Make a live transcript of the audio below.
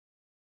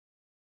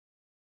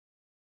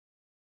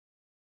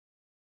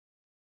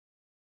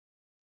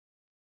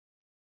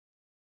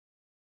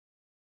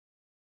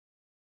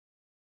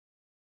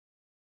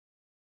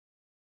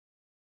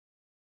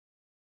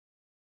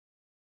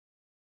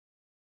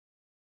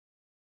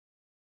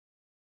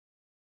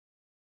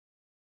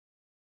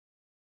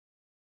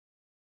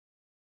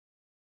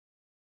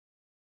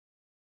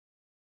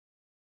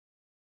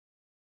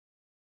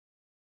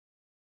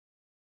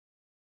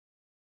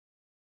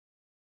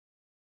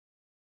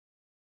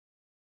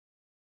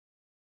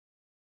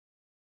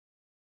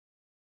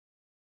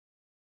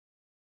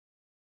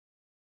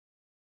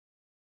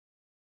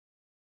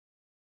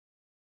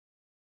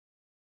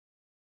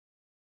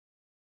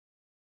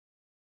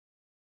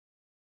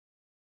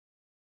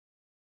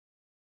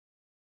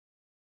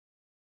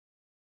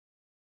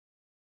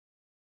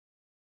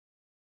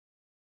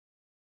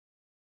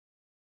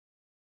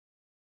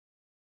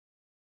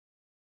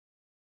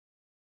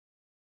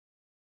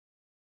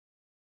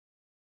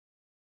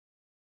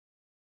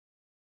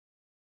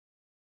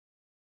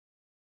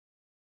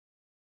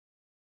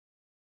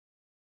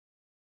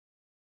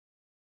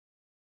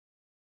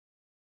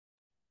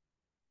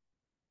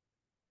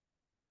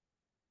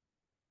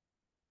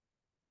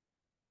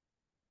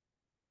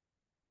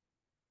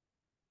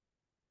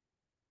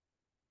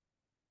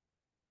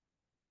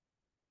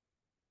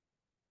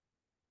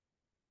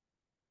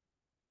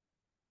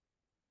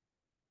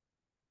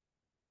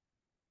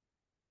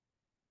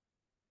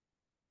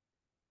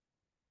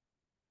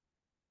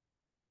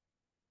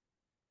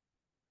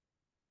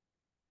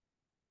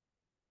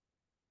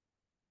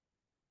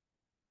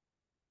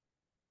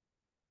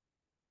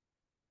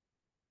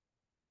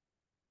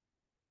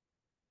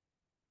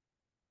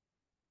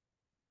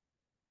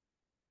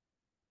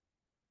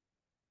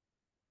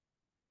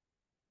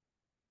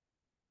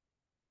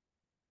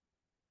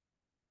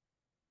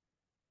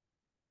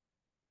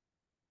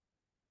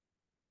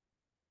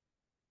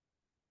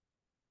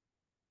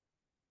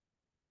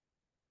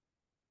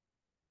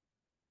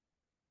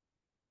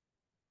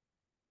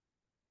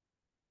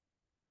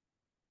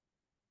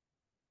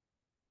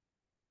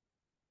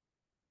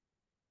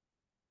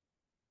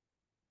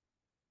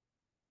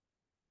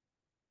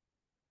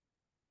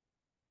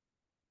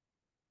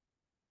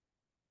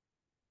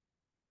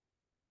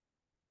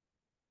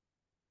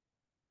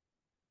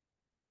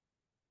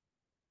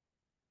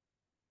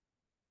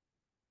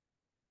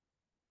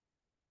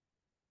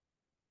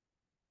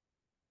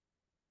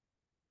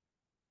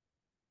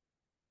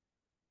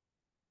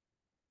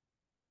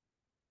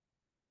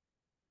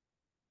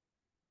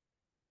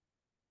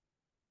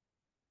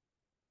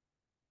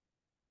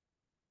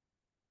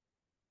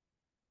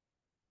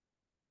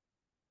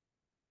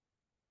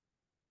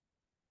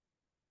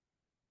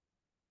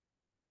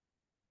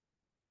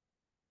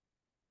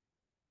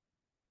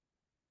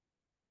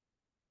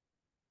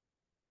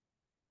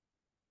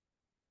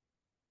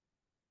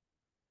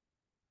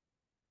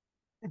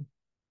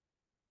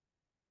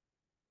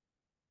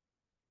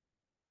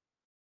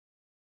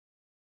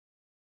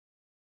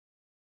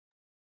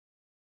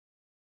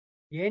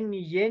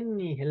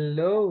Jenny,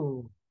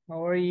 hello.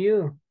 How are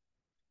you?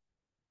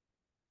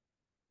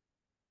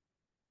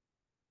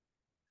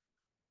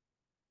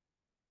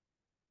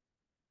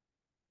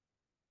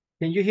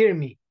 Can you hear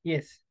me?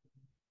 Yes.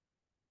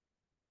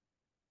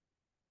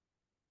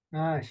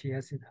 Ah, she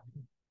has it.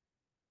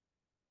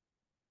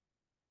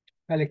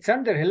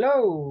 Alexander,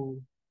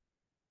 hello.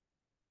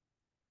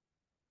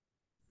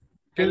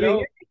 Can you Hello,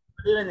 hear me?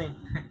 good evening.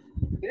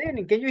 Good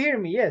evening. Can you hear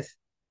me? Yes.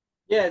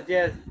 Yes,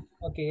 yes.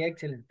 Okay,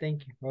 excellent.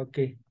 Thank you.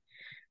 Okay.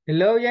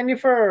 Hello,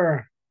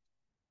 Jennifer.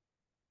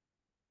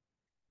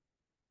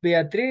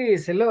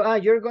 Beatriz, hello. Ah,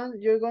 you're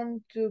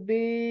going to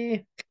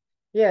be,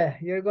 yeah,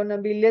 you're gonna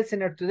be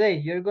listener today.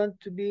 You're going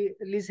to be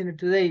listener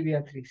today,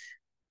 Beatriz.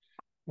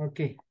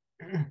 Okay.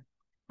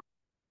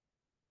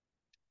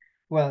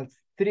 Well,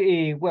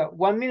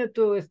 1 minute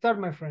to start,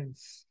 my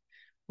friends.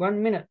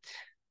 1 minute.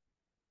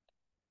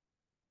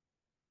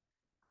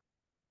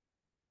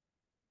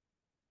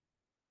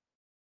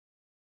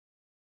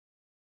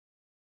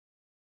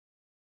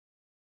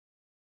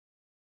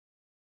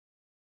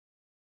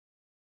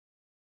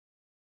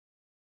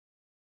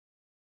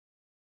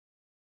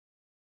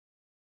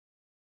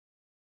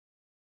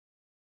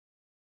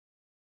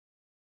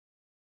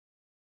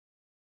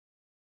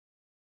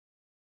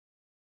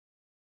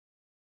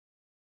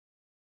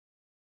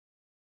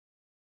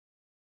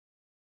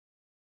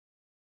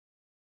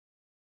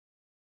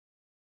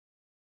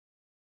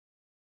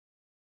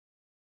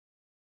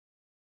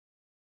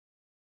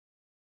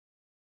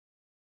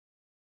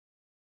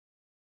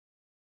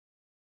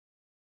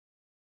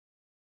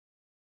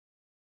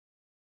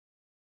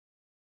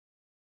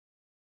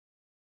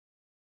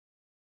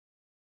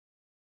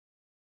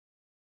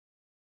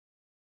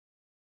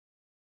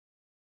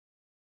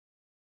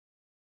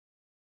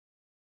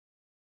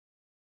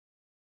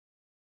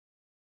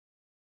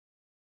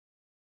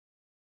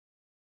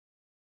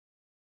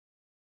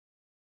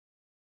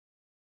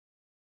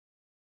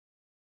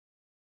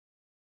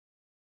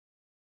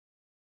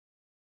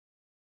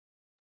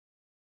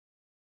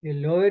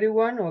 Hello,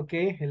 everyone.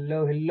 Okay,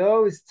 hello.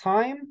 It's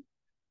time.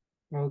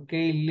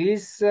 Okay,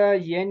 Lisa,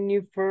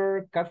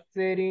 Jennifer,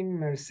 Catherine,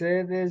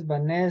 Mercedes,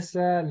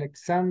 Vanessa,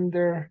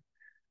 Alexander,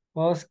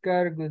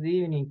 Oscar. Good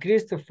evening,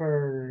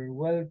 Christopher.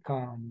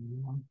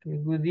 Welcome. Okay,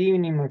 good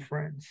evening, my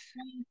friends.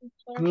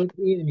 Good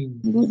evening.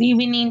 Good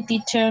evening,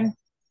 teacher.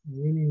 Good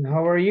evening.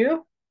 How are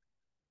you?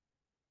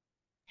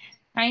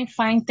 I'm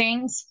fine,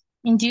 thanks.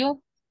 And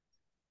you?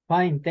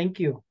 Fine, thank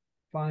you.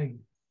 Fine.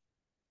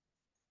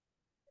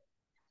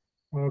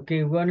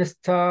 Okay, we're gonna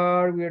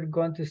start. We're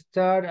going to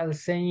start. I'll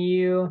send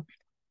you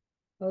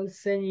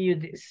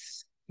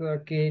this.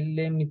 Okay,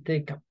 let me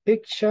take a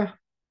picture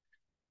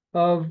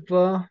of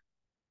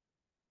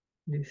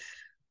this.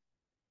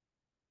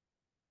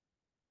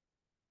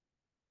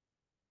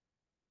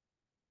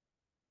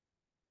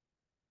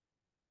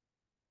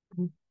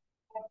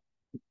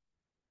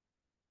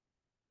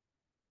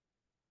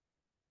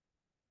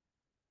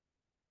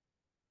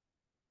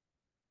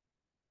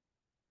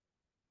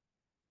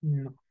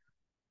 No.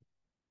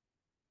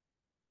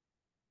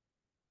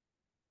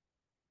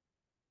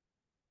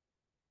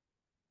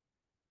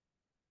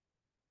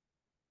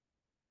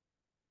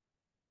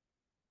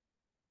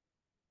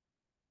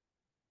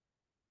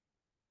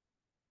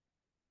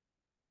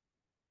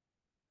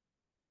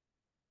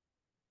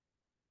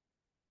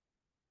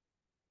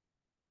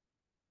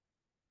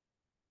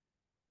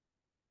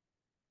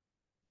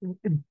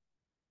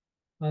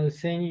 I'll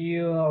send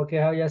you, okay,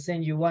 I'll just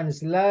send you one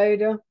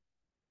slide. I'll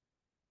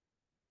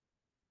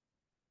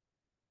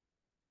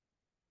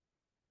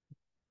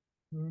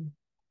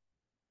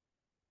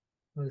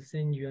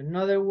send you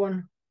another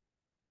one.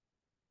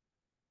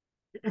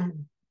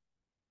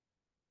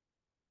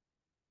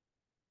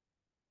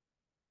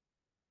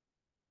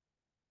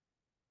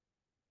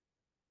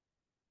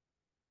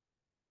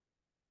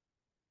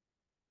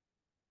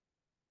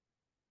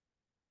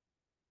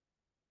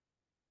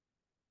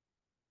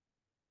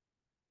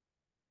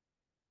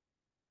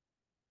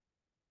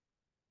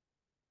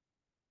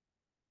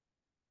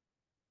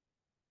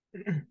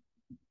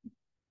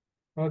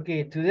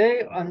 Okay,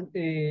 today on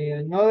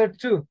another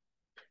two,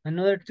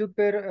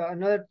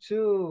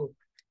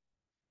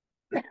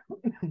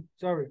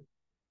 sorry,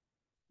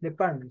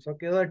 departments.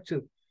 Okay,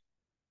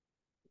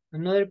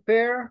 another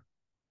pair,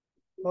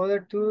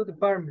 other two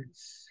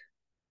departments.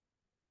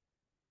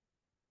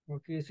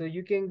 Okay, so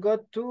you can go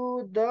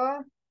to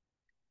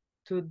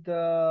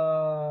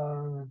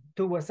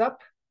WhatsApp.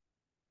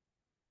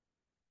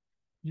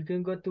 You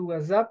can go to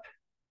WhatsApp.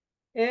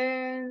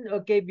 And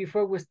okay,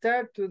 before we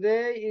start,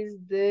 today is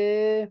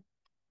the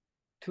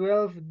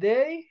 12th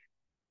day.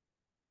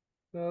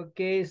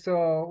 Okay,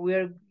 so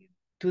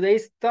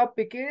today's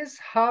topic is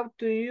how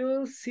to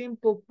use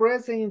simple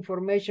present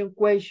information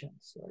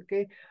questions.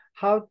 Okay,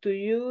 how to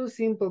use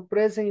simple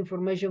present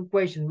information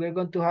questions. We're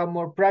going to have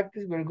more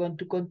practice. We're going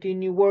to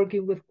continue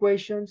working with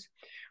questions.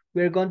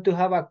 We're going to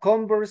have a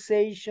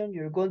conversation.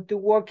 You're going to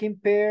work in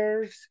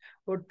pairs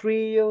or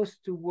trios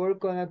to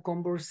work on a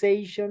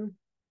conversation.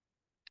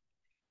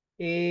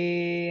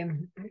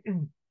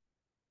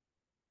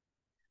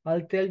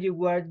 I'll tell you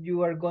what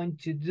you are going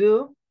to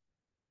do.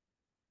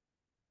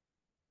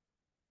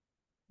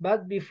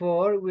 But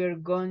before, we're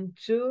going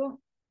to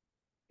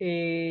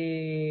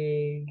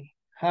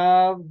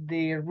have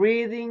the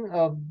reading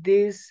of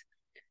these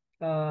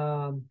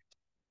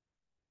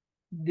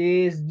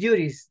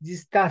duties,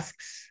 these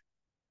tasks,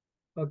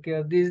 okay,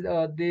 of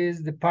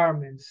these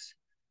departments.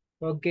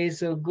 Okay,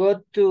 so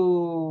go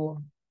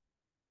to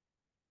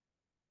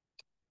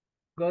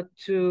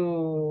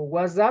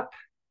WhatsApp.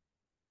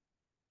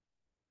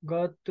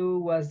 Go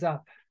to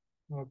WhatsApp.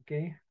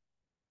 Okay.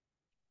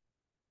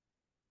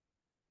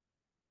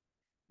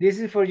 This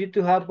is for you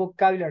to have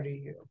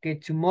vocabulary. Okay,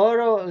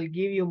 tomorrow I'll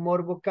give you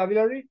more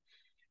vocabulary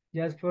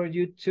just for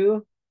you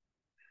to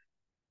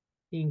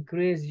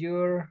increase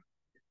your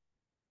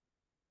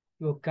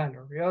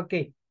vocabulary.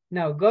 Okay,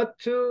 now go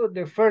to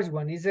the first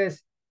one. It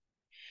says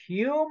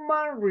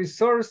human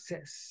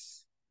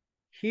resources.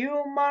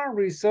 Human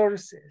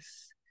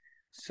resources.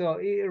 So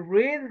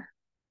listen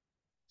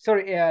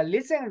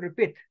and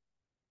repeat.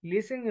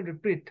 Listen and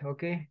repeat,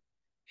 okay?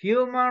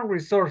 Human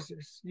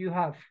resources. You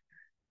have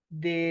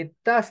the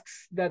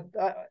tasks that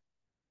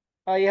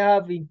I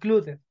have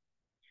included.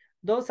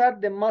 Those are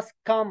the most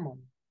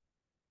common.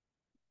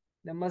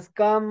 The most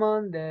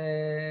common,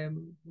 the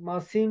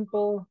most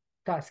simple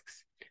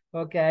tasks.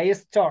 Okay, I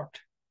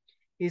start.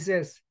 It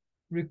says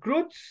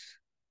recruits,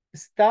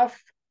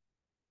 staff,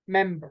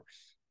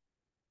 members.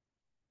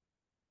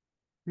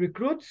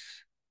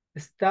 Recruits,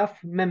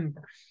 staff,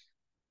 members.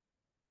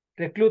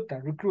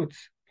 Recluta,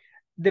 recruits.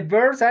 The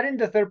verbs are in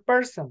the third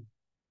person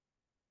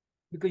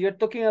because you're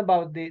talking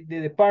about the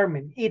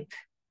department, it.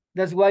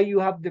 That's why you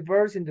have the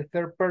verbs in the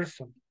third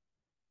person.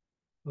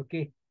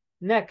 Okay,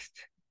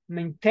 next,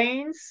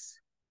 maintains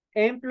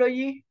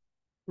employee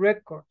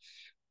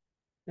records.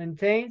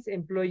 Maintains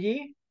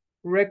employee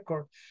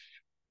records.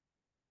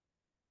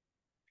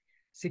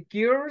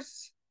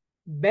 Secures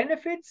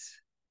benefits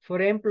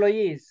for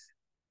employees.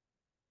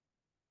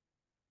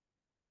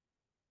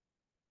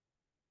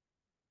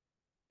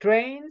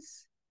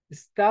 Trains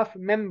staff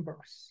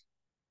members.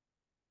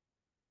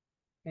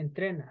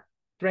 Entrena,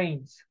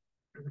 trains.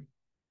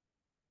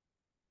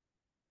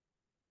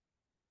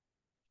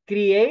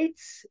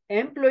 Creates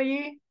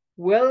employee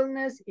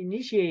wellness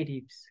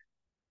initiatives.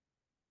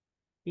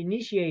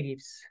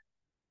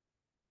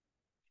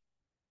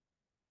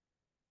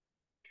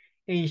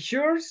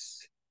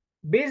 Ensures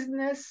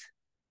business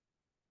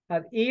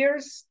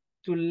adheres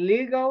to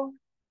legal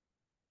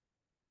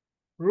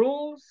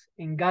rules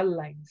and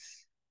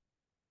guidelines.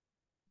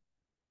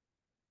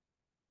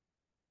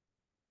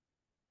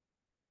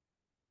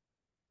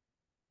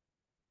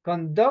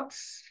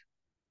 Conducts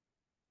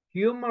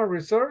human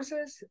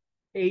resources,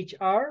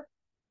 HR,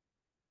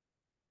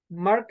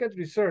 market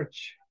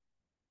research.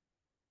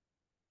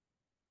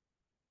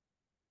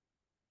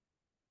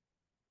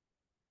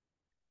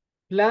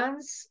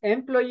 Plans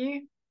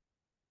employee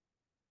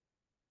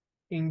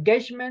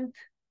engagement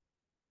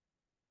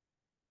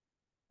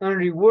and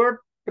reward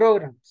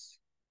programs.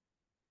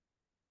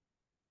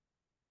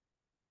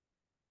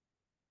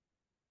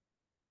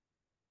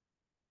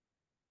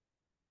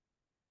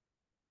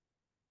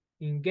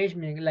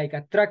 Engagement, like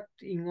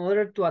attract, in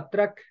order to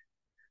attract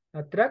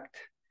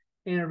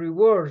and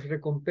rewards,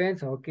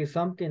 recompensa, okay,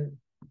 something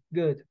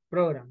good,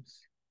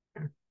 programs.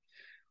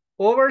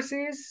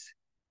 Overseas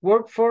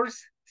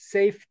workforce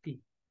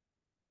safety.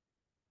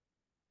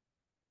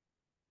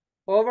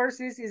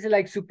 Overseas is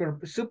like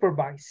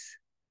supervise.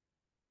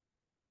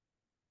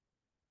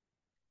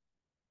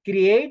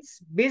 Creates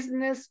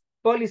business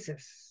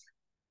policies.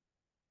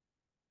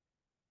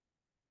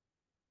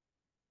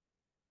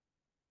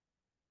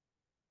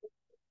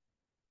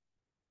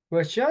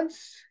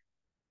 Questions?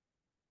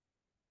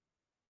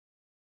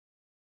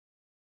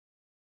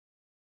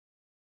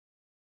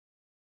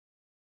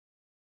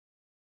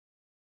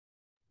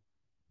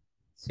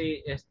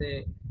 Sí,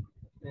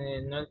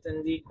 no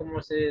entendí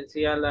cómo se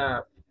decía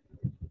la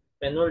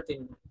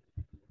penúltima.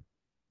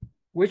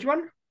 Which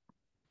one?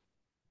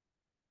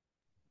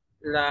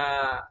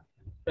 La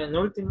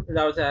penúltima,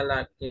 o sea,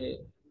 la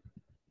que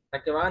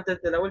va antes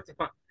de la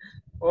última.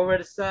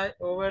 Overseas.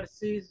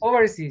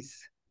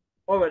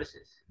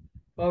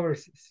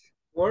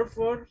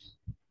 Workforce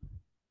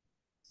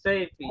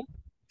safety.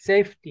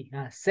 Safety.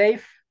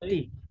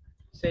 Safety.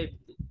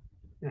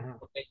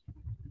 Okay.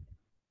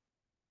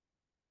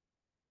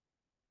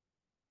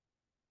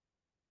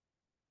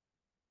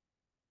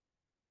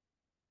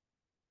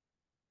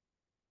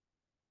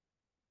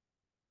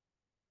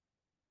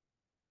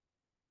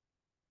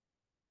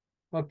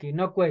 Okay,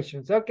 no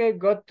questions. Okay,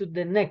 go to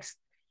the next.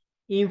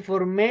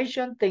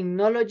 Information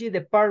Technology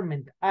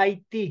Department,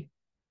 IT.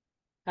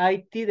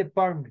 IT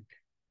department.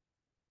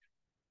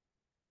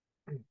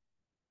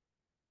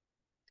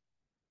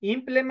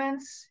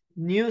 Implements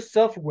new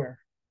software.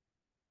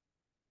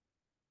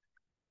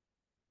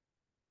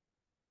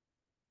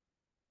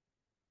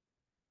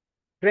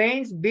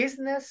 Trains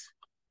business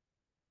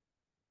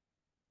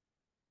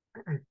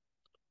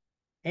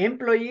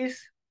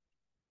employees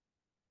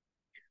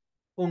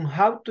on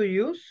how to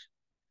use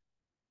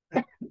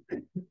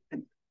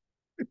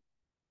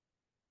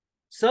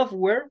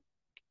Software,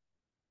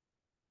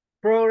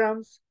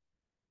 programs,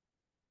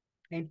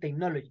 and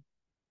technology.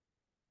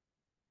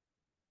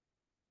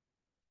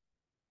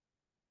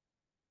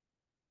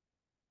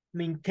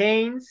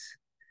 Maintains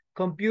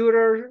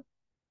computer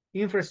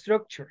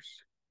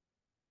infrastructures.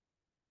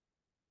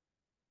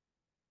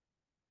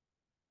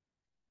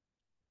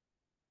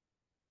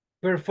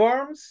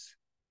 Performs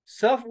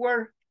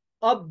software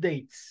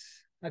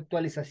updates,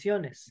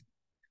 actualizaciones.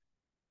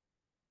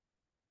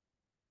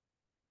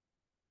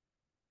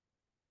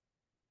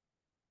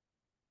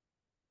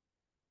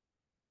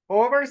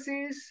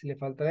 Oversees, le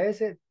falta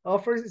ese,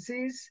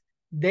 oversees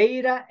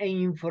data and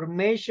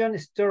information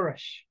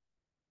storage.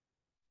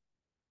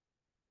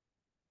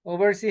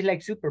 Oversees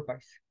like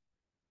supervise.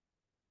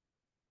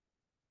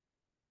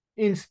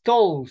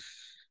 Installs.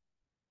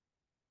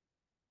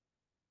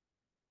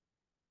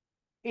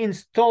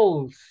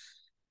 Installs.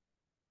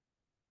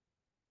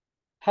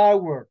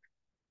 Hardware.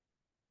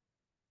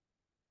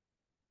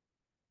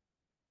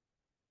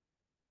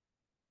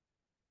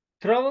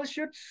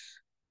 Troubleshoots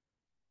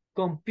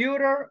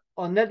computer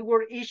or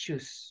network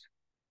issues.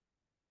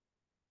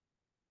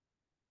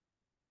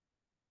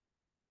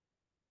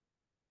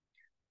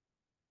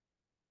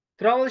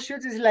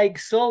 Troubleshoots is like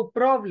solve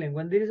problem.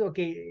 When there is,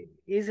 okay,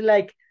 it's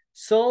like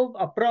solve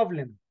a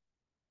problem.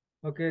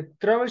 Okay,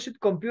 troubleshoot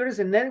computers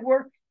and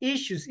network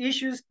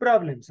issues,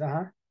 problems.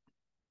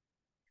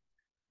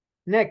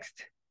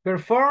 Next,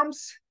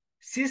 performs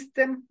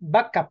system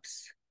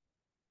backups.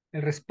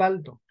 El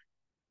respaldo.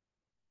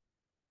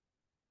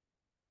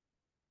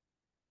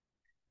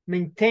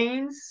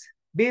 Maintains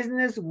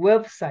business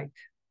website.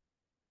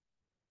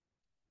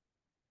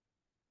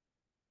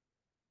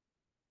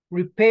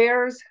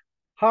 Repairs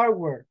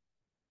hardware.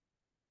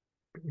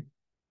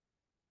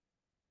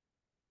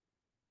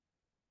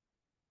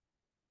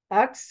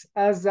 Acts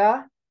as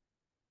a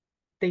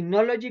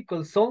technology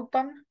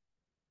consultant.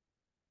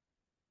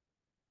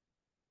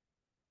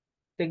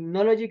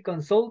 Technology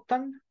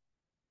consultant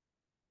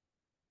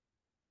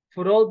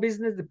for all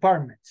business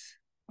departments.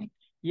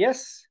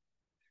 Yes.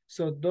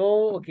 So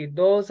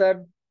those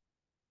are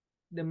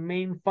the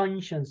main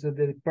functions of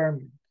the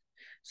department.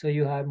 So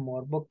you have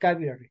more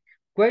vocabulary.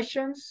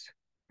 Questions?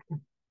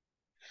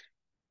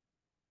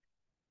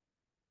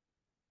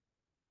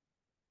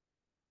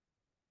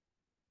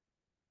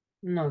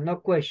 No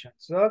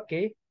questions.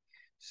 Okay.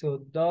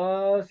 So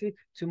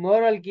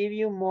tomorrow I'll give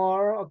you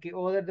more, okay,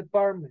 other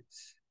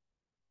departments.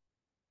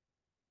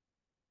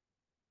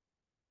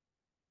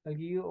 I'll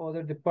give you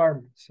other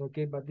departments,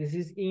 okay, but this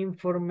is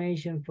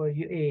information for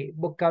you,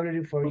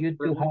 vocabulary for you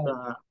to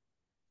have.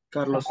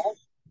 Carlos,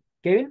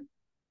 Kevin?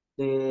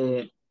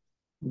 De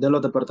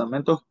los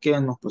departamentos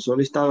que nos pasó el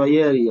listado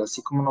ayer y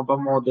así como nos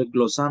vamos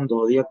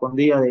desglosando día con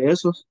día de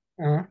esos,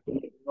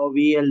 no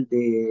vi el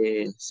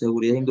de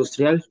seguridad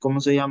industrial. ¿Cómo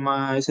se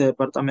llama ese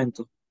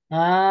departamento?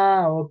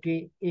 Ok,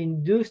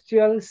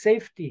 industrial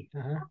safety.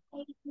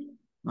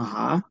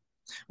 Ajá.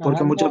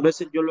 Porque muchas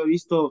veces yo lo he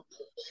visto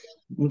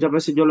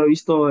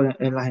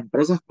en las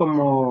empresas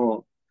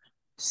como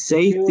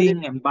safety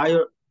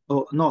environment,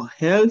 no,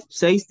 health,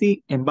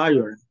 safety,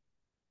 environment,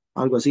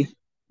 algo así.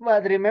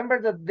 But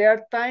remember that there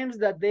are times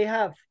that they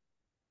have,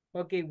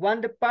 okay, one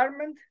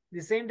department,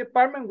 the same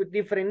department with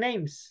different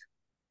names.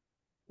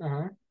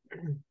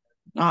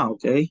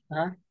 Okay.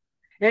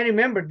 And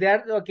remember,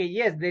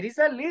 yes, there is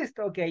a list.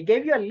 Okay, I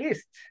gave you a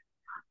list,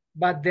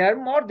 but there are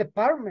more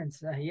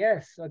departments.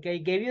 Yes, okay, I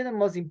gave you the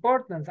most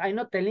important. I'm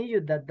not telling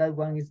you that that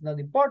one is not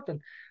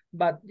important,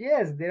 but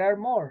yes, there are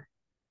more.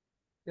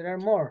 There are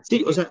more.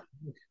 Sí, okay. O sea,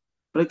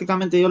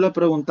 prácticamente yo le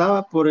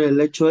preguntaba por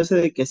el hecho ese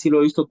de que sí lo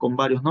he visto con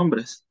varios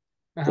nombres.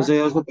 Entonces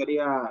yo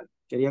quería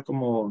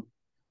como...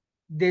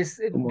 The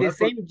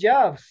same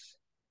jobs.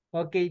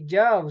 Okay,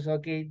 jobs.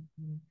 Okay,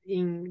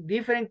 in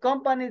different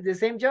companies, the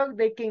same job,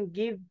 they can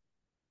give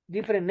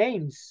different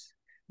names.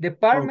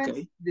 Departments,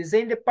 okay. The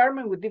same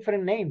department with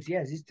different names.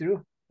 Yes, it's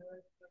true.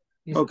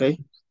 Okay.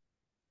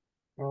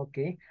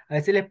 Ok. A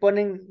veces les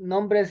ponen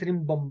nombres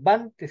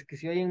rimbombantes que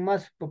se oyen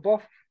más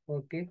pop-off.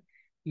 Ok.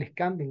 Les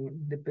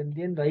cambian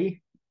dependiendo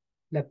ahí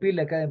la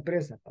pila de cada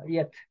empresa.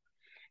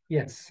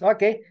 Yes.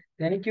 Okay.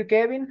 Thank you,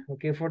 Kevin.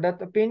 Okay, for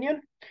that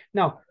opinion.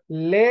 Now,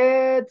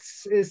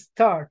 let's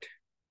start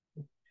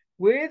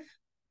with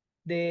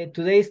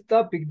today's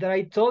topic that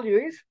I told you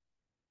is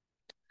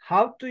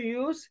how to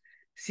use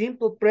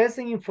simple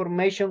present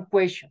information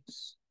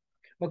questions.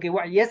 Okay,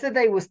 well,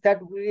 yesterday we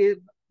started with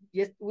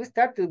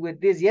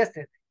this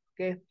yesterday.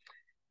 Okay.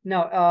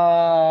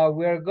 Now,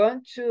 we're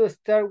going to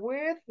start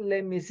with,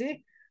 let me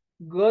see,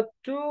 give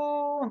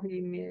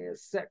me a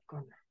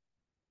second.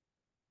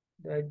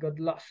 I got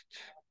lost.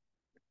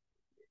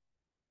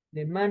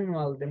 The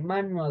manual.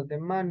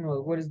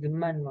 What is the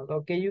manual?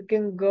 Okay, you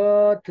can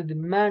go to the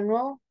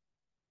manual.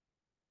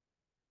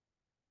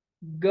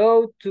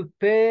 Go to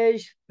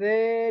page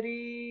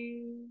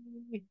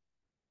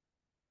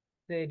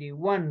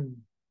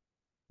 31.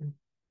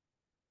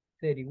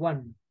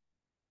 31.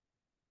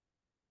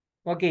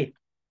 Okay.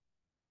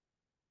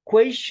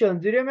 question.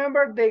 Do you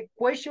remember the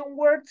question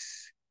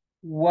words?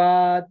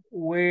 What,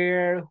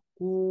 where,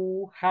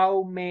 who,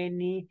 how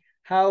many,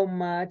 how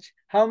much,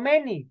 how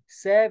many?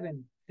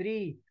 7,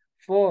 3,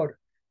 4.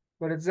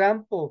 For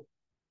example,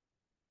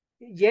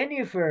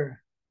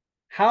 Jennifer,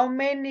 how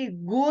many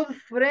good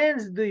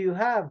friends do you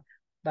have?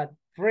 But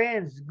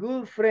friends,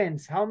 good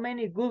friends. How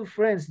many good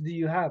friends do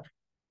you have?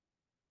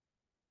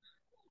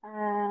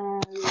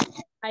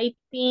 I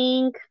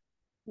think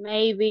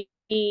maybe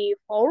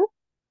 4,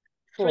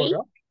 4, 3,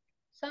 huh? 4 or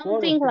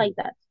something 3. like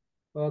that.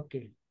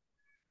 Okay.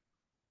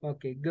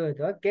 Okay, good.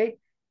 Okay.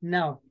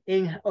 Now,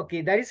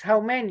 okay, that is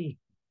how many?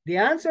 The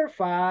answer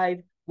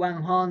 5,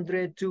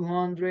 100,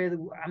 200,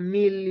 a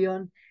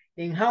million.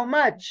 And how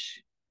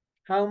much?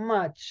 How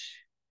much?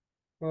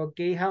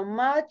 Okay, how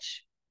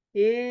much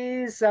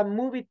is a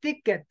movie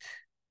ticket?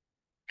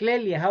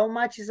 Clearly, how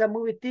much is a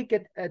movie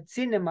ticket at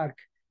Cinemark,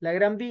 La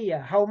Gran Via?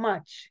 How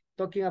much?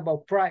 Talking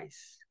about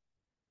price.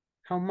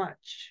 How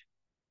much?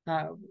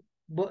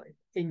 But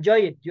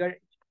enjoy it.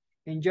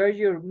 Enjoy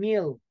your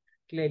meal,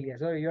 Clelia.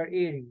 Sorry, you're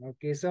eating.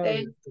 Okay,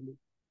 sorry.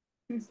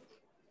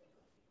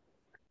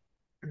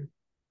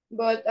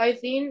 But I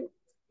think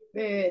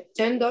 $10.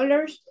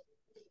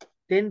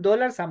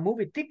 $10 a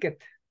movie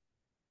ticket.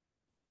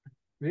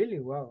 Really?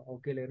 Wow.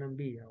 Okay, La Gran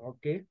Via.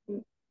 Okay.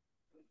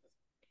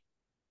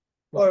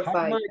 Well, Or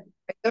 5. much?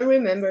 I don't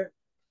remember.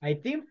 I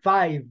think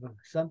 5.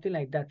 Something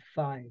like that.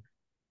 5.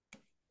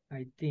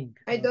 I think.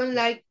 I don't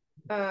like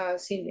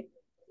cine.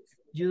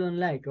 You don't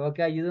like,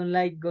 okay, you don't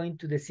like going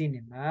to the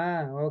cinema.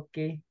 Ah,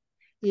 okay.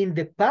 In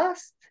the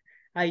past,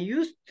 I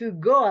used to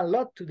go a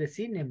lot to the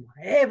cinema,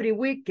 every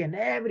weekend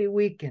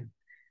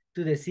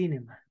to the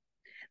cinema.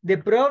 The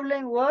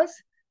problem was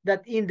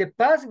that in the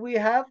past, we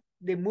have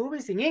the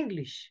movies in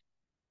English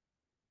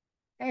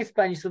and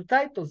Spanish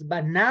subtitles,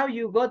 but now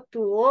you go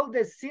to all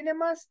the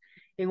cinemas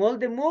and all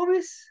the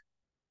movies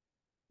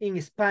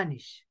in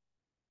Spanish,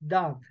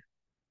 dubbed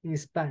in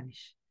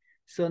Spanish.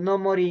 So no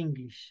more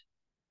English,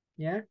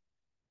 yeah?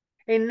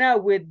 And now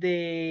with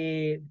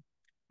the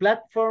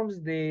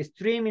platforms, the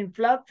streaming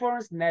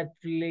platforms,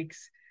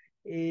 Netflix,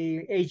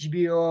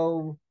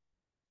 HBO,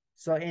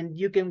 so, and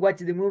you can watch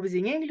the movies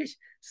in English,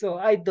 so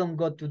I don't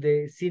go to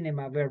the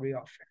cinema very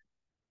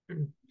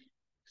often.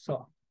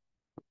 So,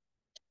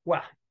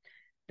 wow,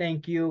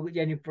 thank you,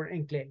 Jennifer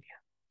and Clelia.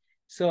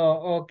 So,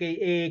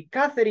 okay,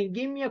 Catherine,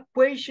 give me a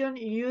question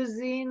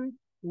using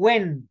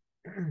when.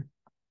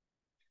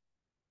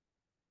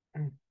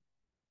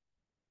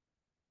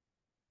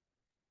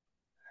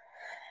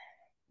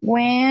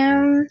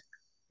 When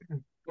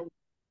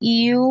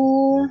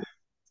you,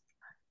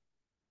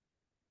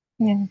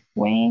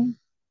 when,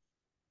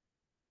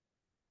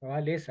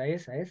 Vale, esa,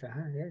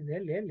 ajá,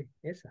 dele,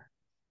 esa.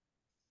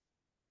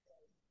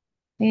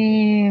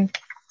 eh,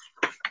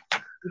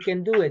 You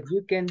can do it,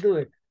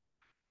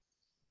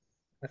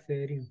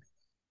 Catherine.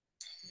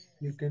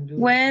 You can do it.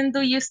 when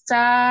do you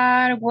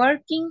start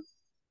working?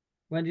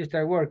 When do you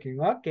start working?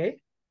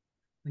 Okay.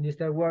 When you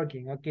start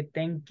working. Okay,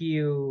 thank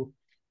you.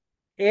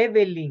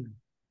 Evelyn,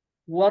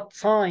 what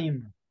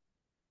time?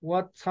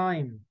 What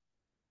time?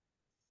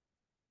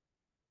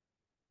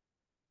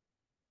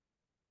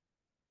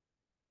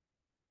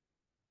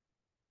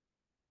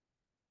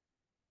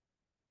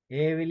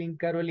 Evelyn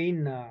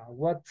Carolina,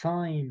 what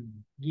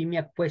time? Give me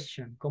a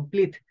question.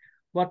 Complete.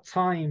 What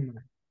time?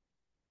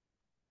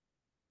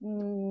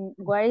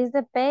 Where is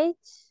the page?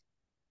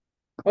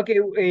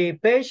 Okay,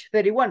 page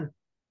 31.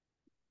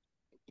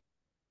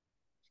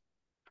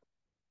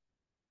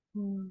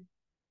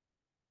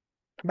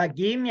 But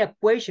give me a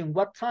question.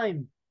 What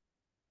time?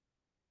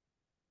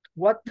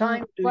 What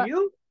time do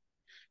you?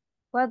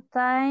 What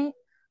time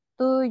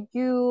do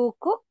you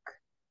cook?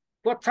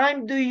 What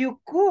time do you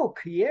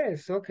cook?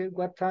 Yes, okay.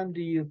 What time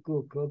do you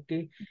cook?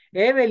 Okay.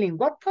 Evelyn,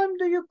 what time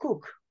do you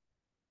cook?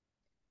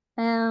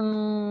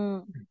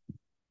 Um,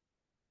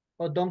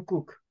 Or don't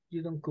cook?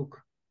 You don't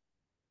cook.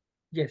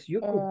 Yes, you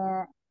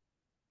cook.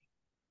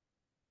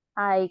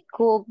 I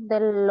cook the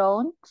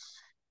lunch.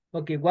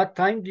 Okay, what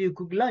time do you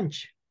cook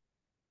lunch?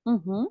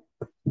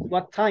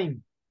 What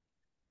time?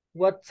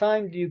 What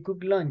time do you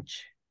cook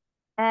lunch?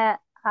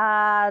 At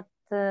 12.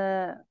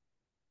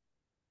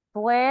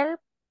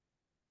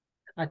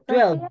 At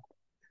 12.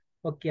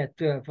 Okay, at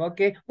 12.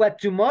 Okay, well,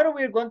 tomorrow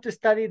we're going to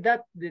study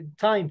the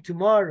time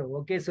tomorrow.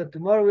 Okay, so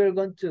tomorrow we're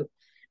going to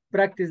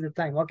practice the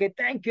time. Okay,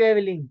 thank you,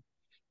 Evelyn.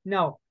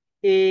 Now,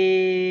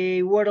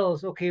 what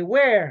else? Okay,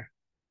 where?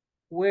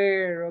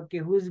 Where? Okay,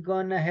 who's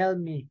gonna help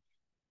me?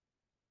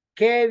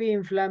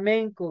 Kevin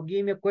Flamenco,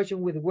 give me a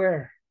question with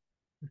where.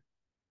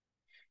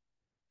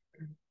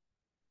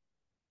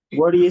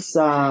 What is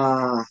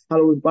a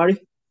Halloween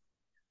party?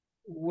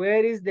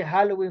 Where is the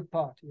Halloween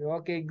party?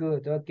 Okay,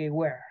 good. Okay,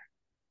 where?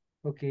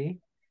 Okay.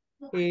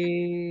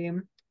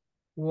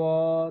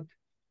 What,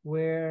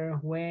 where,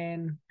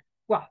 when?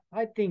 Well,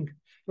 I think,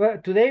 well,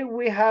 today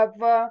we have,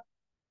 let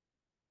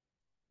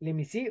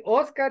me see,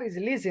 Oscar is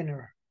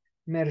listener.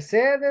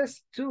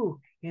 Mercedes, 2.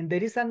 And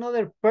there is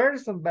another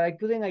person, but I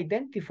couldn't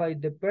identify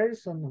the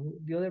person,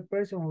 the other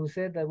person who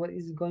said that what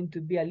is going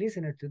to be a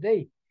listener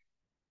today.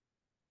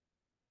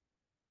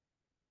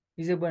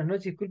 Dice, buenas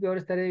noches, disculpe,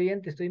 ahora estaré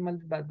bien, estoy mal,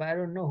 but I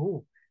don't know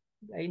who.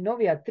 I know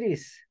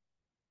Beatriz.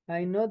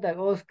 I know that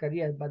Oscar,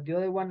 yes, but the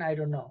other one, I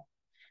don't know.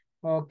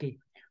 Okay,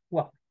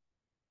 well,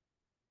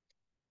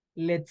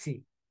 let's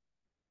see.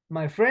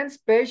 My friends,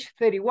 page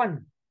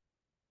 31.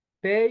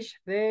 Page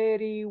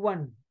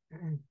 31.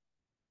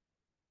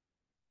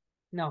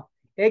 Now,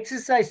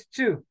 exercise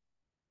 2.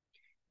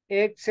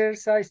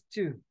 Exercise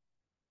 2.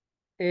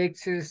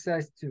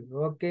 Exercise 2,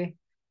 okay.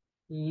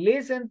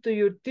 Listen to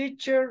your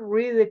teacher,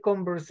 read the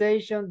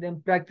conversation,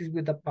 then practice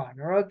with a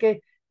partner,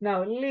 okay?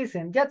 Now,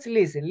 listen, just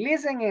listen.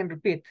 Listen and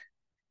repeat.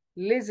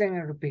 Listen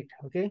and repeat,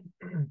 okay?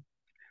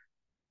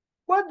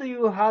 What do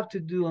you have to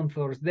do on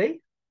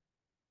Thursday?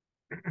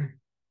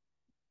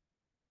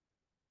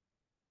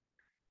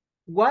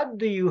 What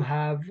do you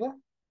have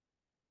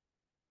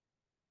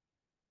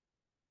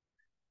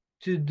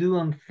to do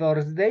on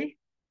Thursday?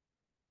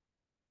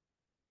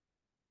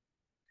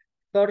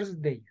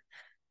 Thursday.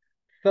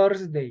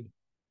 Thursday.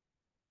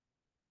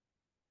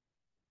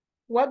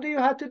 What do you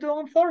have to do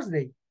on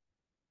Thursday?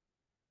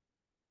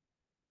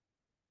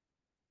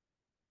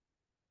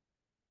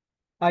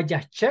 I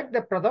just checked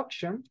the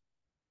production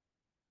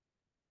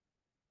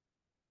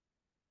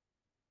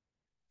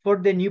for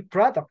the new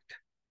product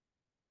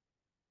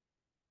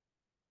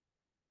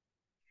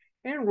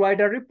and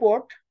write a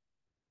report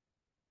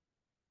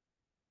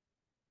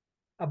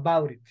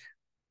about it.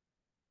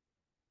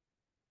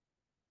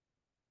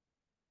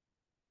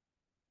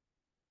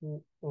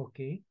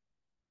 Okay.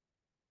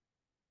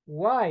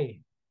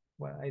 Why?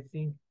 Well, I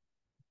think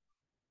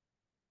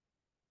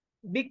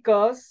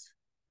because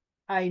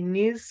I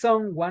need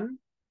someone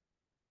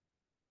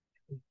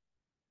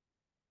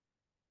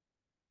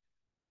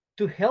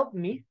to help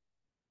me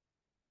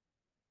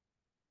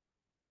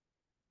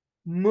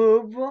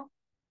move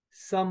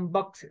some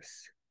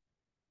boxes.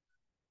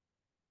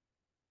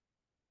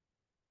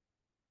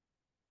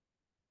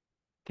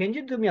 Can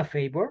you do me a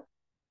favor?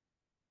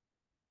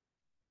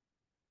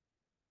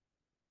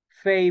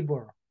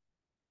 Favor.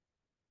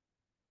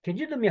 Can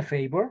you do me a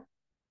favor?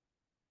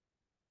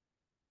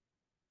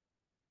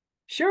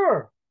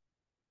 Sure.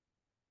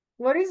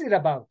 What is it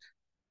about?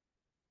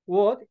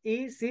 What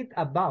is it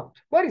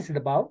about? What is it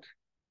about?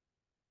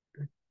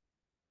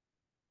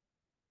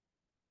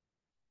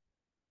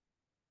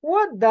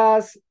 What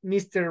does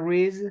Mr.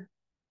 Reese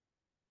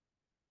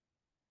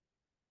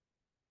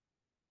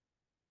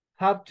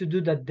have to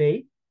do that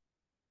day?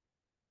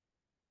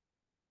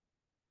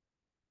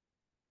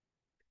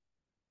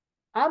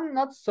 I'm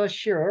not so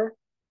sure.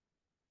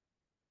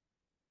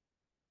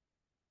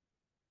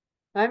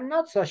 I'm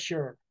not so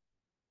sure.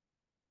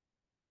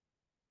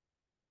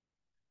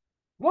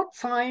 What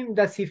time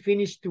does he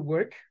finish to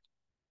work?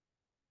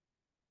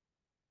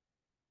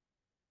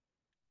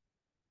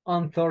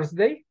 On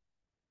Thursday?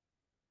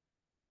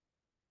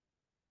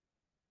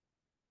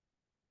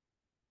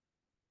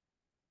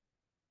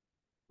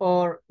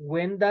 Or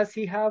when does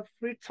he have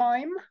free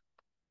time?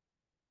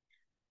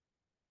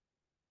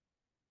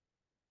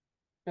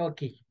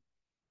 Okay.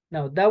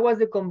 Now that was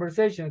the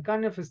conversation,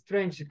 kind of a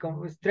strange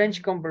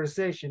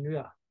conversation,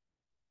 yeah.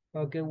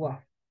 Okay,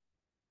 wow.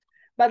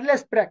 But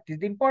let's practice.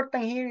 The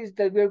important here is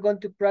that we're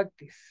going to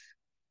practice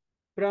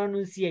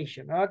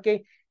pronunciation,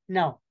 okay?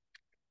 Now,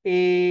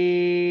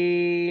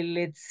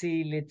 let's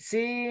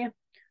see.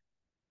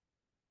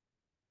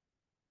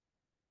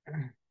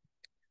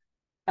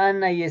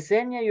 Anna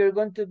Yesenia, you're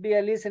going to be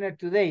a listener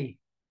today.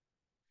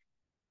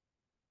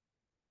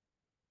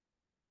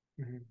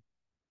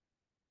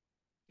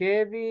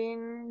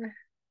 Kevin.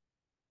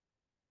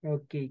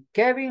 Okay,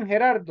 Kevin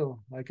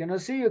Gerardo. I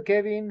cannot see you,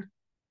 Kevin.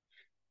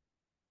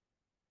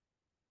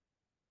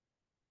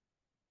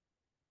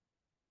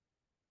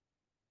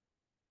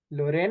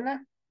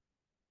 Lorena.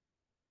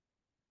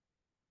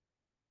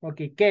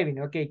 Okay, Kevin.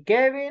 Okay,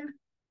 Kevin.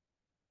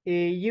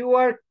 You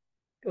are,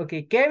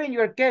 okay, Kevin,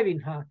 you are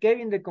Kevin, huh?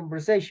 Kevin, the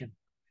conversation.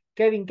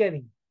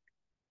 Kevin.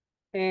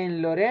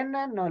 And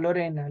Lorena, no,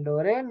 Lorena.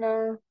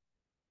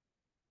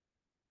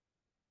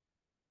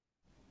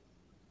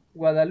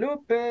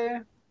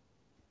 Guadalupe.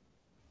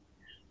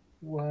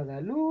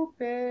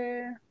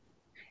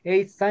 Hey,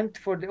 it's time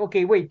for the,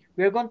 okay, wait,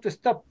 we're going to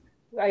stop.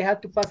 I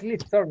had to pass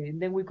list, sorry,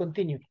 and then we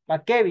continue.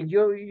 But Kevin,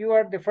 you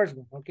are the first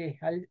one, okay?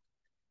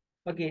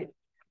 Okay,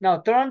 now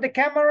turn on the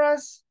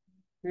cameras.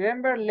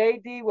 Remember,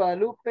 Lady,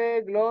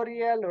 Guadalupe,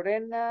 Gloria,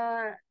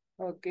 Lorena,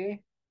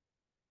 okay.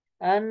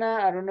 Anna,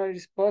 I don't know if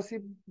it's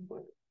possible.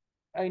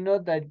 I know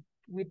that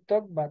we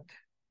talked, but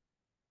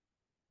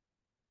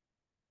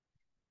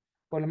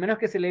por lo menos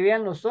que se le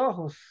vean los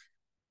ojos.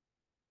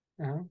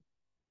 Ajá.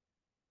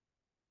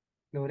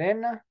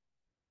 Lorena.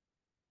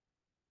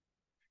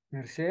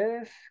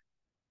 Mercedes.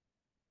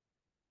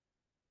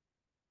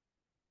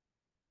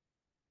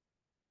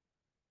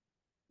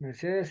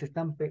 Mercedes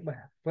están,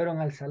 bueno, fueron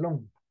al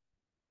salón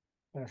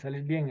para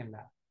salir bien en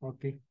la,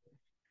 ok.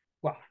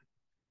 Wow.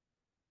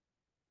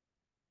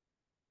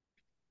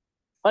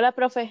 Hola,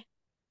 profe.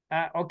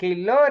 Ah, ok,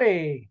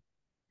 Lore.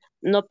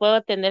 No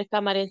puedo tener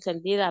cámara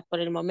encendida por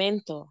el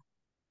momento.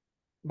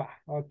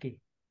 Va, ok.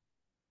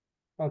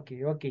 Ok,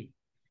 ok.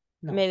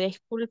 Me No.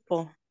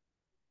 disculpo.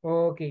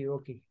 Ok,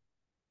 ok.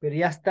 Pero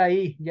ya está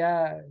ahí,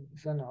 ya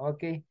sonó,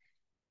 ok.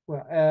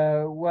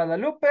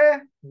 Guadalupe,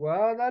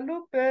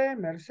 Guadalupe,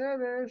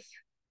 Mercedes.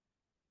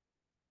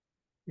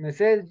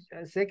 Mercedes,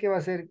 sé que va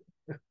a ser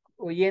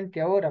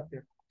oyente ahora,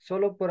 pero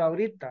solo por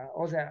ahorita.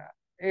 O sea,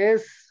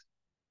 es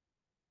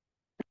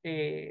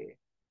eh,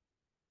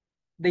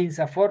 de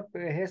Insafor,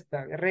 pues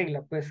esta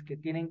regla, pues que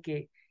tienen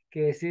que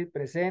decir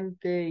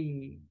presente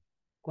y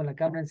con la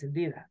cámara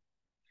encendida.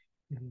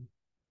 Ujú.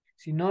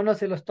 Si no, no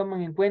se los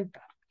toman en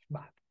cuenta.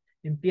 Va,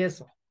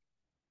 empiezo.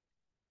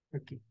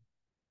 Aquí.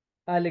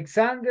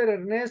 Alexander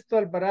Ernesto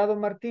Alvarado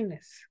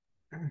Martínez.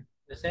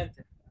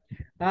 Presente.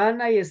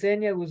 Ana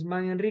Yesenia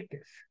Guzmán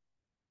Enríquez.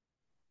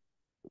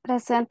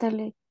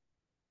 Presente.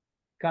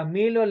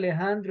 Camilo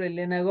Alejandro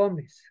Elena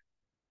Gómez.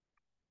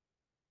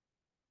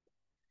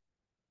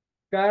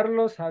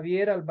 Carlos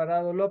Javier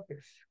Alvarado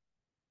López.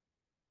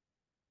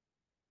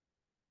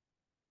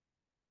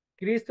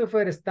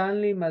 Christopher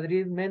Stanley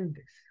Madrid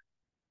Méndez.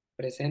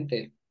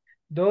 Presente.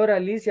 Dora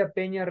Alicia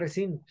Peña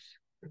Recinos.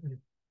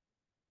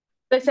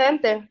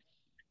 Presente.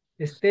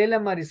 Estela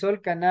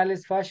Marisol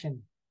Canales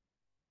Fashion.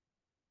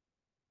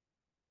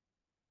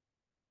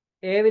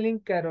 Evelyn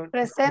Carol.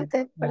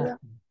 Presente, Ah, perdón.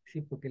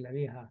 sí, porque la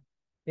vieja.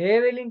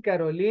 Evelyn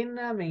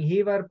Carolina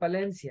Mengíbar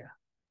Palencia.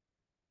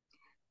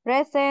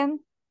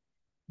 Present.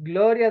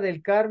 Gloria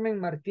del Carmen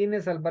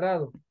Martínez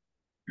Alvarado.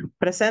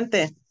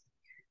 Presente.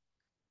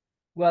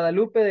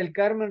 Guadalupe del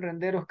Carmen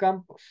Renderos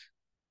Campos.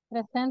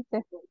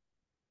 Presente.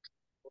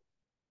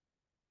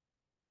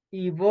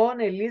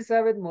 Ivonne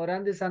Elizabeth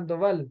Morán de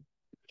Sandoval.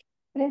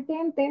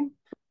 Presente.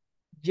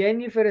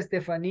 Jennifer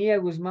Estefanía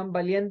Guzmán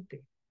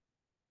Valiente.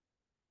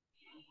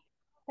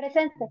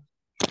 Presente.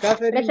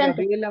 Catherine Presente.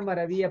 Gabriela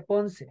Maravilla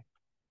Ponce.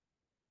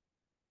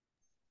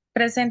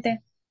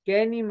 Presente.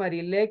 Kenny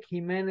Marilek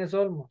Jiménez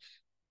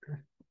Olmos.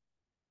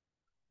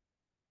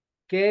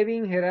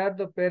 Kevin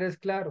Gerardo Pérez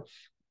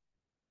Claros.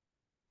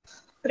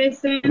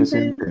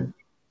 Presente.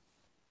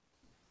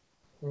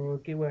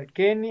 Ok, bueno,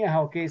 Kenny,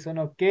 ok,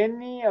 sonó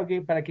Kenny,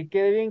 ok, para que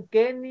quede bien,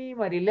 Kenny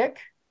Marilek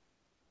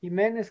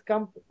Jiménez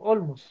Campos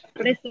Olmos.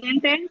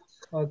 Presente.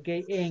 Ok,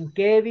 en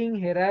Kevin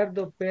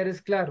Gerardo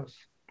Pérez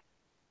Claros.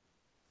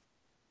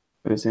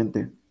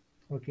 Presente.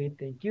 Ok,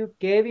 thank you.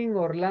 Kevin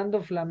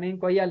Orlando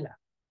Flamenco Ayala.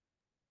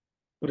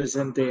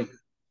 Presente.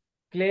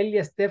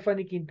 Clelia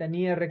Stephanie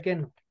Quintanilla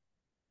Requeno.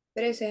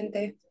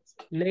 Presente.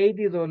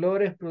 Lady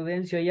Dolores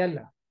Prudencio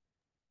Ayala.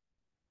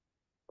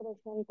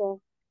 Presente.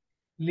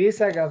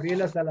 Lisa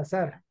Gabriela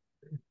Salazar.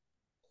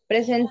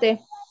 Presente.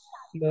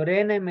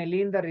 Lorena y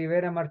Melinda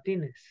Rivera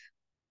Martínez.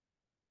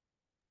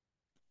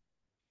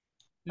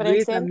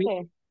 Luisa,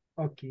 Presente.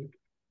 ok.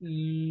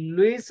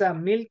 Luisa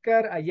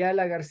Milcar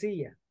Ayala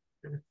García.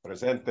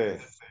 Presente.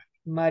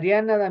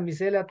 Mariana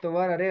Damisela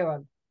Tobar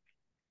Arevalo.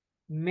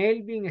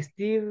 Melvin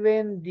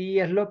Steven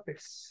Díaz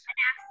López.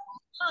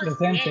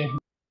 Presente.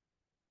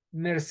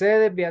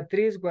 Mercedes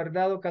Beatriz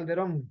Guardado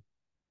Calderón.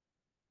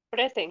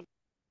 Presente.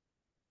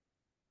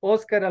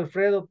 Oscar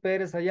Alfredo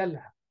Pérez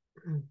Ayala.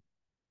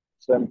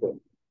 Presente.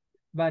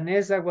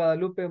 Vanessa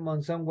Guadalupe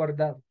Monzón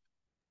Guardado.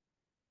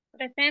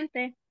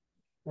 Presente.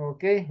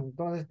 Ok,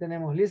 entonces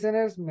tenemos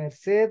listeners,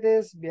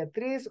 Mercedes,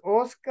 Beatriz,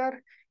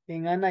 Oscar,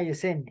 en Ana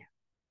Yesenia.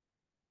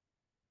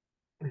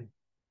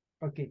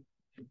 Ok.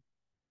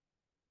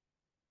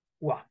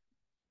 Wow.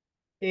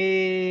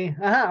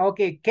 Ok,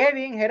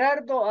 Kevin,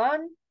 Gerardo,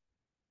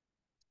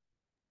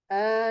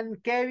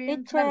 and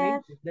Kevin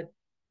Teacher. también.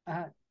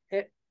 Ajá.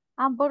 eh,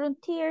 I'm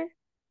volunteer.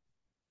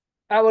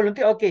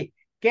 Voluntario, ok.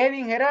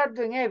 Kevin,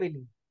 Gerardo, en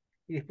Evelyn.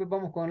 Y después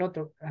vamos con el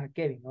otro,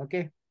 Kevin, ok.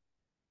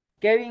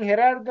 Kevin,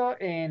 Gerardo,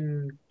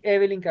 en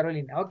Evelyn,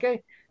 Carolina, ok.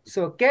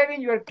 So,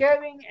 Kevin, you are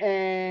Kevin,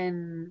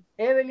 and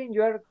Evelyn,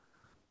 you are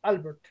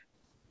Albert.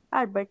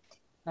 Albert.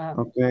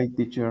 Okay,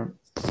 teacher.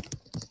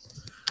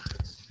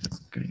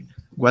 Okay.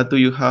 What do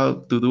you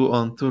have to do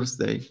on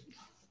Thursday?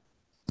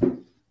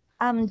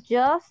 I'm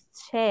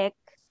just check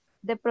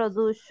the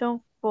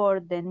production for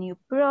the new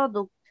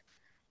product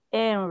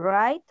and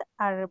write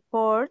a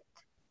report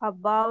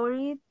about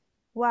it.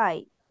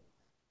 Why?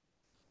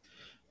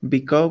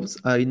 Because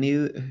I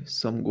need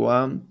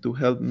someone to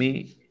help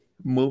me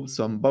move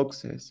some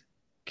boxes.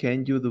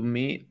 Can you do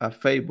me a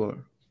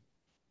favor?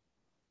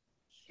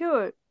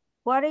 Sure.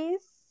 What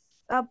is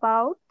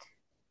about?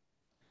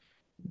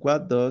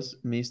 What does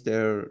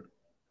Mr.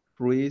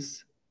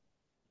 Ruiz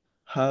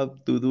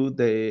have to do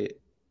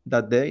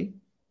that day?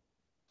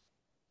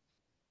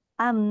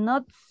 I'm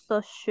not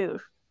so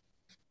sure.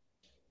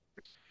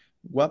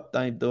 What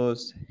time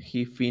does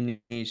he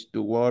finish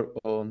to work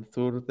on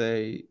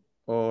Thursday,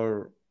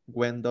 or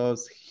when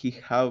does he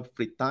have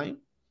free time?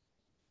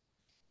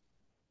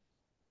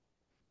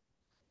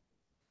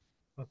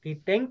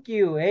 Okay, thank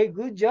you. Hey,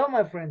 good job,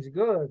 my friends.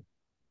 Good.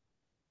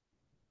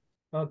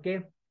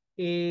 Okay.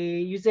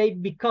 You say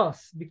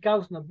because,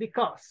 not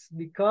because.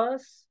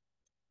 Because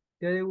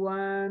The other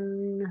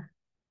one,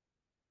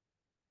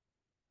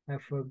 I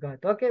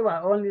forgot. Okay,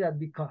 well, only that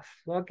because.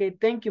 Okay,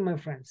 thank you, my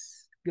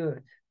friends.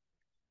 Good.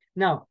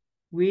 Now,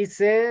 we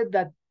said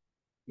that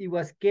it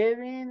was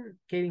Kevin,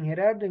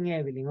 Gerardo, and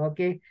Evelyn.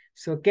 Okay,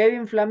 so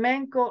Kevin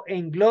Flamenco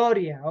and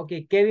Gloria.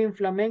 Okay, Kevin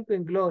Flamenco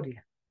and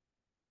Gloria.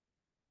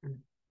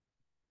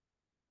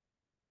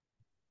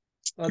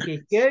 Okay,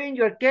 Kevin,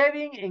 you're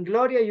Kevin, and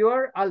Gloria,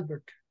 you're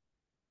Albert.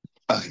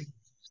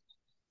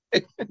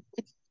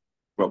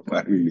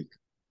 Properly.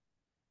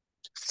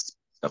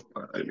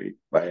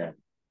 Vaya.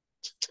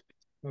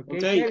 Okay,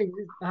 Kevin.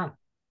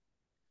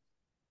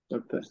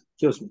 Okay,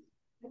 excuse me.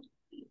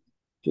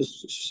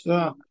 Just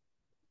that.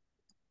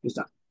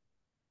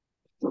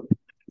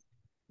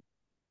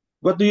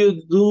 What do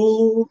you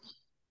do?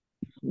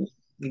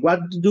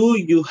 What do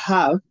you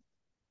have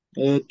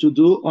to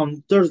do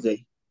on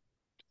Thursday?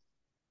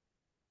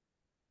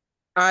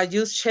 I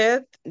just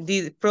checked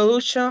the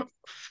production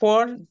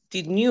for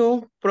the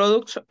new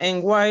product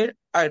and why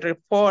I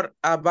report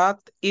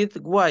about it.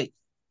 Why?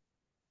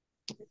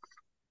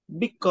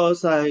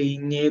 Because I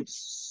need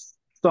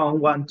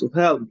someone to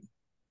help me.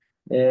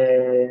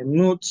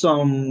 Move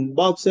some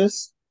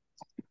boxes.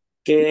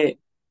 Can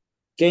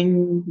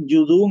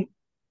you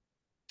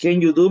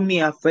do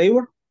me a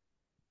favor?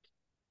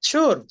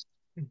 Sure.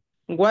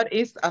 What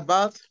is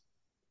about?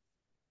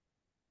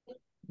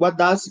 What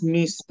does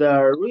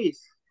Mr.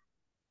 Reese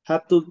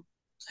have to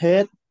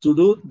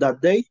do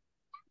that day?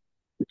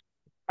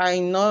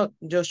 I'm not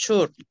just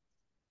sure.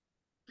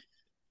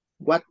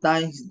 What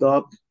time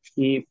does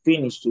he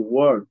finish to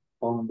work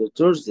on the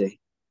Thursday?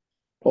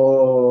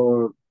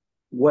 Or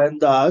when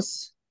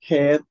does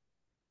he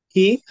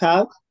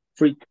have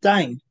free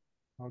time?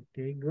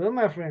 Okay, good,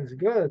 my friends,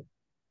 good.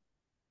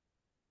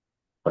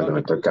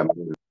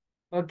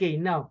 Okay,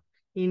 now,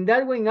 in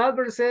that way,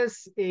 Albert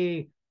says,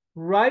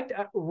 write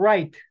a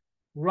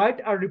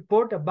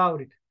report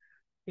about it.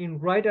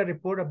 And write a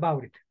report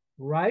about it.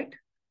 Write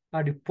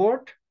a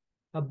report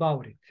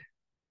about it.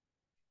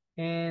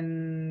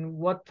 And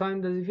what time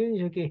does it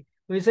finish? Okay,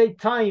 when you say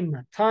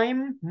time,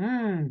 time,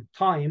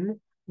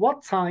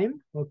 what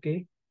time?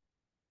 Okay.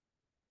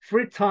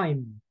 Free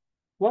time.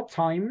 What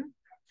time?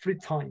 Free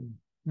time.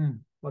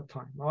 What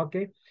time?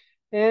 Okay.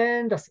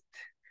 And that's it.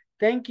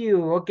 Thank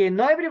you. Okay,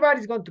 not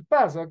everybody's going to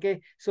pass.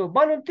 Okay, so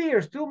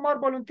volunteers, 2 more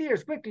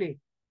volunteers, quickly.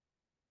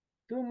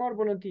 2 more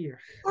volunteers.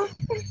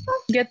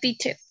 Yo,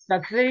 teacher.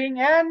 Catherine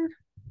and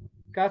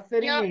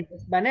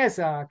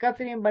Vanessa.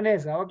 Catherine and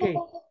Vanessa. Okay,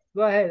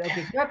 go ahead.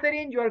 Okay,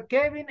 Catherine, you're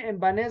Kevin, and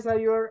Vanessa,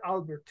 you're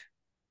Albert.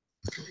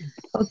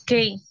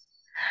 Okay.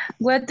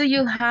 What do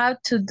you have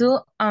to do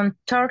on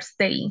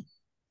Thursday?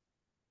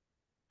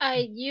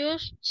 I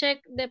just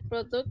check the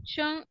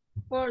production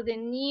for the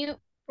new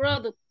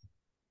product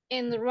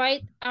and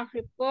write a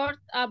report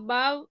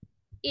about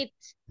it.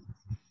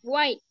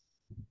 Why?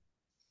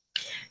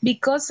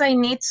 Because I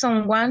need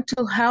someone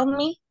to help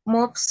me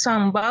move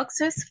some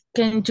boxes.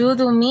 Can you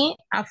do me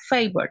a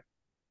favor?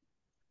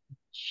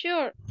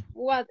 Sure.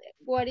 What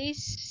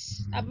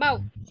is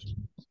about?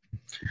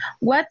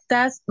 What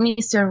does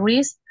Mr.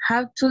 Reese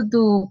have to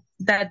do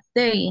that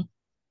day?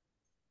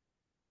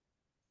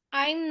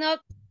 I'm not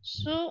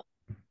so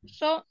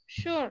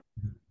sure.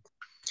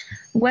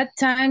 What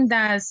time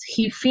does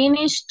he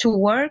finish to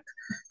work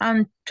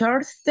on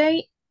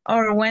Thursday,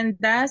 or when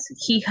does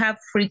he have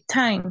free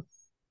time?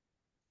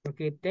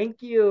 Okay,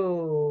 thank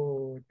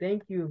you.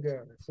 Thank you,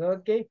 girls.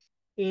 Okay,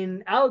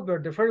 in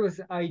Albert, the first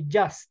was I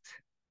just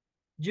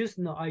check.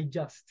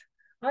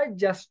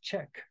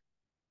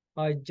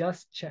 I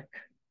just check.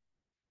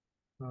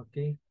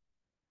 Okay.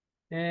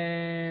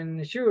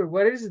 And sure,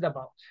 what is it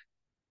about?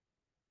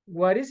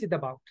 What is it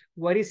about?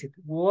 What is it?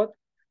 What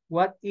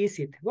is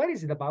it? What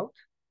is it about?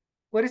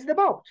 What is it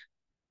about?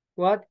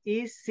 What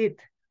is it?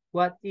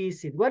 What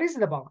is it? What is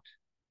it about?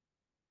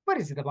 What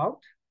is it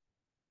about?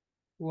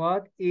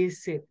 What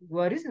is it?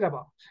 What is it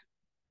about?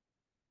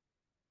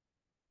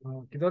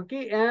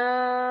 Okay,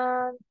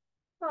 and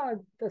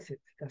that's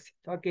it. That's it.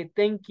 Okay,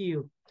 thank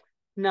you.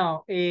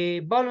 Now,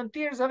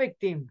 volunteers a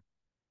victim.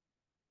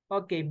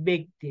 Okay,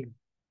 victim.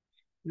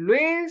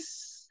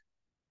 Luis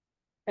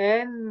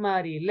and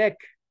Marilek.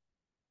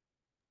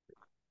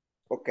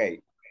 Okay.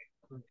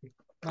 Okay.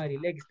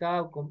 Marilek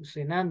estaba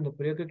cenando,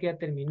 pero yo creo que ya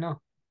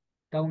terminó.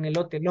 Estaba un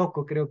elote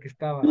loco, creo que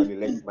estaba.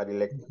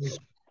 Marilek.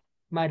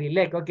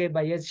 Marilek, okay,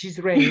 but yes, she's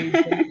ready.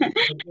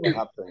 What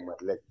happened,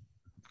 Marilek?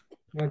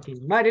 Okay,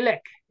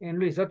 Marilek and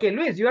Luis. Okay,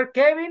 Luis, you are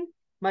Kevin.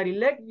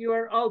 Marilek, you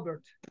are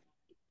Albert.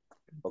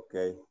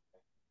 Okay.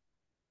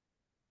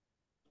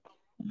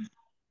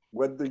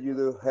 What do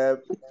you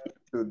have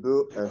to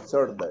do on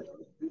Thursday?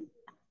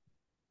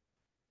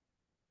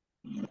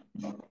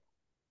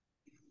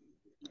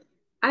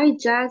 I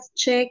just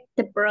checked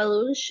the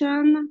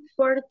production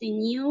for the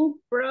new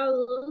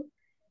product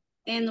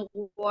and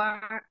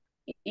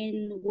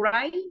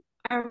write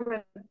a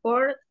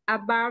report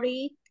about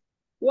it.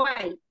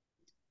 Why?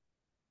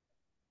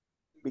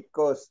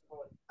 Because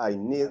I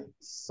need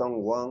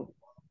someone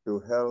to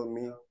help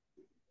me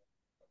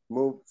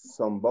move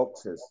some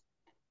boxes.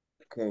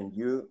 can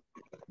you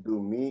do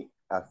me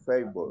a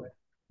favor?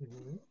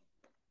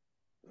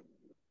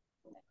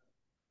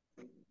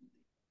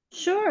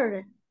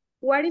 Sure.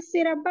 What is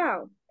it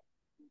about?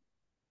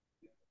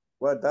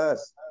 What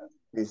does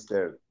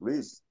Mr.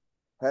 Luis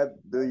have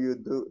do you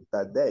do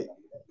today?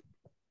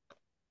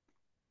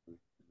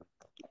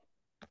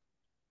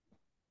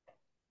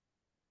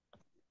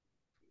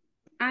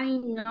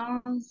 I'm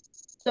not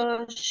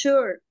so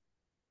sure.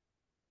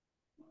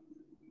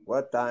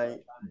 What time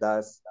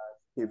does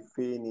he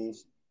finish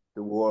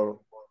to work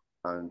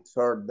on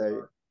Saturday,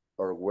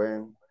 or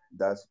when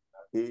does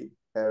he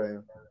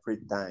have free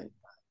time?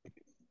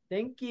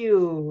 Thank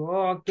you.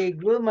 Okay,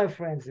 good, my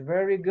friends.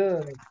 Very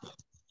good.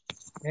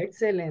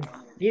 Excelente.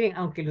 Miren,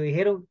 aunque lo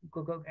dijeron,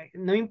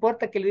 no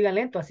importa que lo digan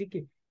lento, así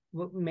que,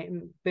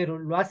 pero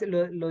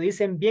lo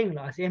dicen bien,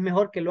 así es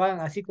mejor que lo hagan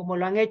así como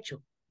lo han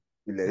hecho.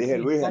 Y le dije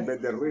Así, Luis en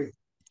vez de Ruiz.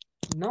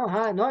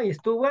 No, no, y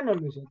estuvo bueno,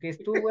 Luis, que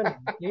estuvo bueno.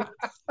 Okay.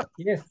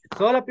 Yes.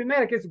 Solo la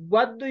primera, que es,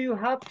 what do you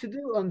have to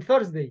do on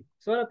Thursday?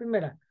 Solo la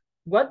primera.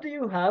 What do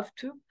you have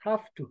to?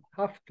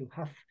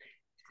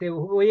 Se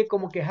oye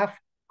como que have,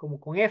 como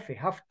con F,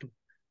 have to.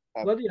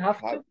 What do you have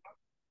to?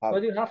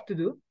 What do you have to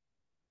do?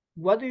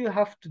 What do you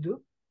have to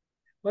do?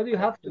 What do you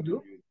have to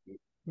do?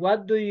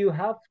 What do you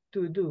have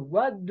to do?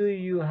 What do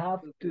you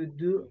have to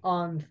do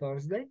on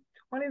Thursday?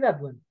 Only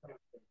that one.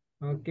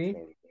 Okay.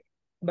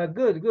 But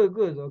good.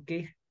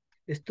 Okay.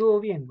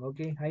 Estuvo bien.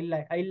 Okay.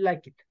 I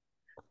like it.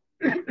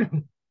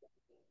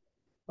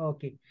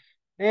 Okay.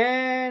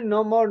 And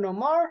no more. No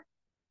more.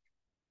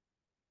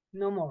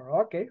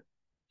 Okay.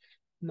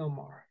 No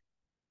more.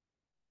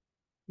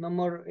 No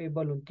more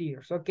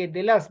volunteers. Okay.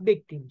 The last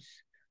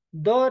victims.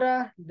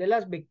 Dora, the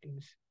last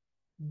victims.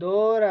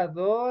 Dora.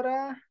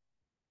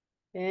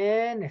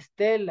 En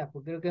Estela,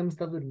 porque creo que me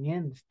está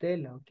durmiendo,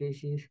 Estela, ok,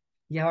 sí,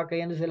 ya va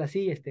cayéndose la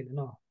silla, Estela,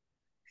 no,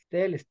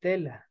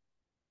 Estela,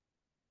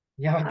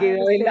 ya va a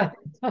quedar bailando.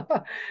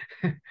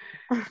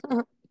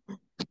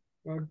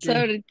 Okay.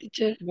 Sorry,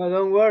 teacher. No,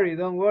 don't worry,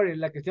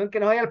 la cuestión es que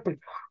no vaya al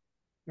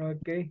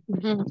ok,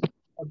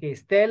 ok,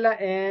 Estela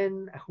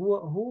and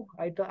who,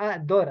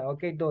 Dora,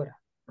 ok, Dora,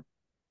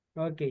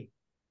 ok.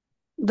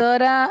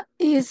 Dora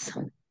is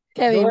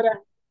Kevin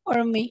Dora,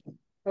 or me.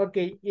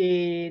 ok,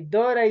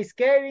 Dora is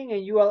Kevin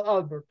and you are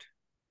Albert.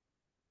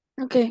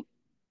 Okay.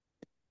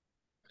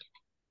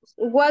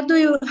 What do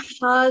you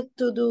have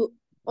to do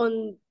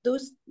on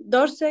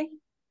Thursday?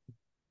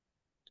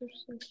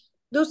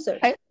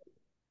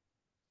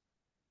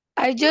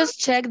 I just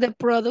check the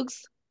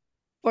products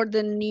for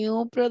the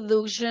new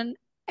production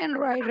and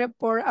write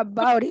report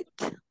about it.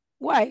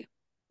 Why?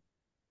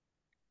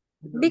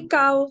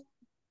 Because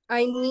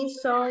I need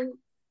some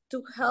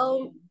to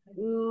help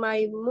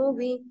my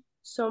movie,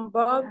 some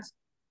bugs.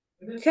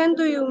 Can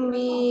do you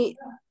me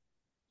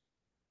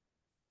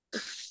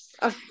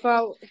a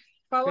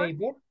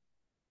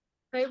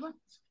favor?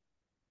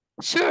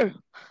 Sure.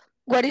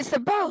 What is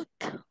about?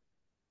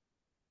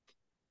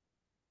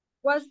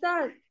 What's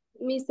that,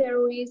 Mr.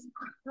 Ruiz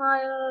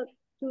hired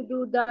to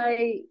do that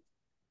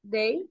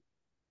day?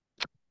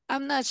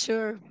 I'm not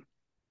sure.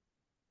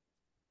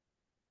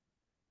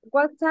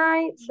 What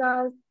time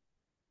does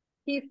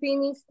he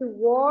finish to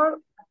work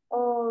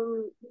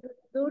on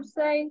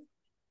Thursday?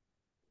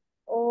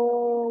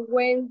 Or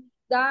when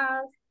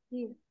does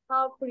he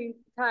have free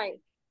time?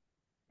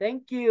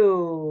 Thank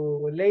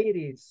you,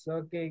 ladies.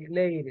 Okay,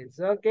 ladies.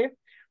 Okay.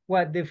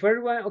 What the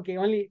first one? Okay,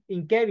 only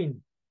in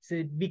Kevin.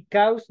 Say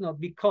because, not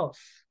because.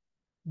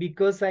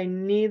 Because I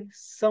need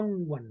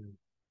someone.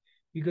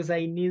 Because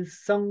I need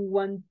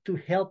someone to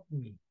help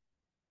me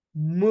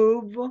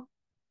move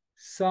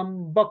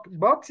some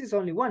boxes.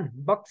 Only one.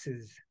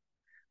 Boxes.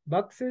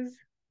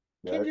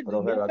 Can you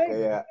do me a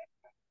favor?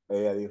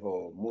 Ella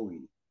dijo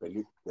movie,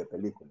 de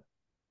película.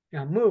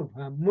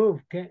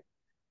 Move. Okay.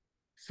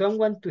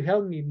 Someone to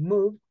help me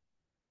move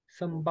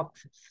some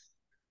boxes.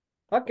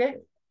 Okay.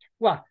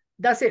 Well,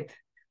 that's it.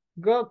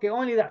 Go, okay,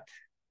 only that.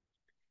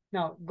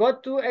 Now, go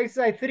to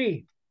exercise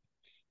 3.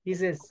 He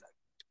says,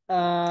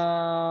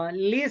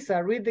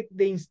 Lisa, read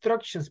the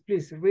instructions,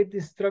 please. Read the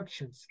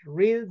instructions.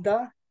 Read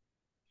the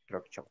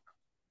instruction.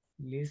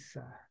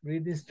 Lisa,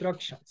 read the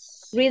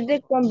instructions. Read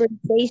the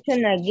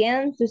conversation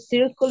again to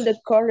circle the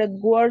correct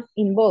word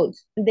in bold.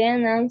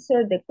 Then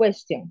answer the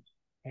question.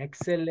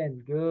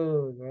 Excellent.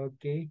 Good.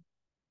 Okay.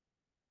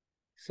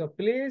 So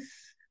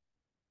please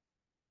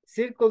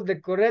circle the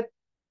correct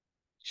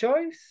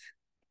choice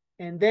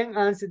and then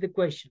answer the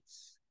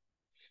questions.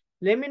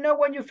 Let me know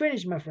when you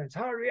finish, my friends.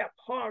 Hurry up.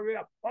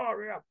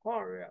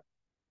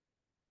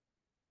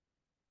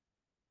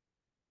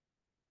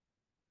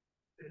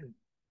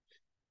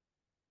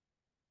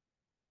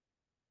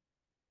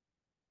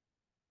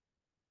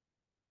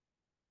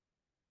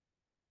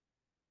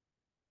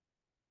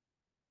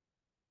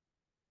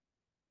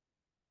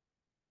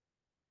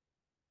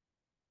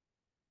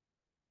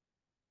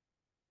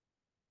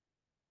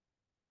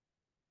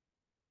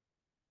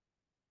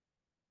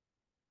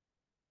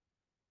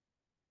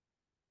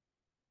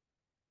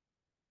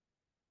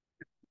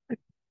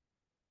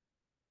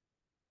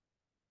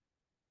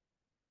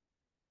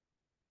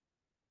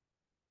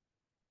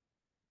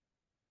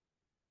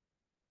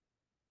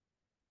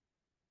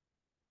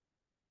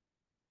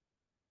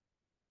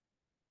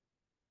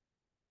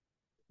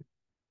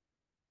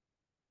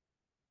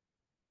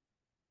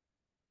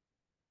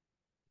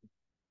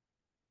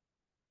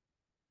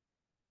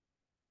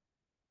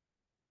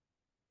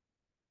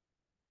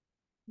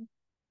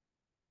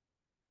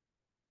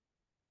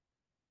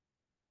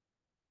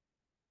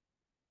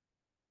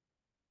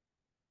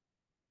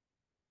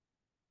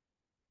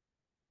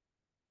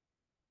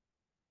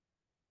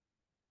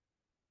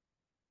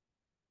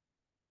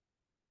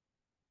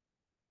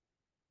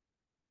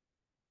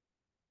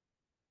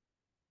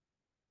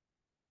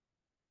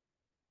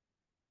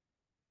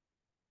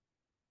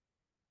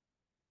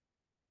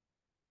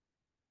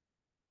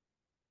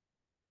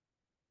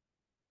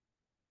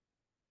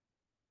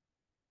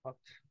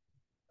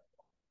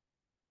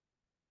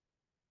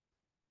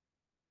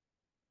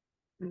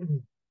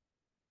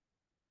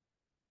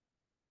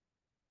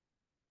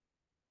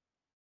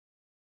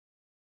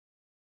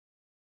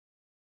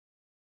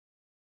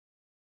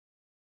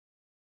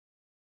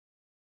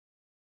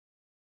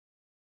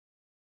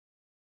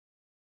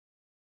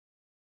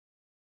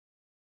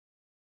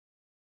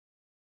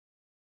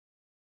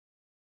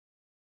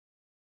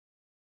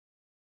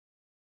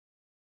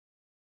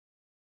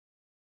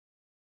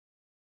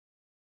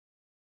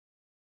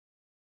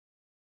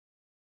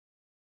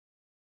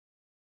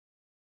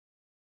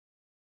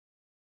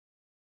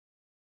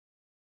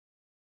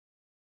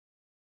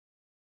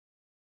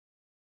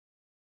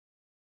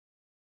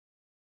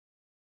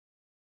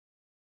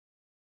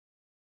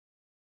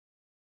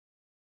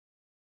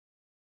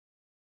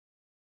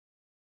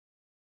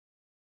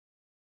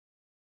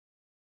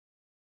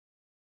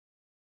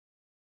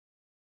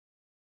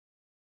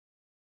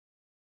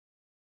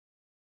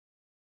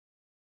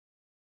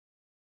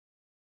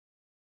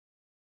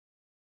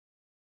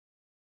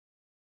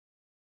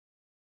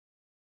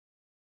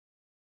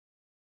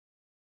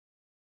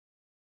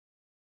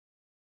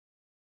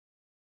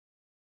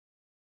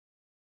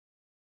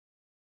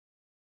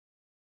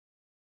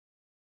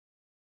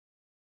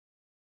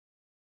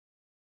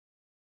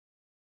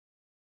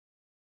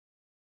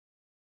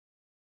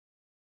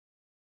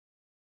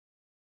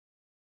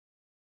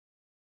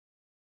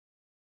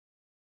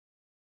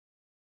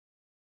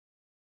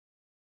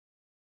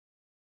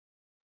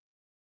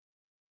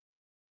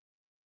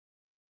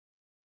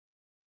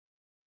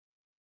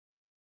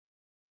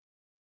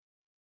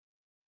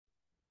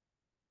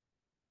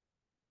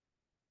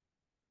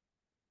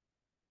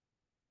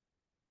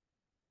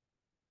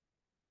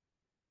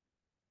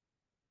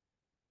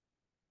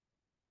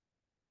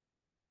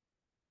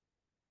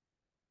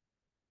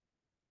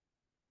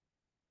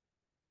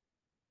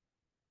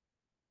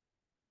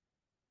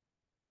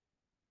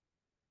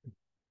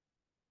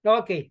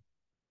 Okay,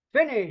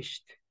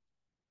 finished.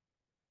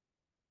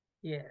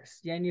 Yes,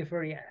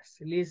 Jennifer, yes.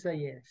 Lisa,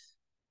 yes.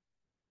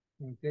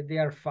 Okay, they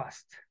are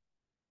fast.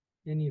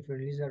 Jennifer,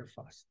 Lisa are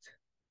fast.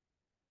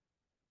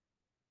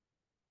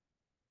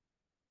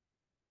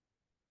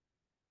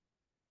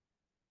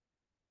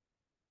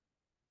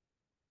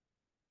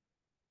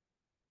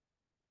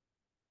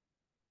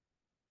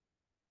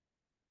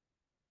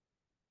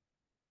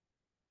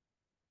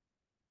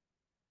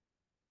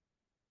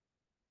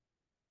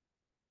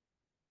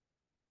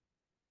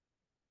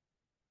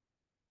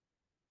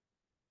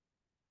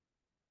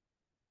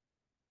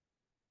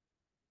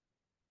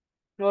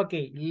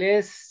 Okay,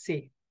 let's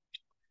see.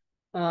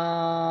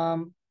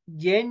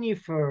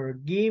 Jennifer,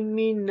 give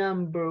me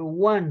number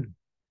 1.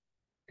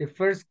 The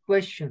first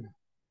question.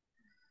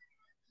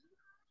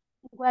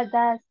 What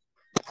does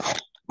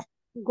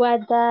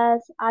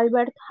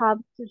Albert have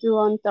to do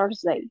on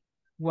Thursday?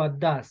 What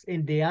does?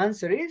 And the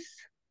answer is?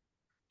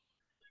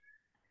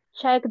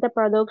 Check the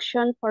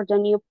production for the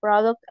new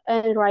product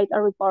and write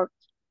a report.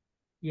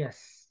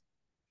 Yes.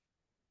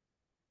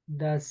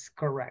 That's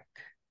correct.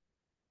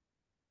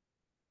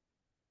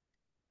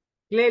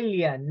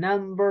 Clelia,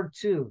 number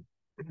 2.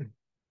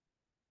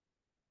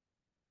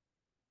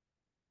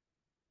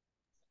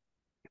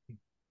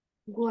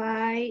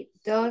 Why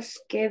does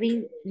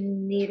Kevin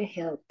need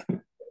help?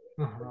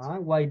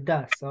 Why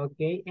does?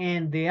 Okay.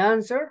 And the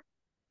answer?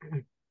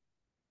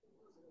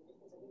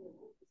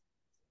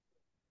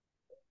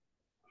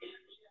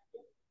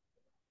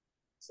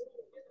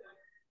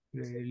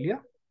 Clelia?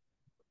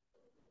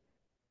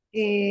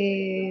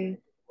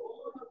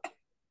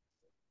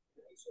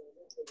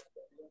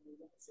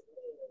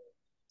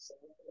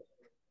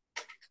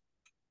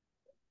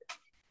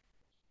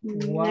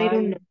 I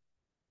don't know.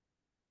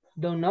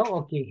 Don't know?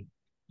 Okay.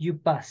 You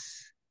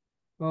pass.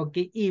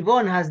 Okay.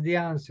 Yvonne has the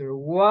answer.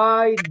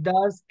 Why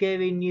does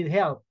Kevin need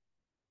help?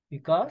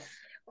 Because?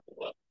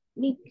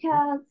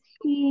 Because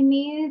he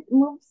needs to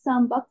move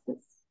some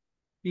boxes.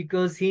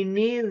 Because he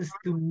needs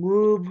to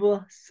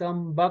move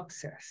some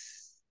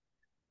boxes.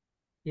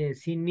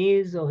 Yes, he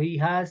needs or he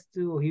has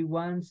to or he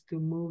wants to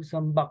move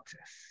some boxes.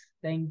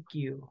 Thank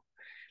you.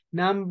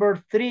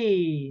 Number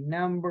 3.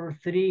 Number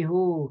 3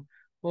 who?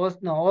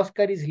 No,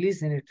 Oscar is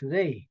listening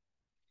today.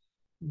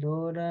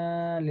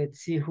 Dora, let's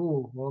see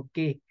who.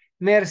 Okay.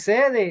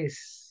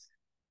 Mercedes.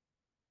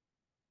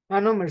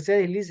 No,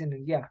 Mercedes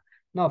listening, yeah.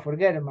 No,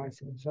 forget it,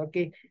 Mercedes.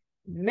 Okay.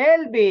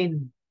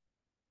 Melvin.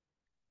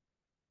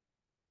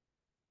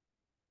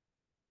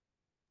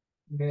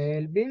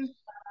 Melvin.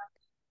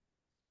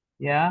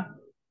 Yeah.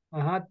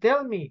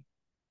 Tell me.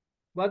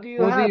 What do you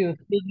Who have? do you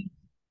think?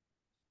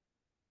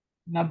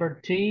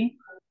 Number 3.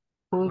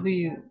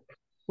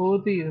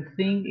 Who do you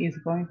think is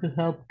going to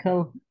help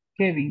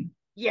Kevin?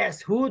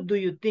 Yes, who do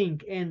you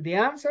think? And the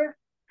answer?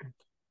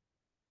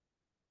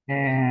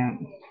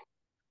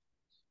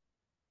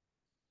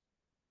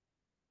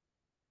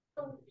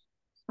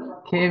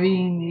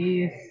 Kevin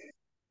is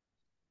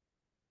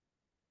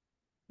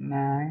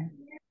 9.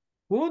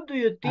 Who do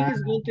you think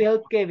is going to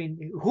help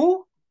Kevin?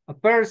 Who? A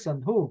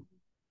person, who?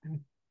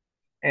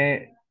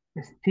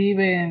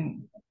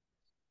 Steven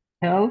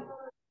help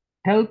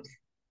helps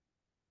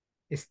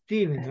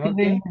Steven,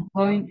 Steven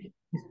okay.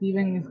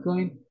 Steven is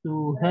going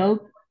to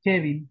help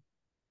Kevin.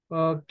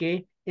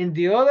 Okay. And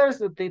the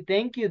others, okay,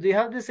 thank you. Do you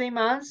have the same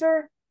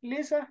answer,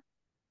 Lisa?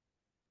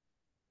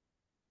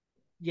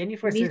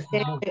 Jennifer says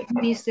no.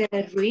 Mr.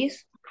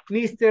 Ruiz.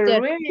 Mr.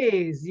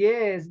 Ruiz,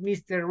 yes,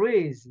 Mr.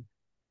 Ruiz.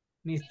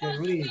 Mr.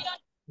 Ruiz,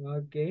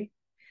 okay.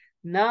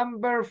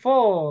 Number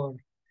 4.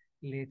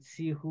 Let's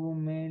see who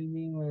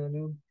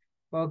Melvin.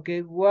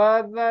 Okay,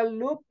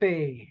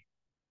 Guadalupe.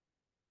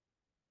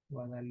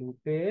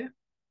 Guadalupe.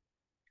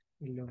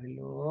 Hello,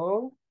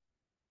 hello.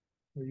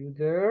 Are you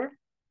there?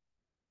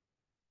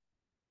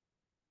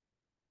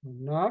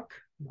 Knock.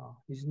 No,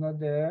 he's not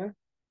there.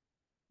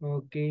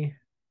 Okay.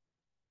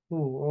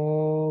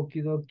 Oh,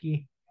 okie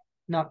dokie.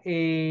 No,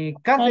 I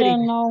Catherine.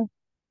 don't know.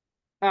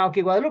 Ah,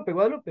 okay, Guadalupe,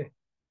 Guadalupe.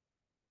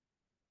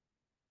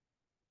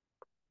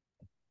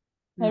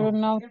 I No.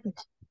 don't know.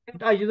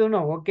 Ah, you don't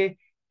know. Okay.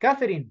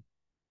 Catherine.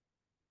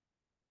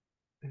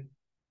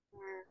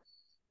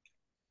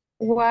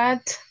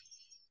 What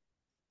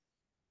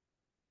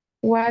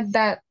what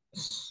that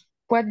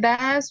what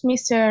does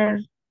Mr.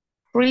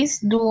 Reese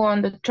do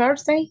on the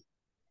Thursday?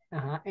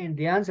 And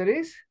the answer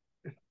is?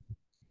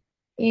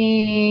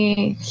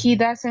 He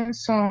doesn't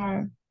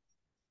so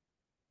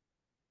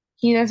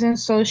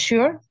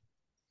sure.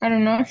 I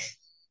don't know.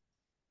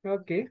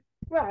 Okay.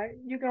 Well,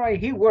 you can write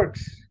he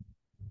works.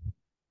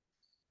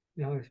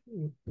 No,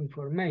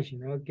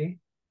 information, okay.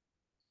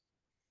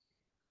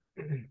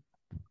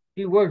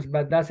 He works,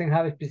 but doesn't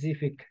have a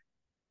specific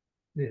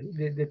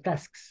the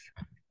tasks.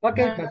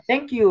 Okay, but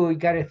thank you,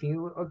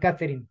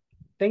 Catherine.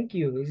 Thank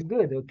you. It's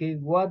good. Okay,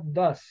 what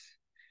does?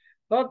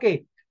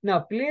 Okay, now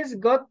please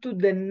go to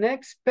the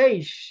next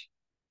page.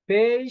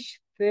 Page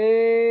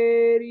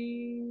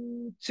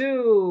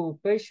 32.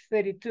 Page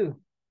 32.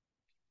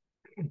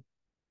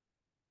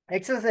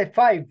 Exercise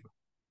 5.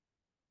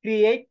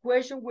 Create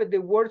question with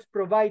the words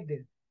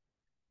provided.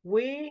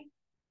 We,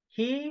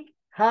 he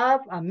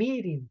have a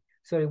meeting.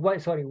 Why?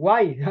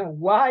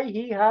 Why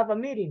he have a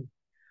meeting?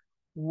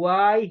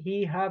 Why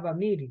he have a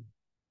meeting?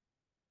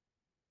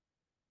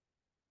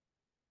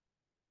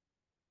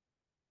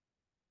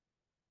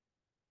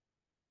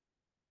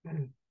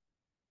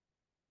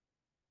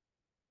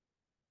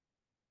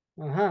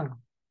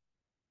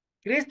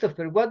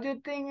 Christopher, what do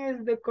you think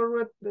is the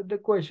correct the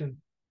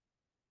question?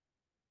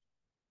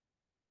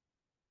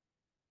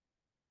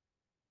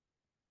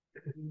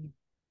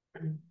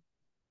 Let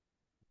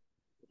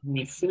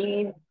me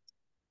see.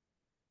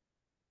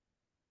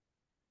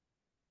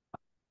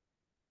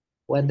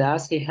 What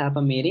does he have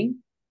a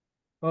meeting?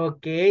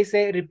 Okay,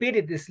 say repeat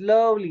it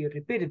slowly.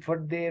 Repeat it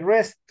for the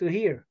rest to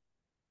hear.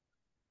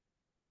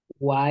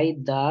 Why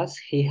does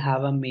he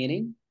have a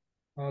meeting?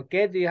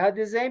 Okay, do you have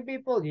the same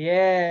people?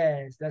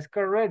 Yes, that's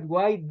correct.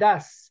 Why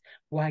does?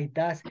 Why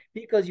does?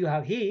 Because you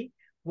have he.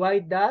 Why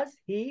does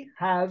he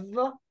have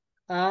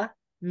a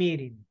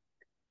meeting?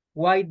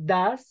 Why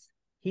does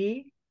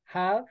he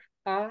have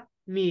a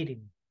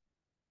meeting?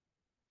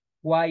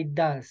 Why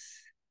does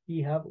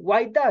he have?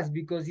 Why does?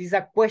 Because it's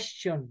a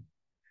question.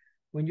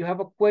 When you have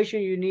a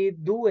question, you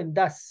need do and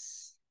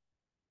does.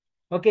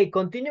 Okay,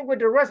 continue with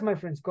the rest, my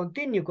friends.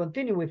 Continue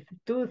with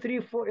 2, 3,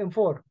 4, and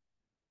 4.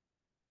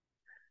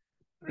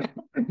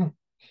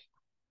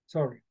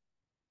 Sorry.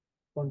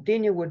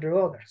 Continue with the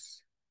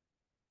others.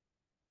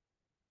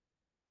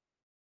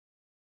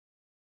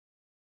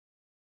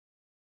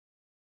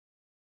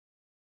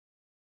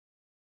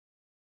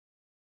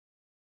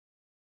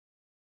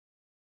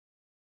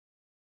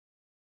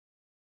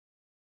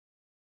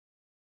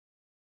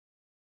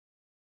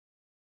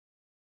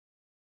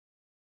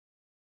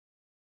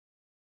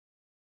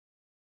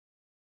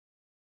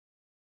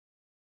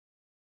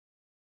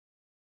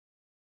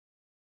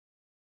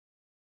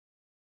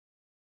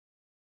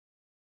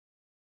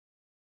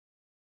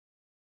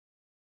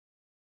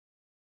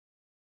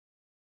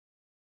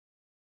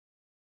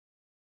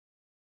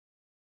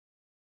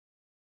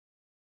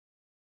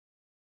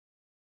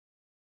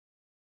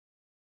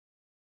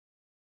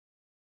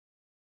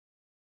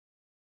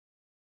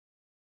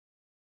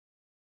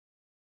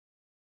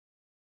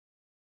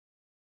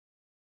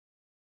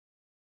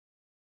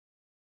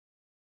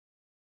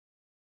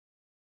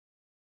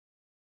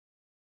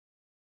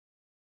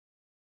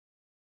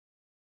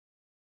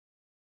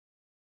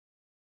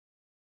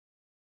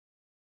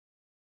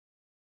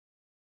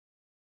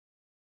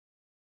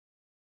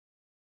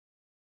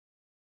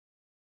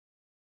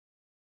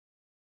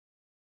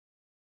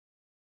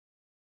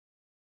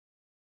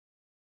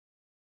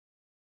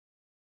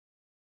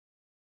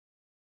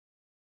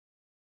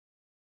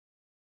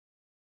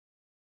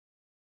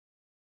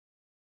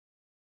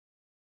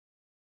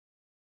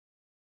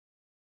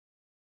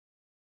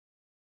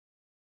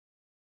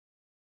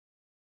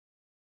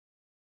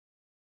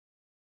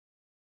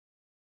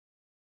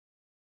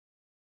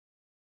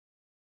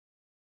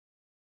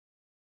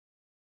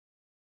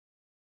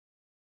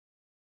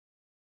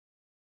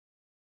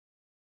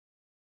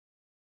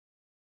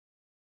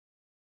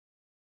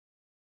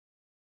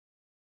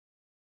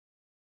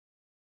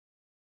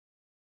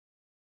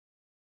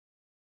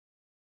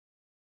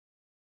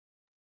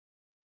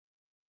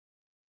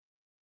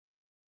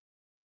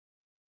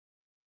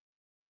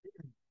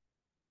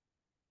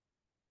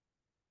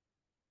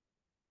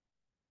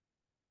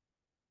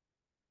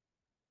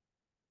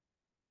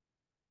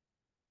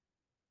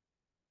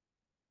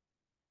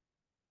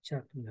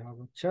 Chat, we have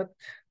a chat.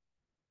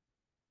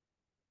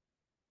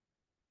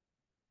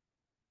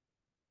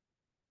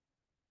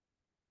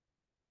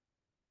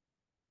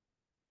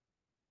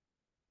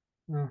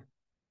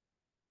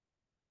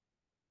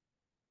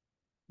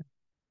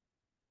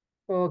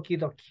 Okie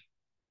dokie.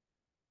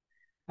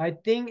 I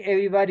think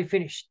everybody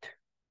finished.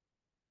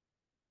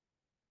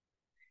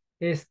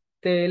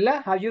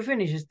 Stella, have you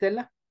finished,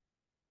 Stella?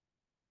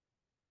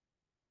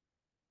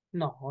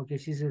 No, okay,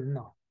 she says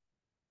no.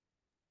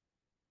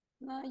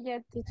 Not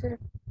yet, teacher.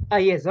 Ah,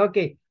 yes,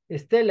 okay.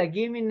 Stella,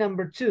 give me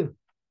number 2.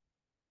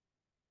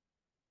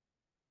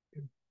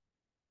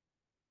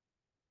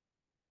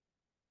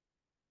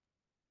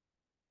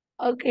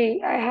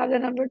 Okay, I have the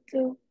number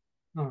 2.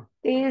 Oh.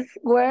 Is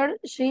where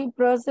she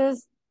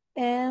processed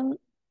and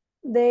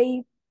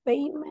the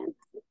payment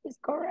is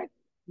correct.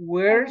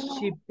 Where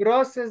she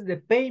processed the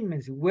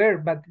payments, where,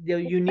 but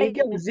you need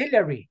the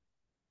auxiliary.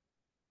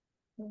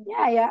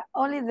 Yeah,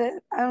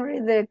 I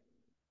read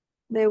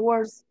the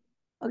words.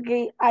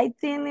 Okay, I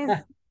think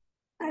it's,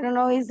 I don't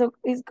know if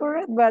it's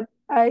correct, but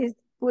I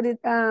put it,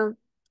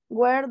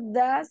 where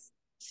does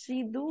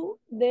she do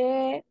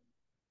the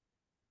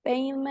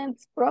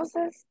payments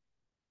process?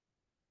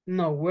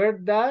 No, where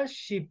does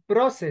she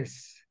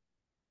process?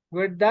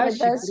 Where does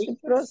she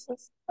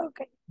process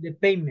Okay. the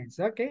payments?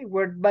 Okay,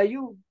 where, but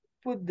you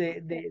put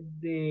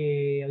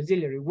the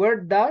auxiliary.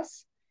 Where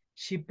does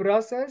she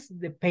process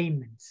the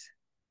payments?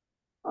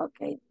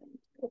 Okay.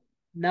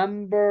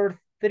 Number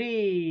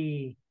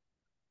 3.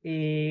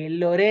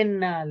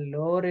 Lorena,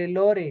 Lore.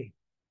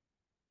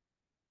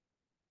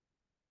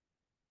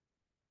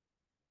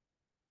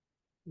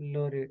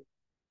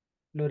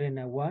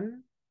 Lorena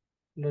 1,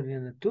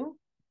 Lorena 2,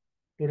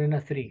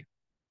 Lorena 3.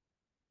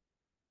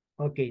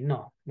 Okay,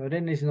 no,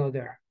 Lorena is not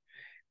there.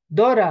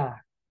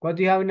 Dora, what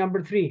do you have in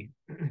number 3?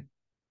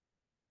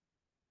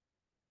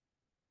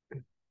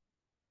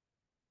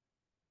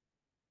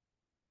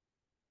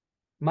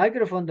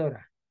 Microphone,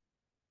 Dora.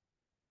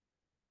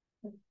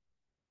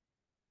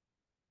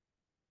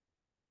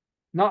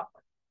 No.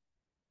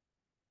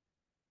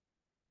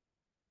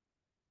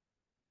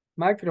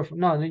 Microphone.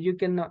 No, you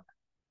cannot.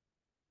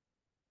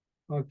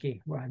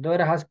 Okay, well,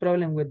 Dora has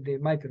problem with the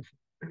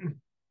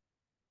microphone.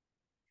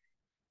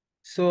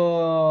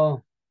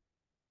 So,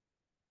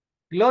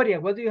 Gloria,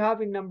 what do you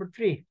have in number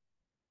 3?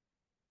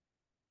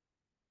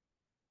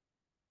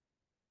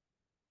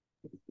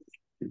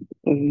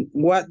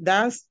 What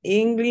does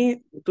English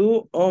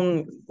do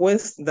on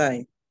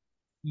Wednesday?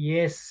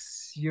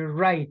 Yes, you're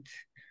right.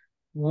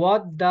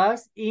 What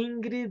does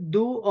Ingrid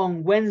do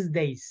on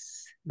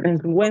Wednesdays?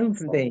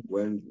 Wednesday.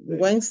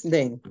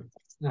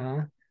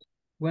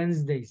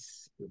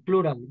 Wednesdays,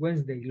 plural,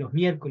 Wednesday, los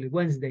miércoles,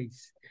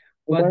 Wednesdays.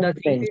 What does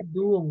Ingrid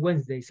do on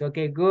Wednesdays?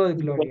 Okay,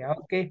 good, Gloria,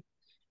 okay.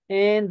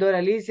 And Dora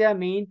Alicia,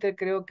 mi inter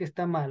creo que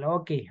está mal.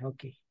 Okay.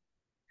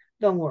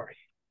 Don't worry.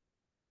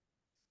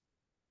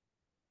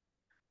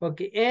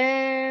 Okay,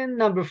 and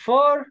number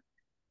 4,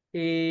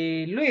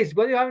 Luis,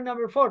 what do you have in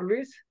number 4,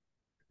 Luis?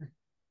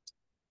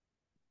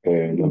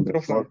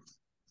 Number 4.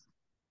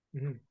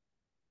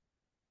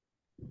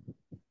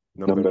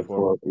 Number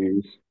 4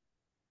 is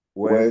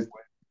when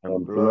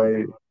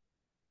employee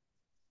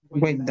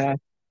that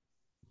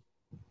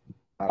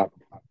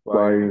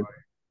acquire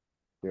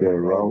the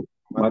raw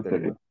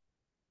material.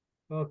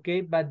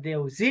 Okay, but the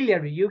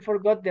auxiliary, you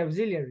forgot the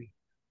auxiliary.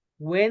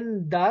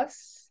 When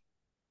does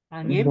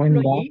an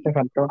employee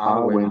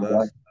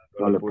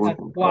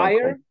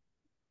acquire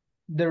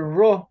the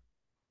raw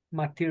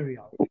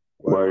material?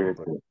 Okay.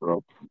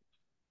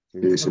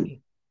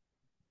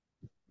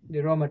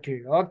 The raw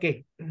material.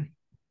 Okay.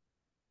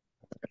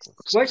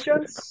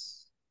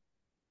 Questions?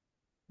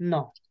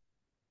 No.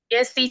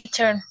 Yes,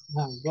 teacher.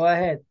 Go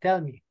ahead, tell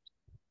me.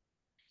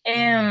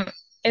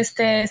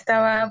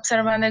 Estaba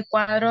observando el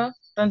cuadro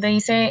donde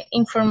dice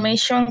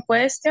information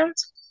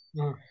questions.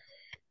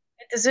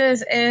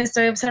 Entonces,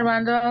 estoy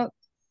observando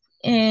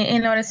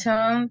en la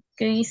oración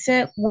que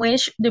dice,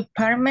 which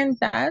department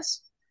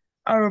does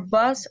our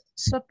boss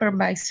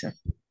supervise?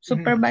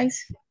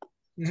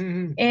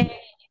 En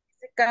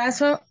este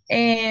caso,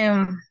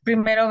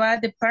 primero va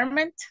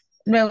department,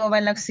 luego va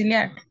el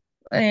auxiliar.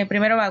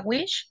 Primero va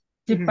which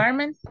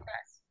department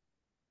does.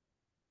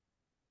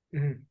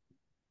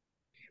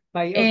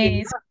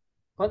 Okay.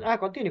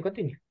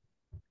 Continue.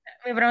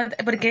 Mi pregunta,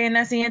 porque en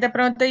la siguiente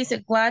pregunta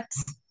dice, what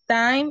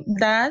time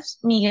does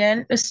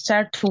Miguel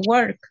start to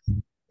work?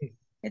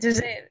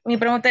 Entonces, mi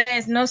pregunta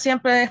es, no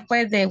siempre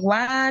después de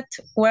what,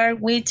 where,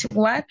 which,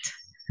 what,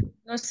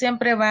 no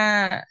siempre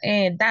va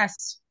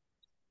does.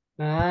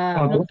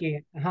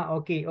 Okay.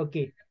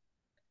 Okay.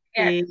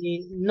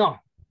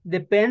 No,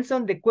 depends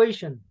on the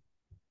question.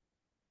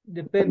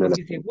 Depende,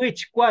 dice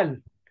which,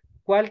 ¿cuál?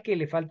 ¿Cuál que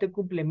le falta el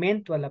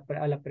complemento a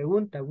la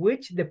pregunta?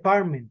 Which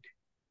department?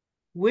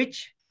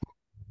 Which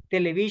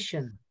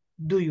television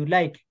do you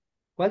like?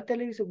 ¿Cuál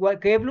televisión?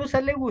 ¿Qué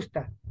blusa le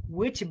gusta?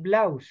 Which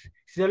blouse?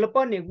 Si solo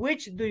pone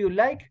which do you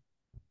like,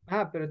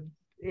 pero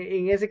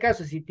en ese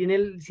caso, si tiene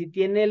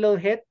el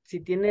objeto,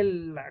 si tiene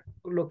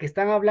lo que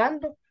están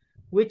hablando,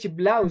 Which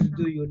blouse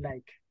do you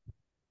like?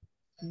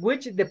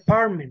 Which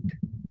department?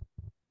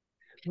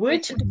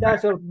 Which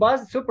does our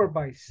boss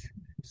supervise?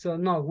 So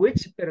no,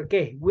 which, pero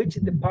qué? Which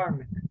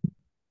department?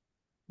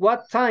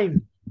 What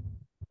time?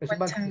 Eso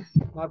What time?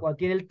 cuando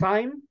tiene el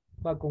time,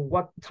 va con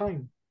what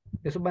time.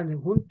 Eso van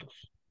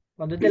juntos.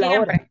 Cuando es de la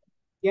hora.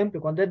 Siempre.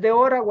 Cuando es de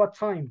hora, what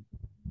time.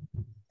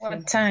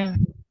 What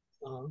time?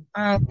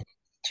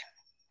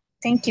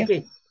 Thank you.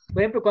 Okay.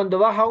 Por ejemplo, cuando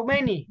va how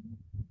many?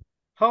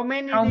 How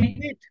many do you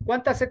eat?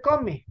 ¿Cuántas se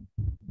come?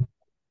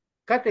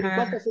 Catherine,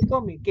 ¿cuántas se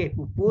come? ¿Qué?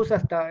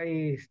 Pupusas,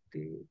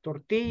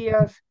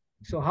 tortillas.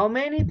 So, how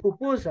many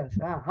pupusas?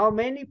 How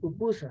many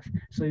pupusas?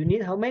 So, you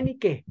need how many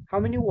qué? How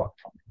many what?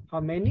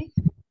 How many?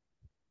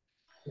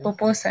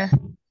 Pupusa.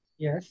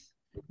 Yes.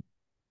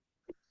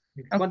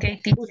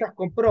 ¿Cuántas pupusas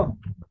compró?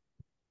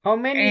 How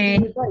many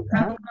do you buy?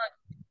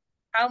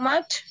 How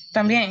much?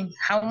 También.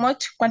 How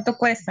much? ¿Cuánto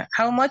cuesta?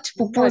 How much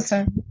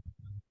pupusa?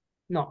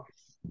 No.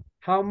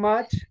 How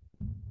much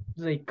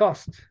do they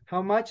cost?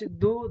 How much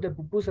do the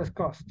pupusas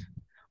cost?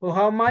 Or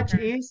how much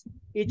is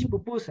each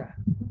pupusa?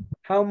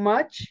 How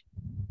much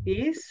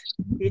is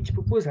each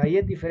pupusa? Ahí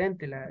es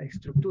diferente la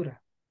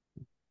estructura.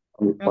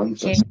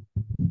 Okay.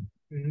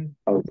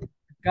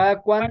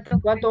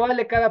 ¿Cuánto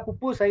vale cada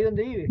pupusa ahí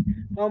donde vive?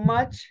 How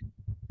much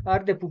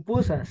are the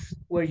pupusas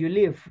where you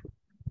live?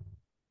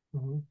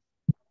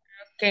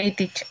 Okay,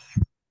 teacher.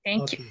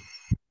 Thank you.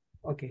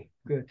 Okay,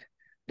 good.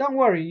 Don't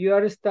worry, you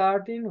are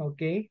starting.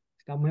 Okay,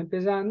 estamos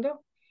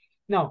empezando.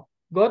 Now,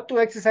 go to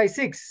exercise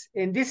 6.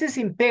 And this is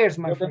in pairs,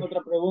 my friend. Yo tengo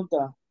otra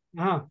pregunta.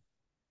 Ajá.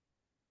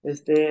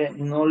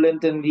 No le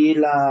entendí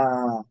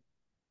la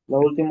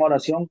última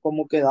oración,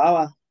 ¿cómo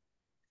quedaba?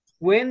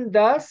 When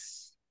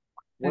does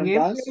an When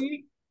does?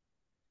 employee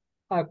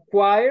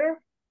acquire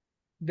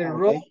the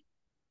raw Okay.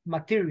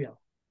 material?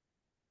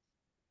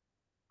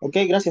 Ok,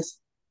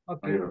 gracias.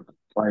 Okay.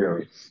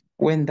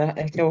 Wenda,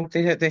 es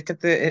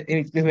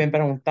que me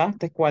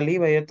preguntaste cuál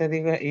iba y yo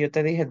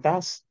te dije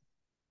das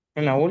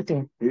en la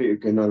última. Sí,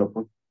 que no lo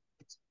puse.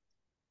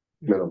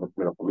 Me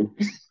lo comí.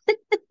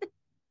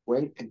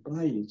 When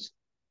employees.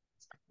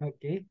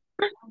 Okay.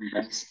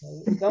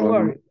 Don't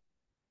worry.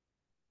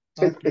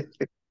 Okay.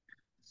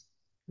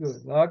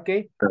 Good.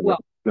 Okay. Well,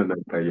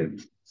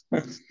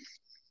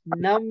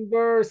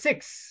 number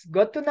 6.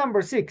 Go to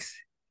number 6.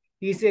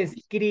 He says,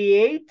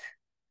 create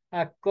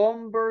a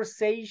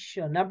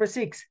conversation. Number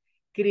 6.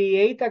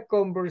 Create a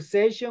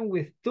conversation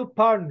with two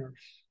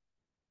partners.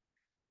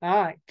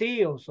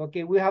 Trios.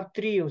 Okay, we have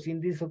trios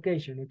in this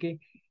occasion. Okay.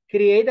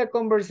 Create a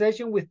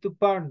conversation with two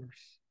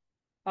partners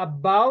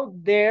about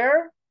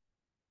their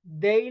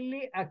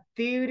daily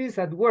activities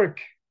at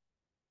work.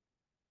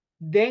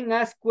 Then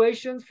ask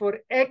questions for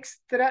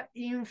extra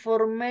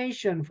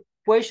information.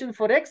 Questions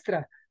for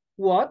extra.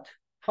 What?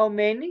 How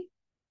many?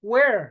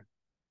 Where?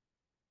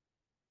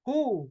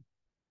 Who?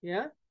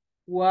 Yeah.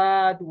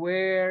 What,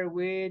 where,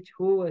 which,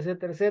 who,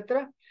 etc.,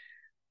 etc.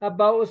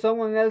 About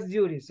someone else's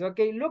duties.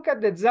 Okay, look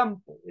at the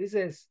example. It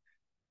says,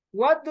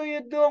 what do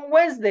you do on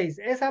Wednesdays?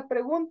 Esa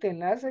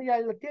pregúntenla, esa ya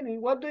la tienen.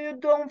 What do you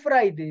do on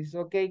Fridays?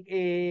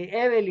 Okay,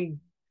 Evelyn.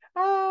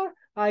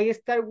 I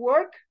start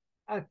work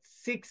at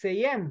 6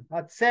 a.m.,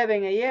 at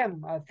 7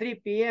 a.m., at 3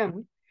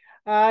 p.m.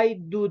 I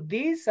do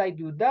this, I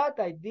do that,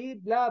 I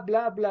did blah,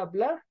 blah, blah,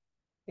 blah.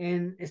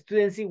 And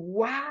students say,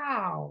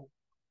 wow,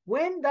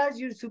 when does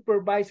your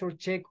supervisor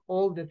check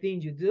all the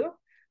things you do?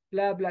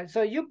 Blah, blah.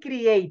 So you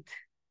create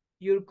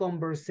your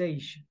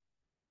conversation.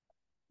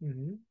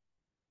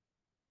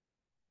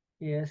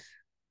 Yes.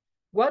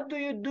 What do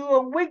you do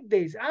on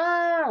weekdays?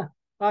 I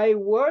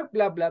work,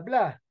 blah, blah,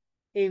 blah.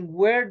 And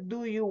where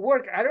do you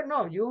work? I don't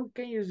know. You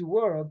can use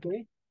work,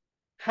 okay?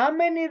 How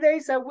many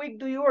days a week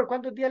do you work?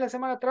 ¿Cuántos días a la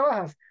semana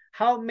trabajas?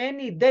 How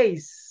many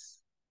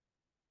days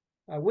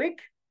a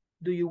week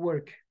do you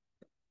work?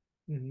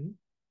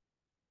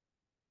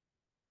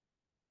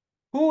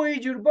 Who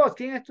is your boss?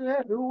 ¿Quién es tu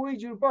jefe? Who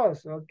is your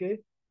boss? Okay.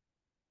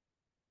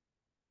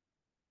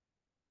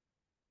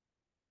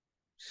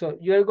 So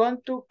you're going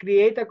to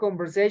create a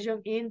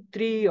conversation in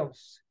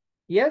trios.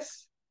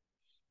 Yes?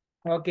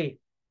 Okay.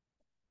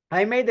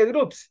 I made the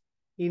groups.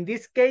 In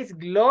this case,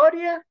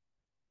 Gloria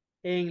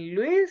and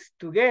Luis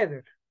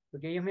together.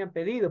 Porque ellos me han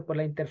pedido por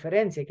la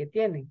interferencia que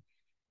tienen.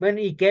 Bueno,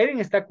 y Kevin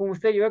está con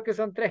usted. Yo veo que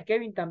son 3.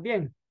 Kevin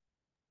también.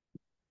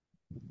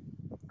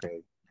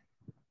 Okay.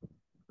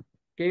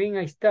 Kevin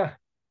ahí está.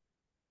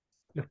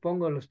 Los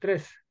pongo los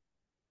 3.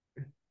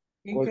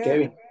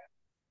 Kevin.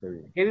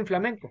 Kevin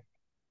Flamenco.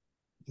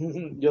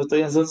 Yo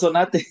estoy en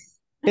Sonsonate.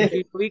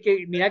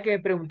 Mira que me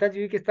preguntaste,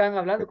 yo vi que estaban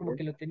hablando como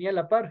que lo tenía a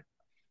la par.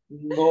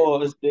 No,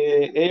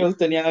 ellos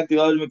tenían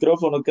activado el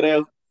micrófono,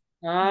 creo.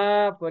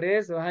 Por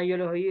eso, yo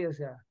los oí, o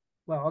sea.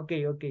 Wow, ok.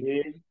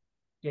 Sí.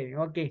 Kevin,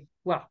 ok.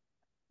 Wow.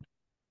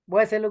 Voy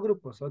a hacer los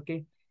grupos, ok.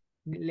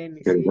 Let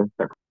me see.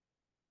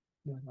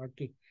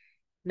 Okay.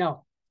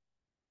 Now,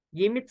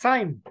 give me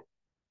time.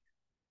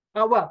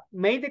 Well,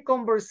 make the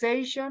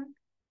conversation.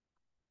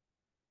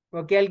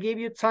 Okay, I'll give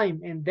you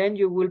time and then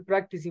you will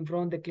practice in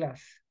front of the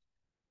class.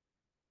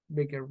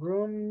 Bigger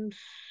rooms.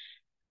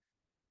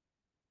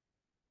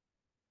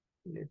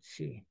 Let's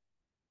see.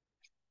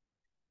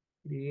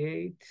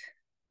 Create.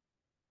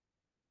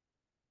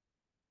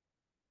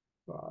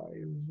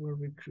 File where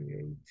we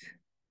create.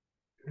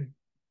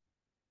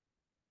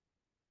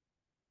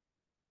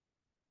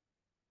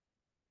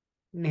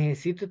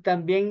 Necesito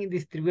también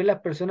distribuir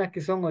las personas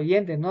que son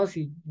oyentes, ¿no?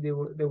 Si de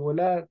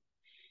volar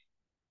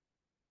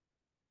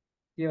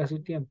lleva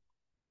su tiempo.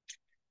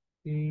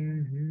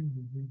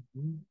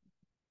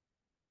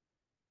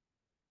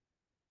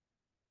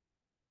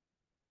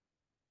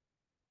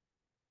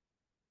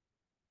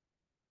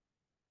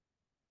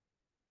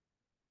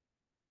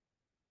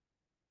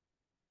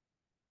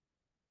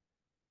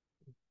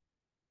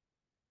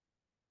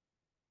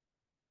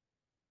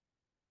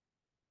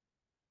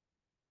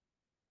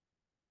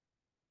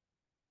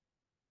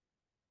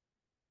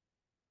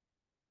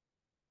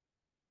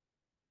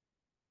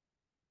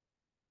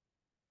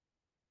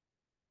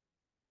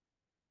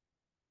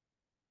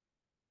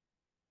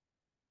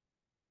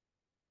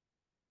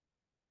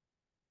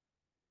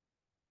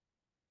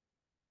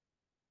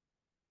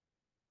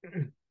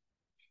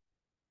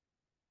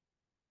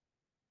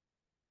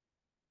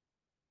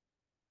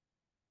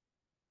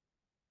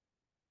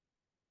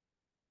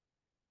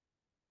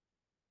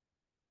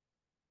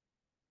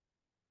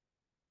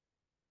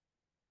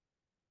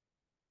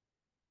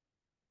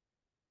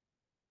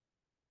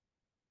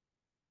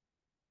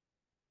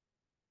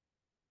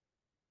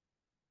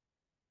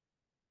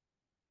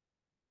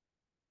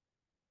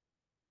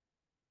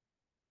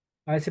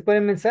 A veces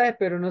ponen mensajes,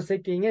 pero no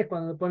sé quién es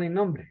cuando ponen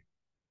nombre.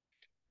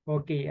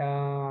 Ok.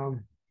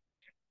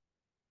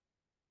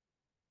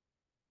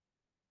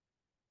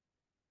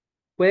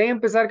 Pueden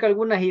empezar con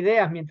algunas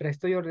ideas mientras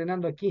estoy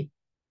ordenando aquí.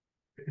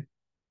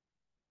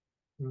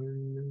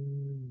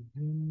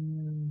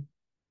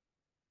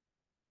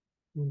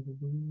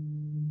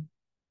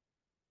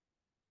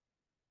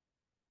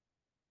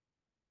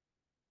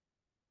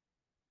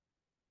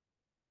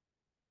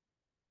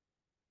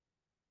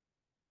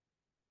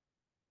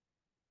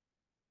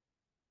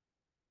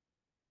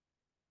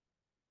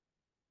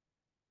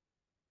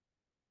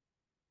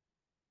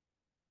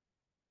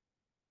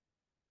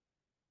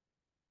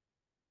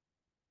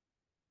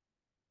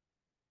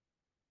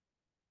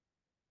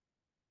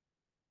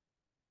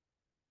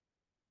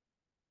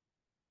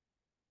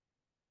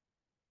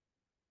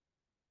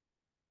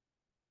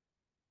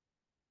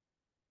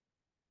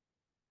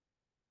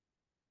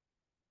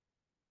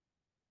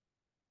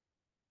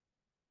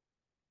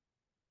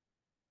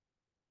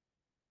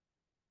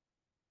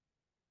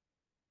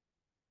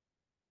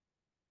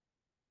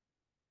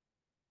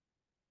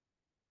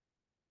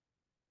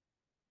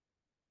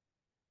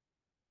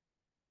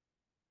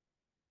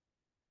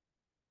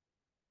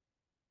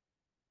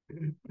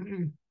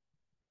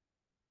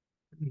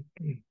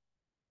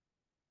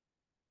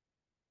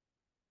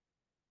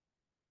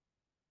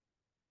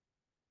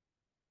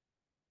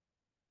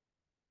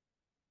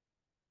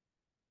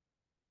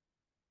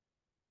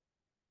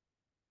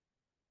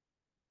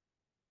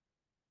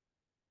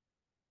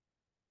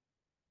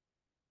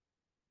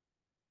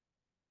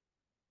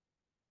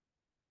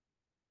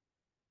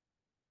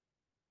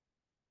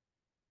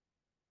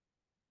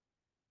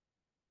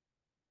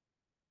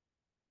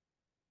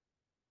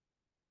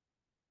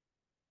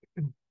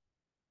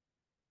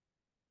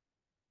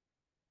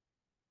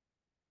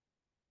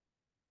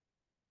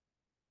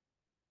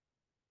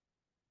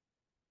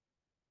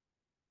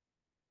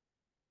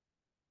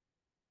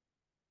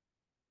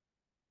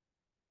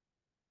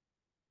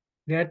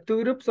 There are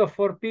two groups of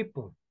 4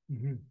 people.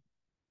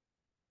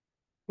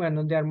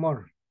 Bueno, there are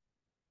more.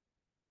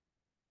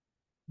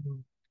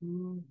 1,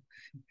 2,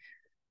 6,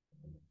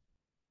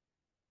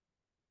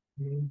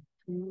 1,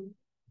 2,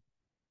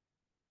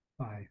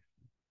 5.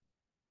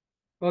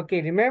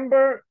 Okay,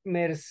 remember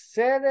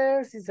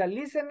Mercedes is a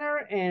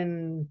listener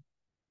and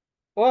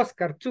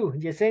Oscar too.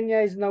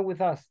 Yesenia is not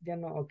with us. Ya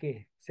no,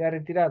 okay, se ha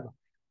retirado.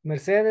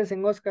 Mercedes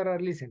and Oscar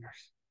are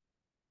listeners.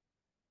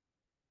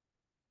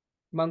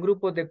 Van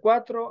grupos de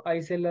 4,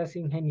 ahí se las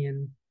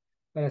ingenian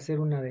para hacer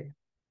una de.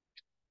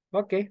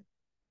 Ok.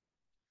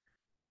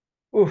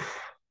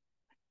 Uf.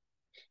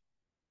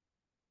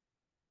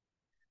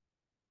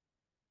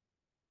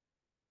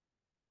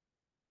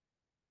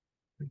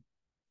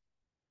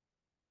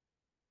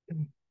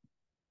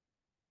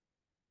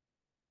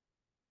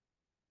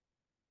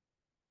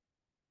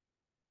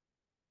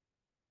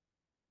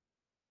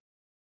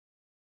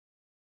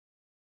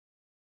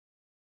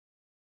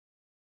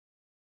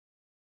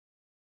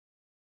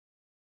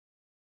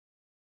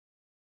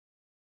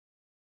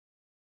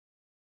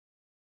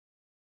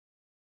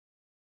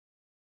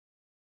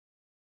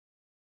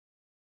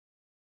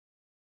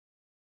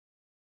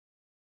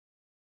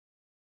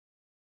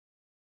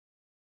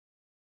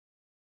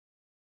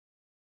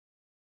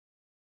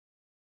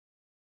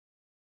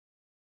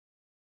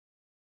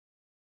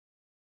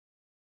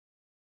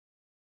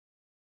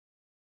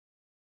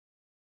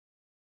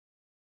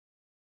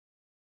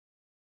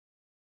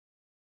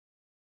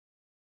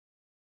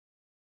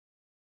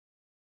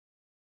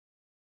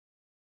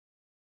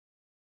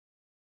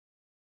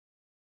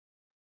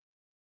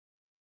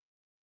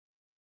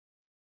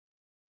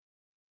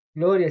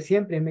 Gloria,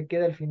 siempre me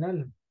queda al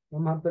final.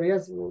 Vamos a, pero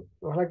ya,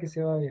 ojalá que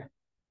se vaya.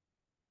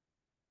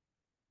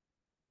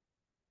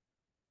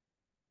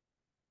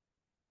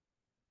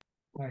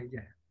 Ay,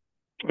 ya.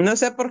 No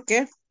sé por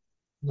qué.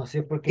 No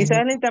sé por qué. Quizás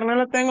el internet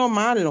lo tengo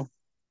malo.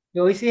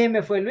 Hoy sí se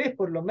me fue Luis,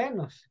 por lo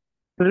menos.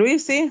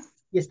 Luis, sí.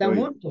 Y están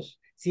Estoy, juntos.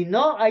 Si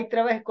no, ahí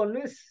trabajes con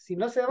Luis. Si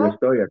no se yo va,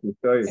 estoy, aquí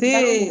estoy.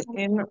 Sí.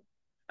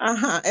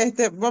 Ajá,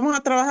 vamos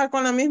a trabajar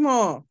con la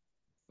mismo,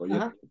 Oye,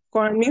 ajá.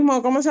 con el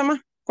mismo, ¿cómo se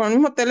llama? Con el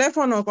mismo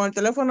teléfono, con el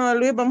teléfono de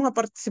Luis, vamos a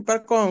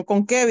participar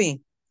con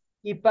Kevin.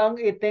 Y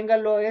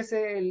téngalo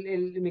ese,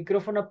 el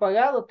micrófono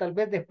apagado, tal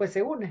vez después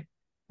se une.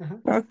 Ajá.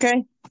 Ok.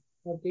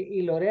 Ok,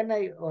 y Lorena,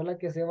 ojalá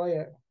que se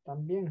vaya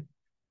también.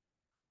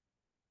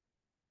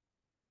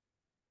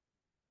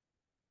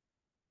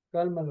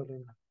 Calma,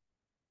 Lorena.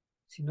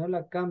 Si no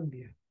la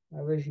cambia,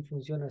 a ver si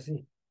funciona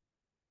así.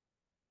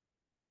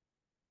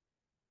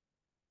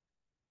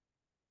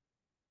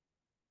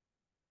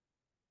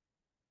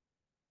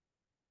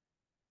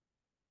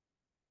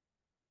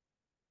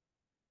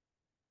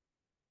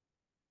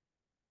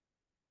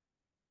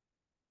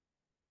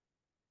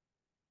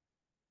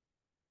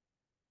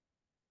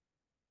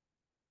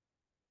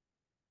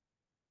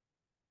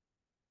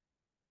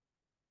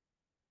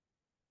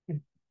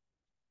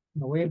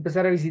 Me voy a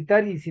empezar a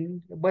visitar y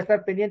voy a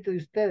estar pendiente de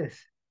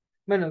ustedes.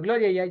 Bueno,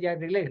 Gloria ya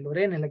arreglé.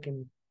 Lorena es la que...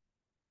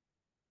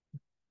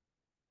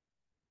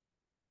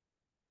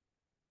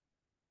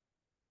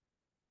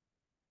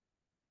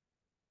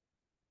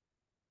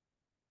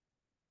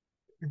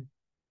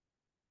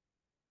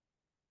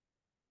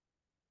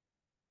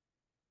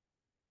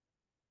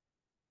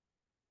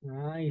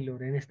 Ay,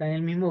 Lorena está en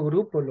el mismo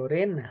grupo,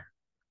 Lorena.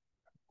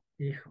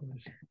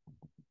 Híjole.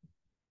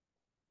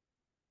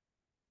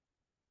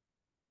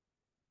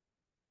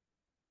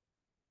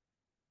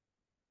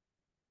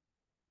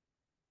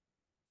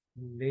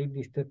 Lady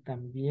está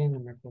también, no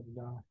me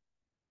acordaba.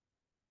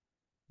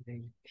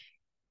 Lady.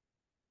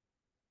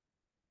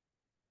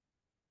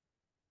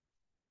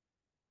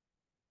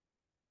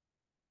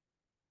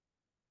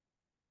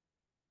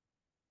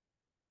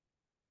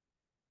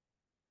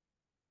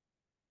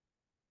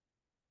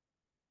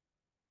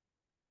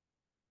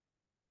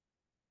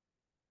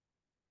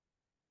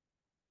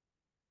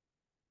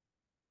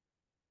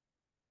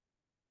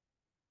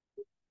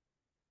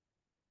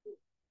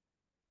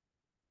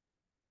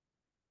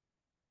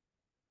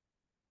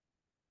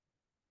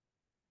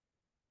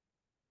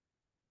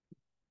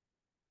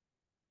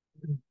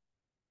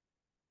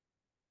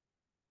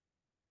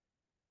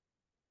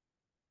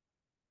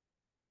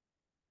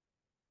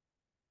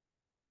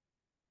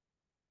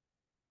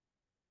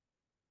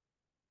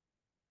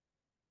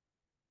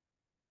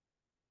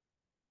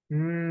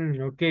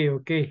 Ok,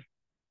 ok.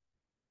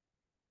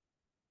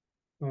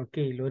 Ok,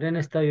 Lorena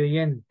está de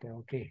oyente,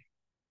 ok.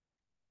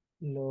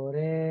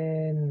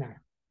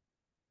 Lorena.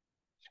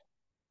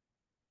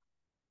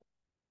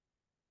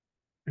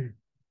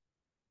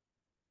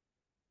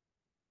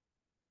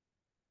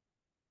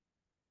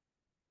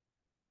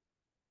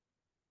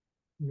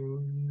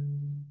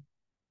 Mm,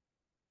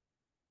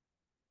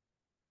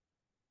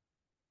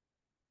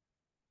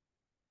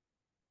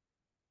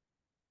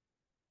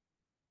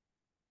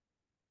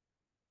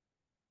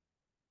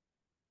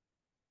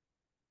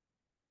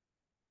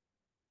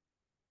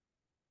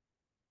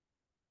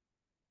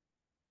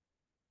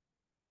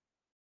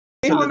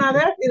 Dijo una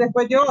vez y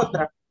después yo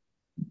otra.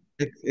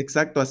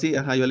 Exacto, así,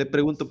 ajá, yo le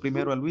pregunto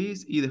primero a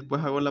Luis y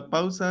después hago la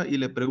pausa y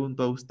le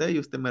pregunto a usted y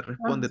usted me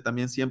responde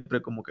también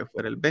siempre como que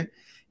fuera el B.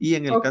 Y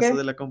en el Ok. caso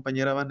de la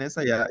compañera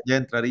Vanessa ya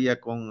entraría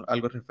con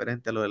algo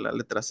referente a lo de la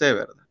letra C,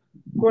 ¿verdad?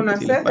 Con la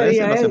Si les C parece,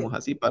 sería lo ella. hacemos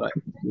así para...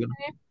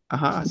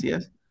 Ajá, así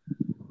es.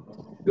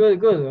 Good,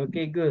 good,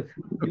 okay, good.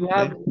 You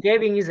have, Ok.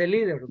 Kevin is a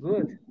leader,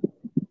 good.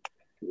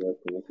 voy a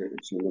tener que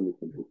enciendo mi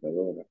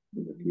computadora,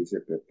 porque aquí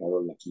se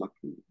prepararon las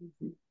máquinas.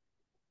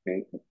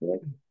 Ok,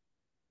 perfecto.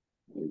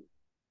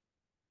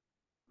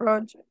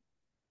 Project.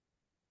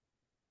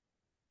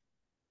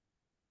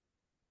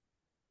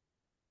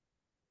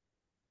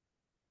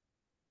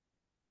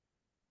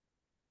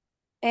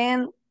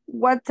 And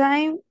what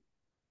time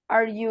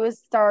are you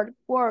start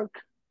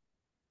work?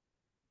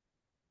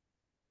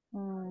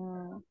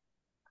 Mm,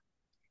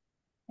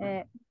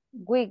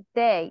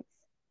 weekdays.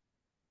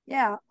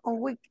 Yeah,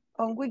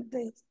 on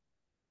weekdays.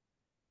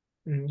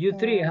 You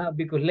three,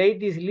 because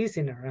ladies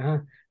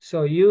listener,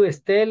 So you,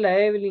 Estela,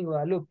 Evelyn,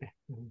 Guadalupe.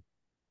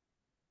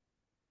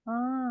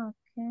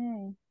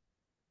 Okay.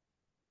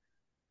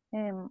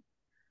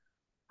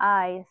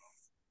 I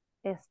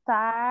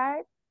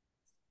start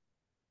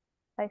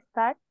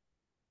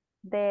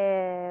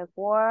the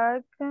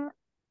work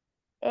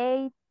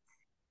 8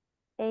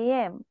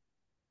 a.m.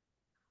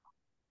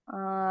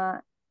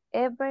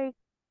 Every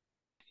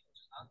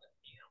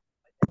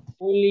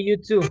Only you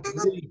two.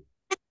 Really.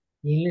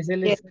 ¿Quién les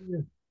el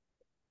examen?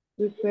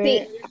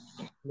 Prepare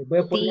Les voy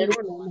a poner dinner,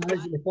 una, vamos a ver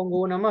si les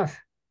pongo una más.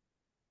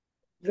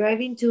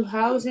 driving to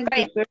house and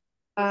prepare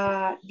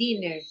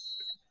dinner.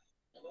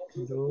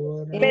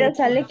 Dora, Pero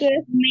sale que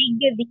es make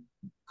the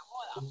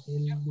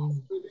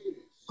Evelyn.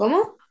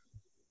 ¿Cómo?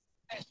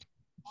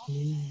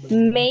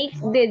 Make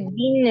the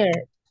dinner.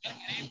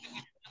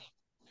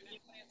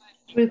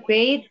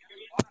 Prepare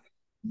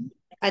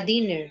a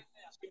dinner.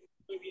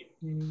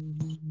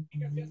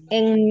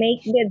 En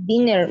make the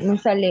dinner me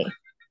sale.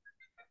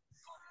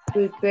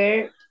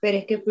 Prepare, pero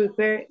es que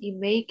prepare y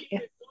make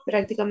es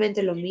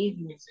prácticamente lo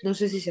mismo. No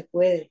sé si se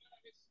puede.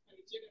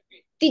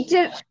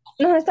 Teacher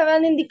nos estaba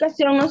dando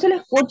indicación, no se le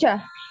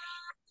escucha.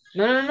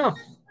 No.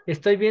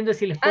 Estoy viendo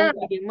si les pongo a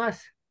alguien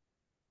más.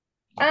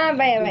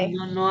 Vaya.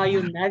 No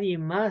hay nadie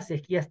más,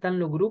 es que ya están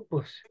los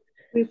grupos.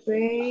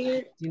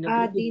 Prepare Si no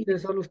a creo que dinner.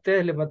 solo a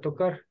ustedes les va a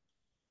tocar.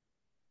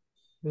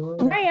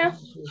 Vaya.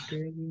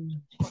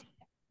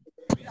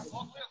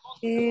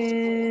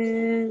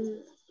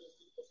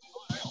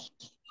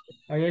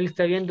 Ahí él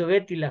está viendo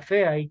Betty la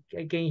fea. I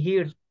can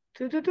hear.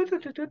 Soy yo.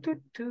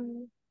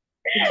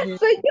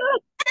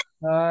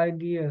 Ay,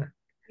 Dios.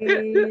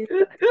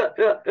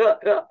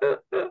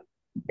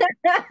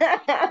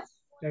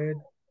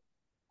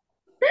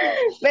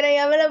 Pero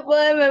ya me lo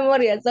puedo de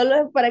memoria, solo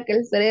es para que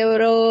el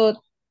cerebro,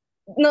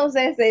 no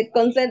sé, se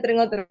concentre en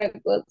otra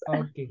cosa.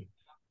 Ok.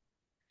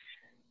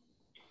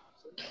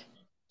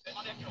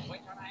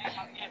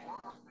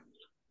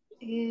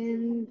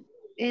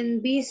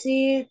 And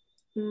visit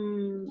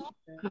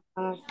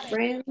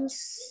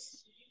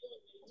friends.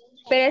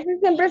 Pero ese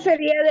siempre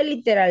sería de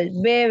literal,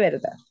 B,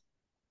 ¿verdad?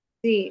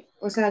 Sí,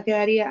 o sea,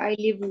 quedaría I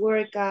leave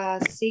work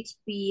at 6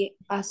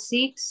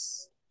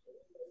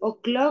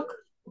 o'clock,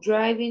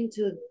 driving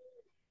to